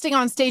thrusting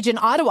on stage in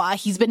Ottawa,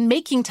 he's been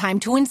making time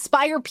to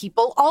inspire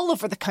people all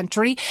over the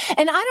country.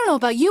 And I don't know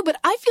about you, but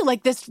I feel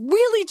like this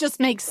really just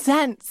makes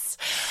sense.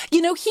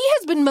 You know, he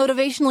has been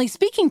motivationally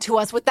speaking to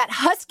us with that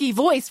husky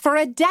voice for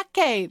a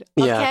decade,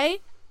 okay? Yeah.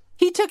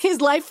 He took his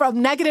life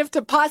from negative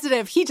to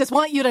positive. He just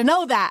want you to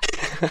know that.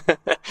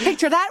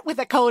 Picture that with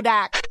a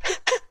Kodak.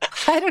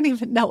 I don't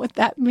even know what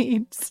that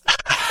means.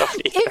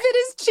 If it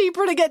is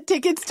cheaper to get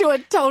tickets to a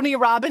Tony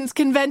Robbins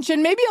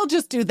convention, maybe I'll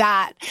just do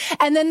that.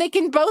 And then they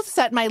can both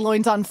set my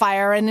loins on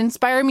fire and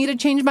inspire me to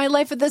change my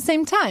life at the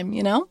same time,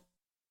 you know?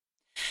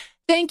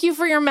 Thank you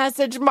for your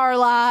message,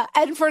 Marla,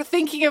 and for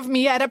thinking of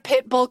me at a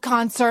Pitbull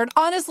concert.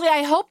 Honestly,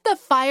 I hope the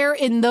fire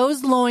in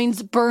those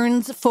loins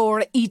burns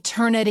for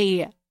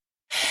eternity.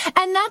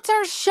 And that's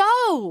our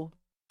show.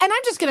 And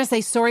I'm just going to say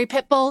sorry,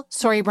 Pitbull,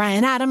 sorry,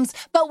 Bryan Adams,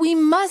 but we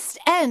must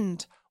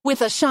end with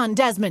a Shawn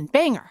Desman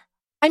banger.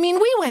 I mean,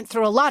 we went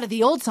through a lot of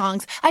the old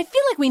songs. I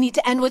feel like we need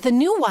to end with a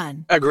new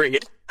one.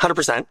 Agreed.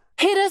 100%.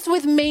 Hit us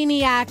with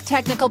Maniac,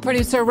 technical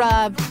producer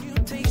Rob.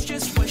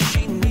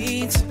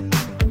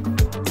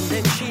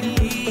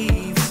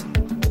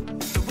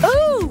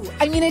 Ooh,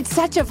 I mean, it's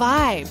such a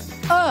vibe.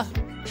 Ugh.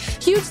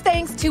 Huge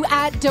thanks to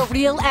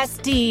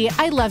 @DeRealSD.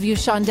 I love you,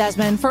 Shawn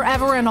Desman,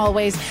 forever and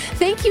always.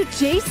 Thank you,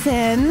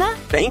 Jason.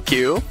 Thank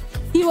you.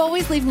 You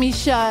always leave me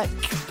shook.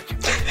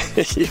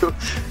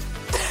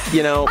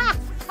 you know.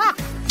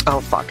 Oh,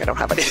 fuck, I don't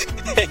have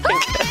anything.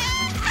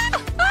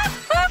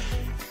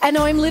 I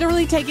know I'm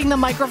literally taking the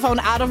microphone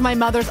out of my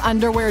mother's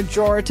underwear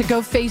drawer to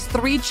go face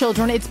 3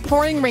 children. It's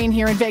pouring rain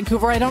here in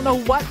Vancouver. I don't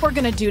know what we're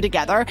going to do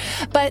together.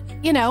 But,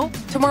 you know,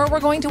 tomorrow we're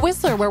going to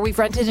Whistler where we've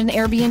rented an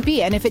Airbnb.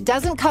 And if it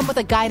doesn't come with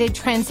a guided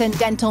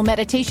transcendental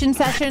meditation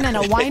session and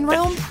a wine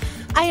room,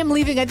 I am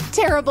leaving a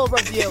terrible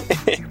review.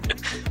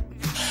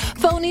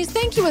 Phonies,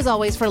 thank you as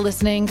always for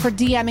listening, for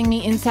DMing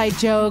me inside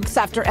jokes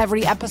after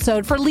every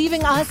episode, for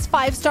leaving us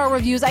 5-star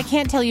reviews. I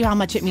can't tell you how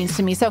much it means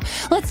to me. So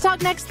let's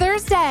talk next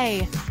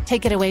Thursday.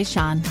 Take it away,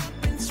 Shawn. Bye.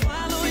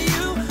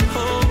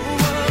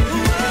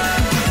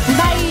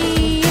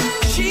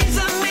 She's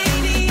a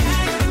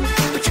maniac,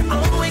 but you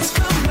always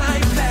come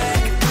right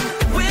back.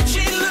 When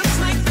she looks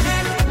like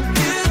that,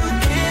 you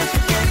can't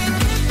forget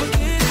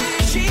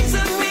it. She's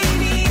a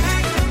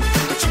maniac,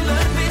 but you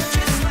love it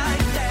just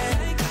like that.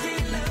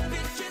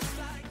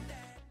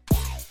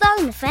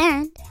 Phone a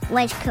Friend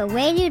was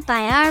created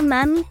by our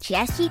mommy,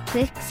 Jessie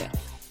Cruikshank.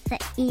 The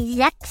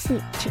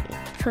executive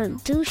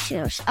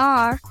producers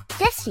are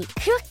Jessie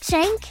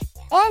Cruikshank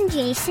and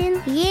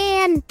Jason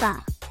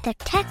Yamba. The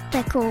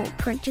technical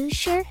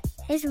producer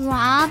is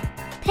Rob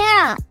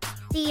Parrott.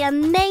 The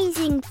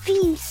amazing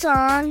theme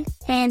song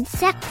and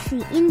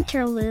sexy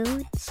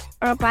interludes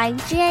are by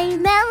Jay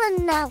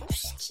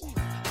Melanowski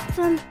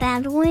from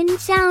Bedouin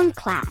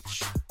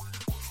Soundclash.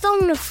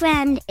 Phone a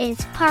Friend is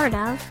part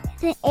of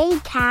the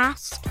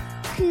Acast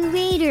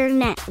Creator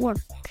Network.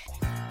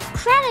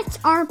 Credits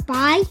are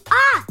by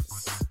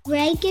us,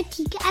 Ray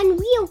Gatika and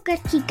Rio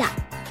Gatika.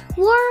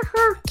 We're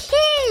her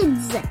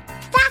kids.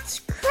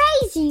 That's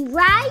crazy,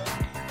 right?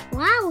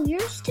 Wow, you're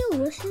still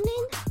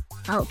listening?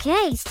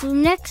 Okay, see you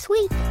next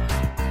week.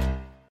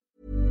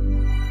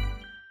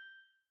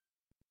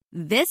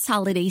 This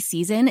holiday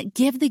season,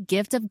 give the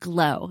gift of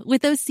glow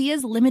with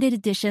Osea's limited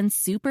edition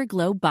Super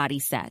Glow Body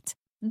Set.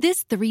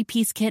 This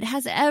 3-piece kit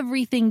has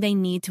everything they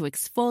need to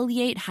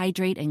exfoliate,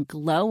 hydrate, and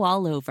glow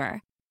all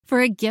over.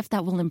 For a gift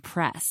that will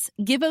impress,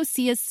 give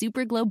Osea's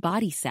Super Glow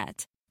Body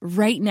Set.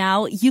 Right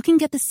now, you can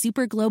get the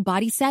Super Glow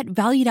Body Set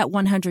valued at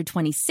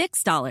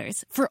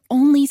 $126 for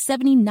only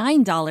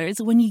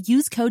 $79 when you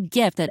use code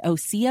GIFT at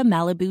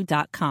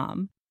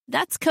OseaMalibu.com.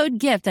 That's code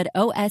GIFT at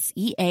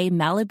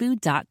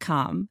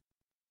OSEAMalibu.com.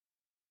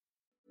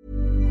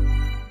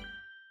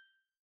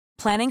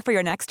 Planning for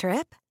your next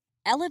trip?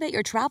 Elevate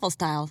your travel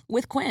style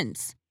with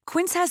Quince.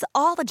 Quince has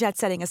all the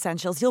jet-setting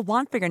essentials you'll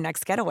want for your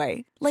next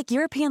getaway, like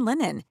European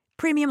linen,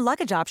 premium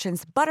luggage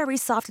options, buttery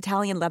soft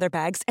Italian leather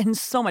bags, and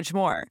so much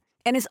more.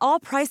 And is all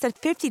priced at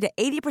 50 to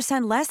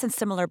 80% less than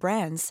similar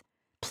brands.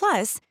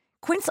 Plus,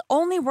 Quince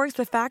only works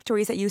with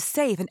factories that use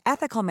safe and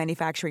ethical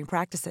manufacturing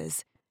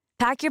practices.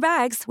 Pack your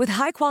bags with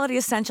high-quality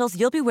essentials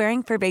you'll be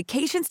wearing for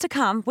vacations to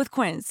come with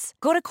Quince.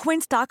 Go to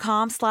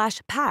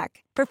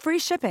quince.com/pack for free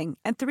shipping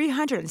and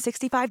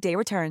 365-day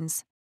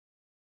returns.